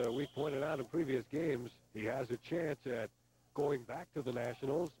 And as we pointed out in previous games, he has a chance at going back to the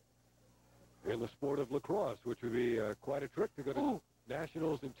Nationals in the sport of lacrosse, which would be quite a trick to go to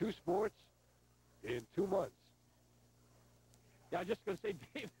Nationals in 2 sports in 2 months. Yeah, I was just going to say,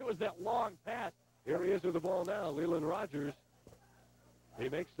 Dave, it was that long pass. Here he is with the ball now, Leland Rogers. He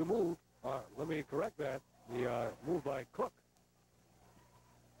makes the move. Let me correct that. The move by Cook.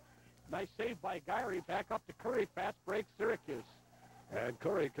 Nice save by Gyrie. Back up to Curry. Fast break, Syracuse. And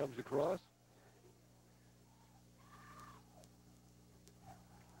Curry comes across.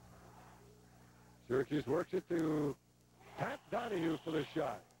 Syracuse works it to Pat Donahue for the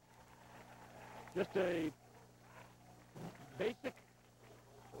shot. Just a basic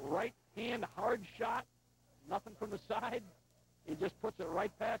right-hand hard shot. Nothing from the side. He just puts it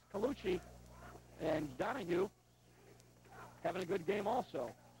right past Colucci. And Donahue having a good game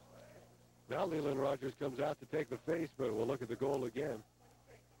also. Now Leland Rogers comes out to take the face, but we'll look at the goal again.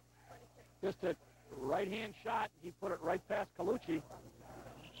 Just a right-hand shot. He put it right past Colucci.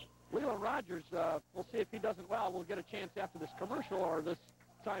 Leland Rogers, we'll see if he doesn't well. We'll get a chance after this commercial, or this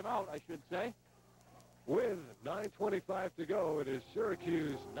timeout, I should say. With 9:25 to go, it is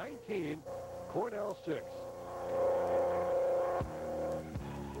Syracuse 19, Cornell 6.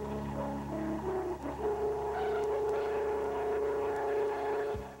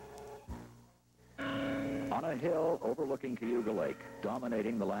 On a hill overlooking Cayuga Lake,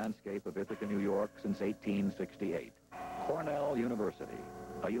 dominating the landscape of Ithaca, New York since 1868, Cornell University,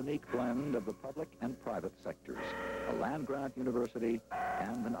 a unique blend of the public and private sectors, a land-grant university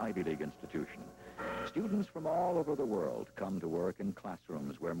and an Ivy League institution. Students from all over the world come to work in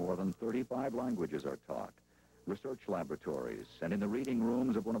classrooms where more than 35 languages are taught, research laboratories, and in the reading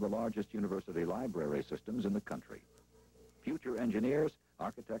rooms of one of the largest university library systems in the country. Future engineers,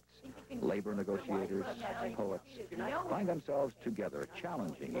 architects, labor negotiators, poets find themselves together,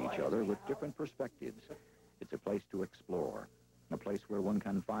 challenging each other with different perspectives. It's a place to explore, a place where one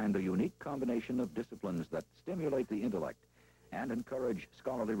can find a unique combination of disciplines that stimulate the intellect and encourage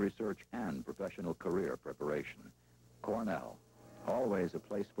scholarly research and professional career preparation. Cornell, always a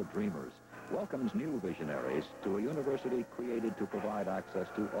place for dreamers, welcomes new visionaries to a university created to provide access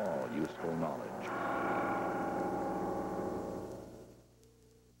to all useful knowledge.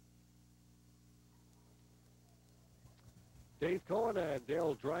 Dave Cohen and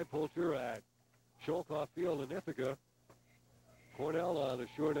Dale Drypolter at Sholkoff Field in Ithaca. Cornell on the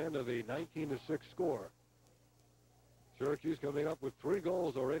short end of the 19-6 score. Syracuse coming up with 3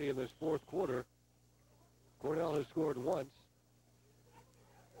 goals already in this 4th quarter. Cornell has scored once.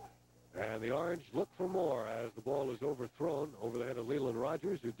 And the Orange look for more as the ball is overthrown over the head of Leland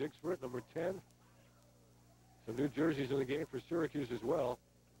Rogers, who digs for it, number 10. Some new jerseys in the game for Syracuse as well.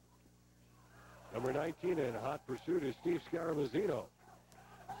 Number 19 in hot pursuit is Steve Scaramazzino.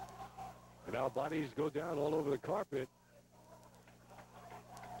 And now bodies go down all over the carpet.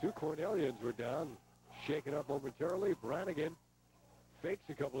 2 Cornellians were down, shaken up momentarily. Brannigan fakes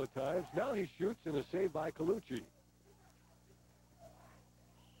a couple of times. Now he shoots in a save by Colucci.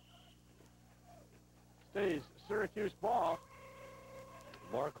 Stays Syracuse ball.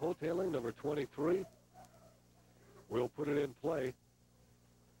 Mark Hoteling, number 23, will put it in play.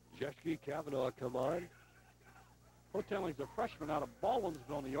 Jeschke, Kavanaugh come on. Hoteling's a freshman out of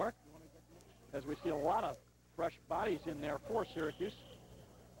Baldwinsville, New York, as we see a lot of fresh bodies in there for Syracuse.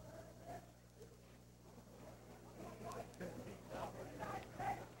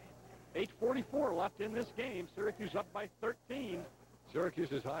 .844 left in this game. Syracuse up by 13.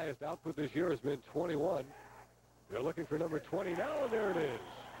 Syracuse's highest output this year has been 21. They're looking for number 20 now, and there it is.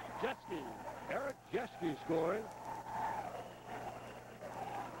 Jeschke. Eric Jeschke scoring.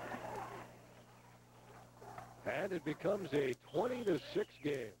 And it becomes a 20-6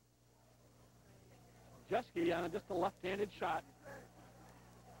 game. Jeschke on just a left-handed shot.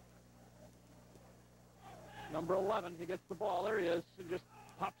 Number 11, he gets the ball. There he is. And just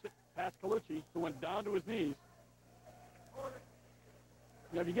pops it past Colucci, who went down to his knees.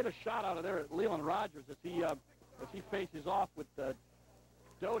 You know, if you get a shot out of there at Leland Rogers, as he faces off with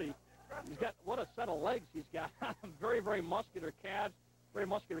Doty, he's got, what a set of legs he's got. Very, very muscular calves. Very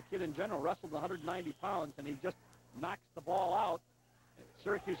muscular kid in general, wrestled 190 pounds, and he just knocks the ball out.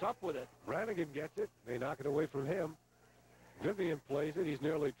 Syracuse up with it. Brannigan gets it. They knock it away from him. Vivian plays it. He's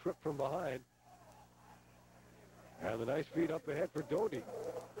nearly tripped from behind. And the nice feed up ahead for Doty.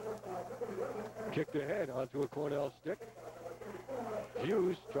 Kicked ahead onto a Cornell stick.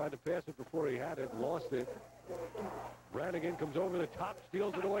 Hughes tried to pass it before he had it, lost it. Brannigan comes over the top,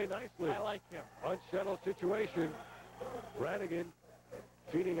 steals it away nicely. I like him. Unsettled situation. Brannigan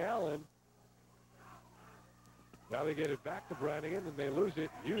feeding Allen. Now they get it back to Brannigan, and they lose it.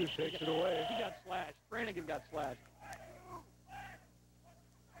 Hughes takes it away. He got slashed. Brannigan got slashed.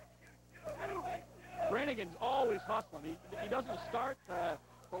 Brannigan's always hustling. He doesn't start,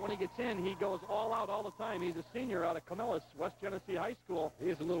 but when he gets in, he goes all out all the time. He's a senior out of Camillus, West Genesee High School. He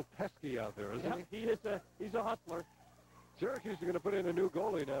is a little pesky out there, isn't he? He's a hustler. Syracuse is going to put in a new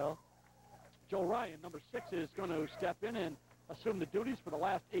goalie now. Joe Ryan, number 6, is going to step in and assume the duties for the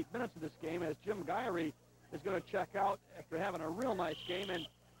last 8 minutes of this game, as Jim Guyery is going to check out after having a real nice game. And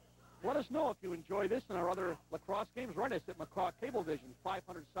let us know if you enjoy this and our other lacrosse games. Write us at McCaw Cablevision,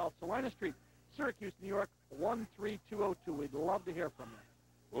 500 South Salina Street, Syracuse, New York, 13202. We'd love to hear from you.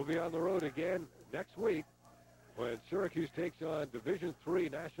 We'll be on the road again next week when Syracuse takes on Division III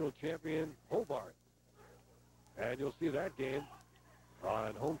national champion Hobart. And you'll see that game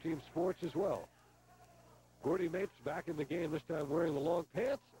on Home Team Sports as well. Gordy Mapes back in the game, this time wearing the long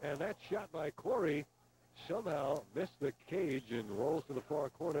pants, and that shot by Corey somehow missed the cage and rolls to the far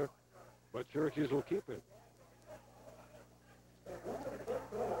corner, but Syracuse will keep it.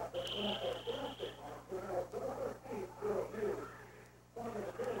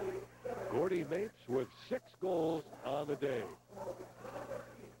 Gordy Mapes with 6 goals on the day.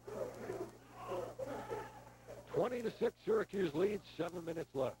 20-6 Syracuse leads, 7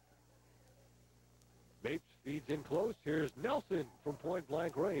 minutes left. Mapes feeds in close. Here's Nelson from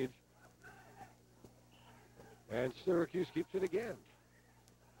point-blank range. And Syracuse keeps it again.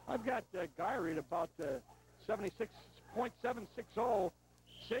 I've got Guyery at about 76.760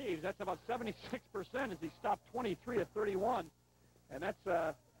 saves. That's about 76% as he stopped 23 of 31. And that's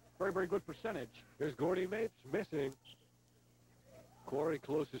a very, very good percentage. Here's Gordy Mapes missing. Corey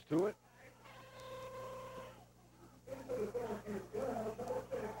closest to it.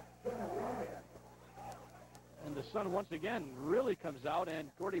 And the sun once again really comes out,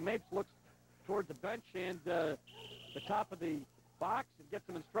 and Gordy Mapes looks toward the bench and the top of the box and gets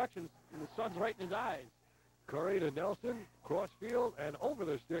some instructions, and the sun's right in his eyes. Curry to Nelson, crossfield, and over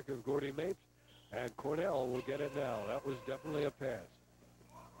the stick of Gordy Mapes, and Cornell will get it now. That was definitely a pass.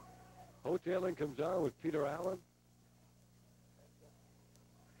 Hotailing comes on with Peter Allen.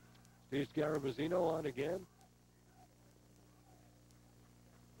 Steve Scaramuzzino on again.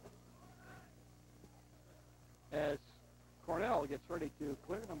 As Cornell gets ready to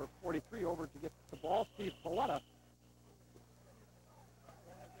clear number 43 over to get the ball, Steve Paletta.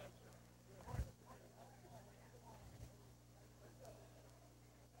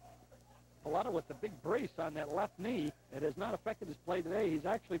 Paletta with the big brace on that left knee. It has not affected his play today. He's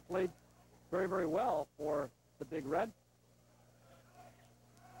actually played very, very well for the Big Red.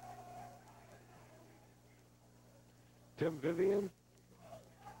 Tim Vivian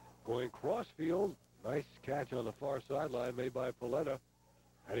going crossfield. Nice catch on the far sideline made by Paletta.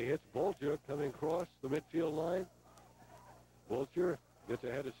 And he hits Bolger coming across the midfield line. Bolger gets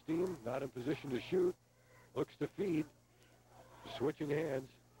ahead of steam, not in position to shoot. Looks to feed. Switching hands.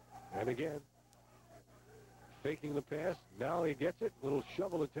 And again, faking the pass. Now he gets it. Little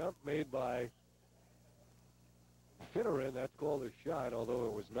shovel attempt made by Finneran. That's called a shot, although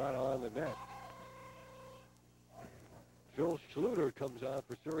it was not on the net. Phil Schluter comes on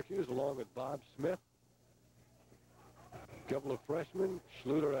for Syracuse along with Bob Smith. A couple of freshmen,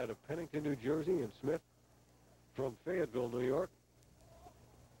 Schluter out of Pennington, New Jersey, and Smith from Fayetteville, New York.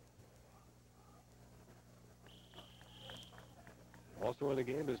 Also in the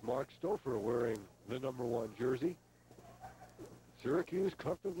game is Mark Stouffer wearing the number 1 jersey. Syracuse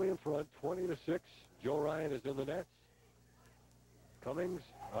comfortably in front, 20-6. Joe Ryan is in the nets. Cummings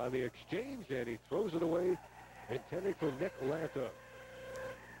on the exchange, and he throws it away, intending for Nick Lanta.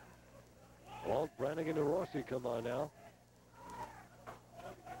 Walt Brannigan and Rossi come on now.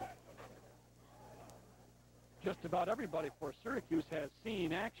 Just about everybody for Syracuse has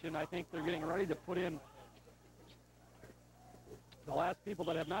seen action. I think they're getting ready to put in the last people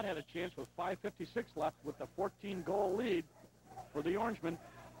that have not had a chance with 5:56 left with the 14-goal lead for the Orangemen.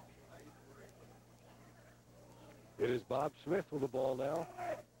 It is Bob Smith with the ball now.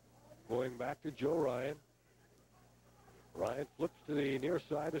 Going back to Joe Ryan. Ryan flips to the near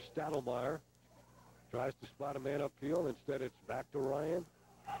side of Stadelmeyer. Tries to spot a man upfield. Instead, it's back to Ryan.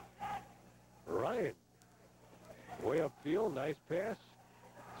 Ryan. Way upfield. Nice pass.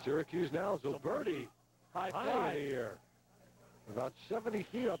 Syracuse now is a birdie. High in the air. About 70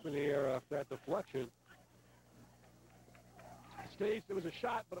 feet up in the air after that deflection. Stays, there was a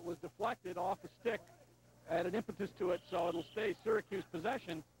shot, but it was deflected off the stick. Had an impetus to it, so it'll stay Syracuse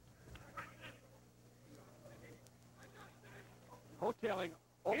possession. Hotailing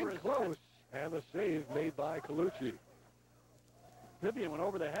over his close, and the save made by Colucci. Vivian went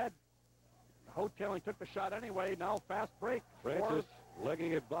over the head. Hotailing took the shot anyway. Now fast break. Francis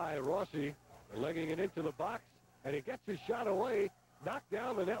legging it by Rossi, legging it into the box, and he gets his shot away. Knocked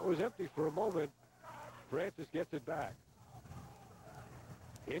down, the net was empty for a moment. Francis gets it back.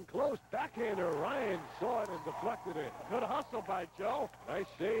 In close, backhander. Ryan saw it and deflected it. Good hustle by Joe. Nice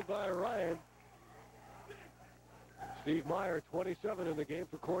save by Ryan. Steve Meyer, 27 in the game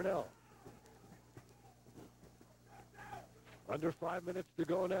for Cornell. Under 5 minutes to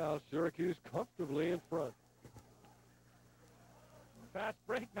go now. Syracuse comfortably in front. Fast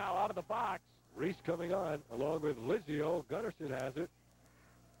break now out of the box. Reese coming on, along with Lizio. Gunnarsson has it.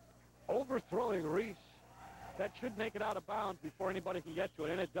 Overthrowing Reese. That should make it out of bounds before anybody can get to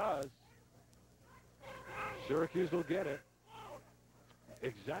it, and it does. Syracuse will get it.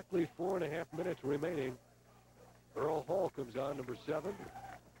 Exactly 4.5 minutes remaining. Earl Hall comes on, number 7.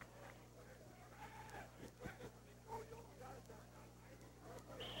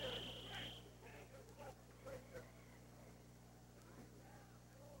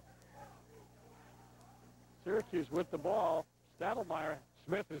 Syracuse with the ball. Stadelmeyer.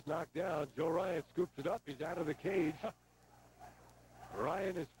 Smith is knocked down. Joe Ryan scoops it up. He's out of the cage.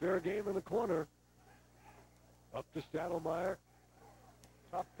 Ryan is fair game in the corner. Up to Stadelmeyer.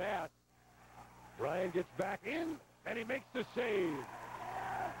 Tough pass. Ryan gets back in, and he makes the save.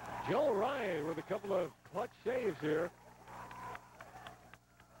 Joe Ryan with a couple of clutch saves here.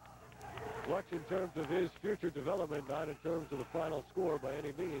 Clutch in terms of his future development, not in terms of the final score by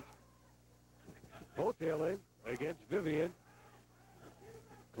any means. Hotailing against Vivian.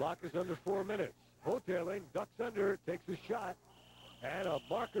 Clock is under 4 minutes. Hotailing ducks under, takes a shot, and a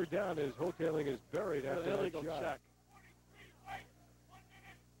marker down as Hotailing is buried after that illegal shot. check.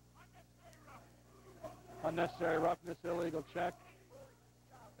 Unnecessary roughness, illegal check.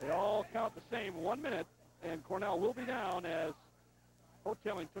 They all count the same. 1 minute, and Cornell will be down as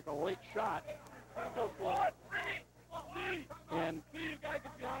Hotailing took a late shot. And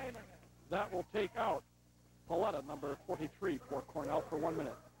that will take out Paletta, number 43, for Cornell for 1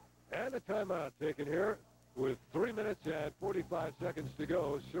 minute. And a timeout taken here with 3 minutes and 45 seconds to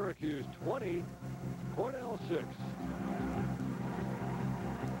go. Syracuse 20, Cornell 6.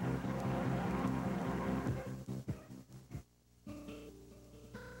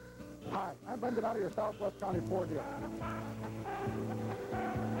 Hi, I'm Brendan out of your Southwest County Ford dealer.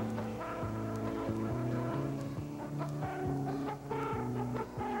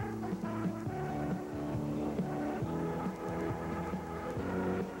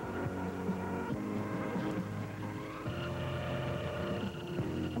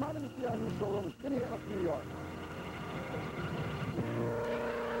 Come out and see our new showroom in Skinny Hills, New York.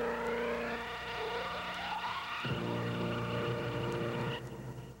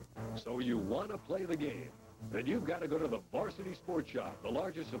 So you want to play the game? Then you've got to go to the Varsity Sports Shop, the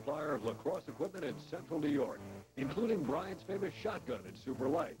largest supplier of lacrosse equipment in Central New York, including Bryant's famous shotgun and super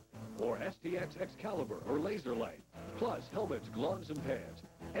light, or STX Excalibur or Laser Light, plus helmets, gloves, and pads.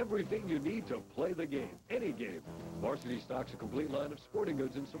 Everything you need to play the game, any game. Varsity stocks a complete line of sporting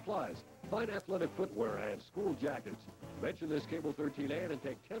goods and supplies, fine athletic footwear, and school jackets. Mention this Cable 13 ad and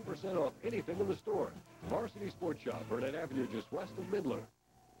take 10% off anything in the store. Varsity Sports Shop, Burnett Avenue, just west of Midler.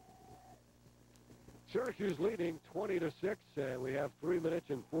 Syracuse leading 20-6, and we have 3 minutes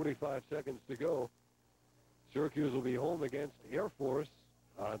and 45 seconds to go. Syracuse will be home against Air Force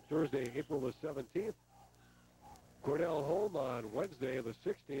on Thursday, April the 17th. Cornell home on Wednesday, the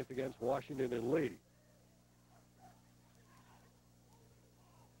 16th, against Washington and Lee.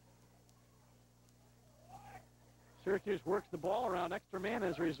 Syracuse works the ball around extra man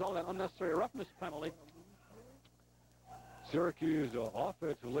as a result of an unnecessary roughness penalty. Syracuse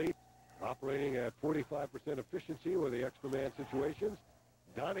offense late, operating at 45% efficiency with the extra man situations.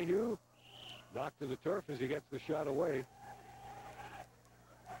 Donahue knocked to the turf as he gets the shot away.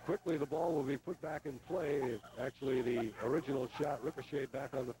 Quickly, the ball will be put back in play. Actually, the original shot ricocheted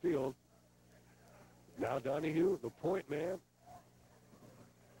back on the field. Now Donahue, the point man,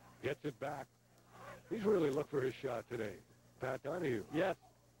 gets it back. He's really looked for his shot today. Pat Donahue. Yes.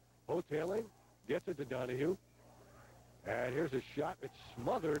 Hotailing gets it to Donahue. And here's a shot. It's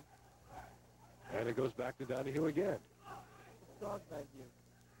smothered. And it goes back to Donahue again.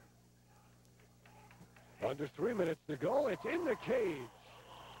 Under 3 minutes to go. It's in the cage.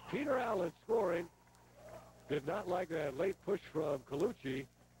 Peter Allen scoring. Did not like that late push from Colucci.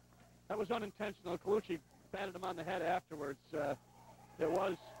 That was unintentional. Colucci patted him on the head afterwards. There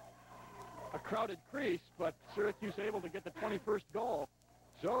was a crowded crease, but Syracuse able to get the 21st goal.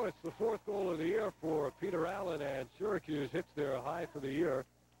 So it's the 4th goal of the year for Peter Allen, and Syracuse hits their high for the year,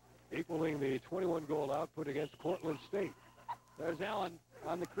 equaling the 21-goal output against Cortland State. There's Allen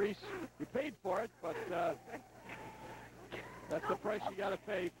on the crease. He paid for it, but that's the price you got to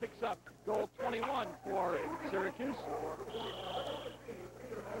pay. Picks up goal 21 for Syracuse.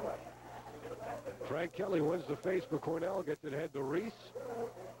 Frank Kelly wins the face for Cornell, gets it ahead to Reese.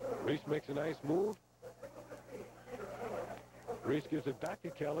 Reese makes a nice move. Reese gives it back to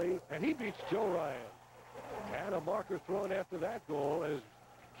Kelly, and he beats Joe Ryan. And a marker thrown after that goal as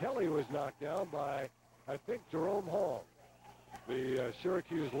Kelly was knocked down by, I think, Jerome Hall, the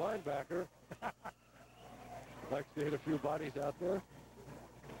Syracuse linebacker. Likes to hit a few bodies out there.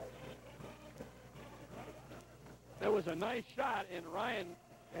 There was a nice shot, and Ryan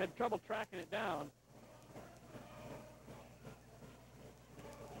had trouble tracking it down.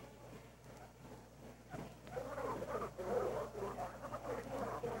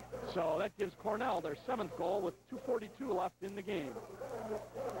 So that gives Cornell their 7th goal with 2:42 left in the game.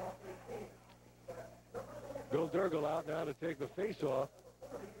 Bill Durgel out now to take the face-off.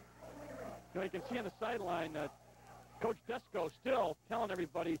 You can see on the sideline Coach Desko still telling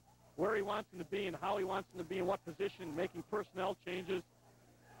everybody where he wants them to be and how he wants them to be in what position, making personnel changes.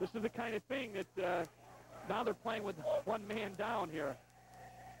 This is the kind of thing that now they're playing with one man down here.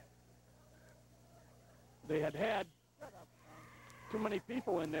 They had too many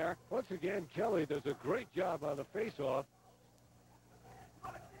people in there. Once again, Kelly does a great job on the face-off.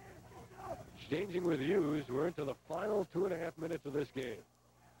 Exchanging with Hughes. We're into the final 2.5 minutes of this game.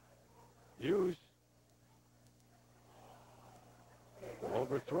 Hughes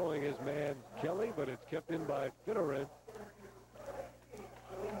overthrowing his man Kelly, but it's kept in by Finneran.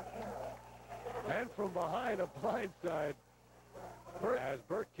 And from behind, a blindside as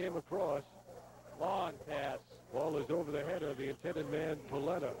Burt came across. Long pass. Ball is over the head of the intended man,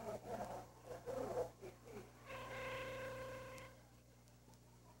 Paletta.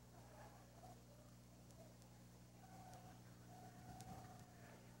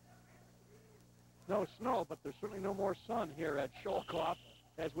 No snow, but there's certainly no more sun here at Sholkoff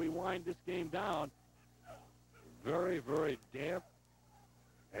as we wind this game down. Very, very damp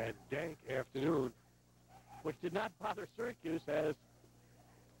and dank afternoon. Which did not bother Syracuse as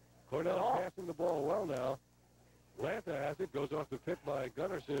Cornell passing the ball well now. Lanta has it, goes off the pick by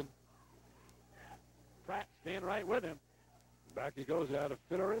Gunnarsson. Pratt staying right with him. Back he goes out of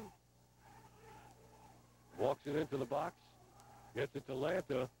Finneran. Walks it into the box. Gets it to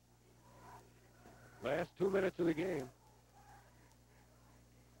Lanta. Last 2 minutes of the game.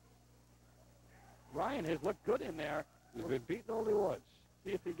 Ryan has looked good in there. He's been beaten only once.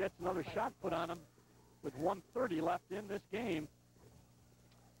 See if he gets another shot put on him with 1:30 left in this game.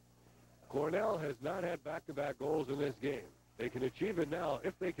 Cornell has not had back-to-back goals in this game. They can achieve it now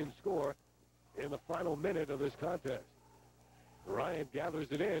if they can score in the final minute of this contest. Ryan gathers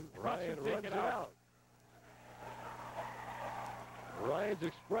it in. Ryan runs it out. Ryan's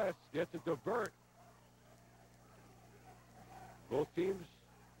Express gets it to Burt. Both teams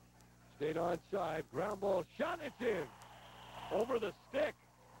stayed onside. Ground ball shot, it's in. Over the stick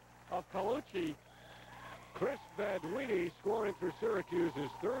of Colucci. Chris Badwini scoring for Syracuse, his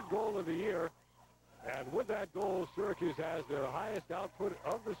 3rd goal of the year. And with that goal, Syracuse has their highest output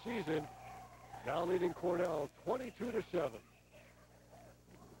of the season, now leading Cornell 22-7.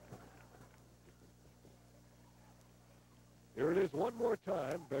 Here it is one more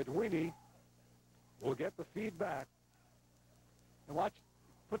time. Badwini will get the feed back. And watch,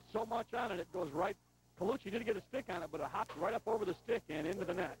 put so much on it, it goes right. Colucci didn't get a stick on it, but it hops right up over the stick and into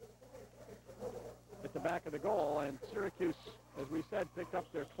the net. At the back of the goal, and Syracuse, as we said, picked up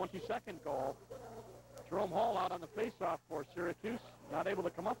their 22nd goal. Jerome Hall out on the faceoff for Syracuse, not able to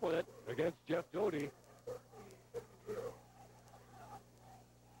come up with it. Against Jeff Doty.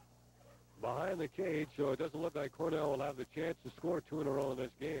 Behind the cage, so it doesn't look like Cornell will have the chance to score 2 in a row in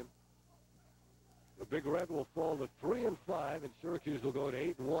this game. The Big Red will fall to 3-5, and Syracuse will go to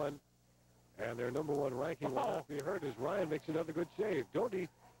 8-1. And their number 1 ranking will not be hurt as Ryan makes another good save. Doty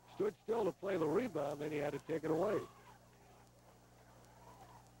stood still to play the rebound, then he had it taken away.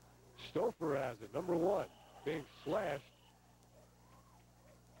 Stouffer has it, number 1, being slashed.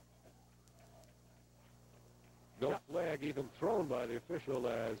 No flag even thrown by the official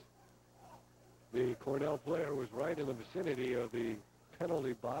as the Cornell player was right in the vicinity of the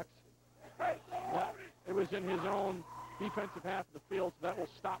penalty box. Well, it was in his own defensive half of the field, so that will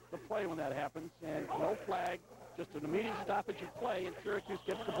stop the play when that happens. And no flag, just an immediate stoppage of play, and Syracuse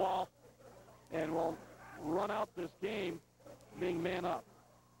gets the ball and will run out this game being man up,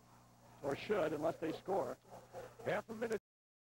 or should, unless they score. Half a minute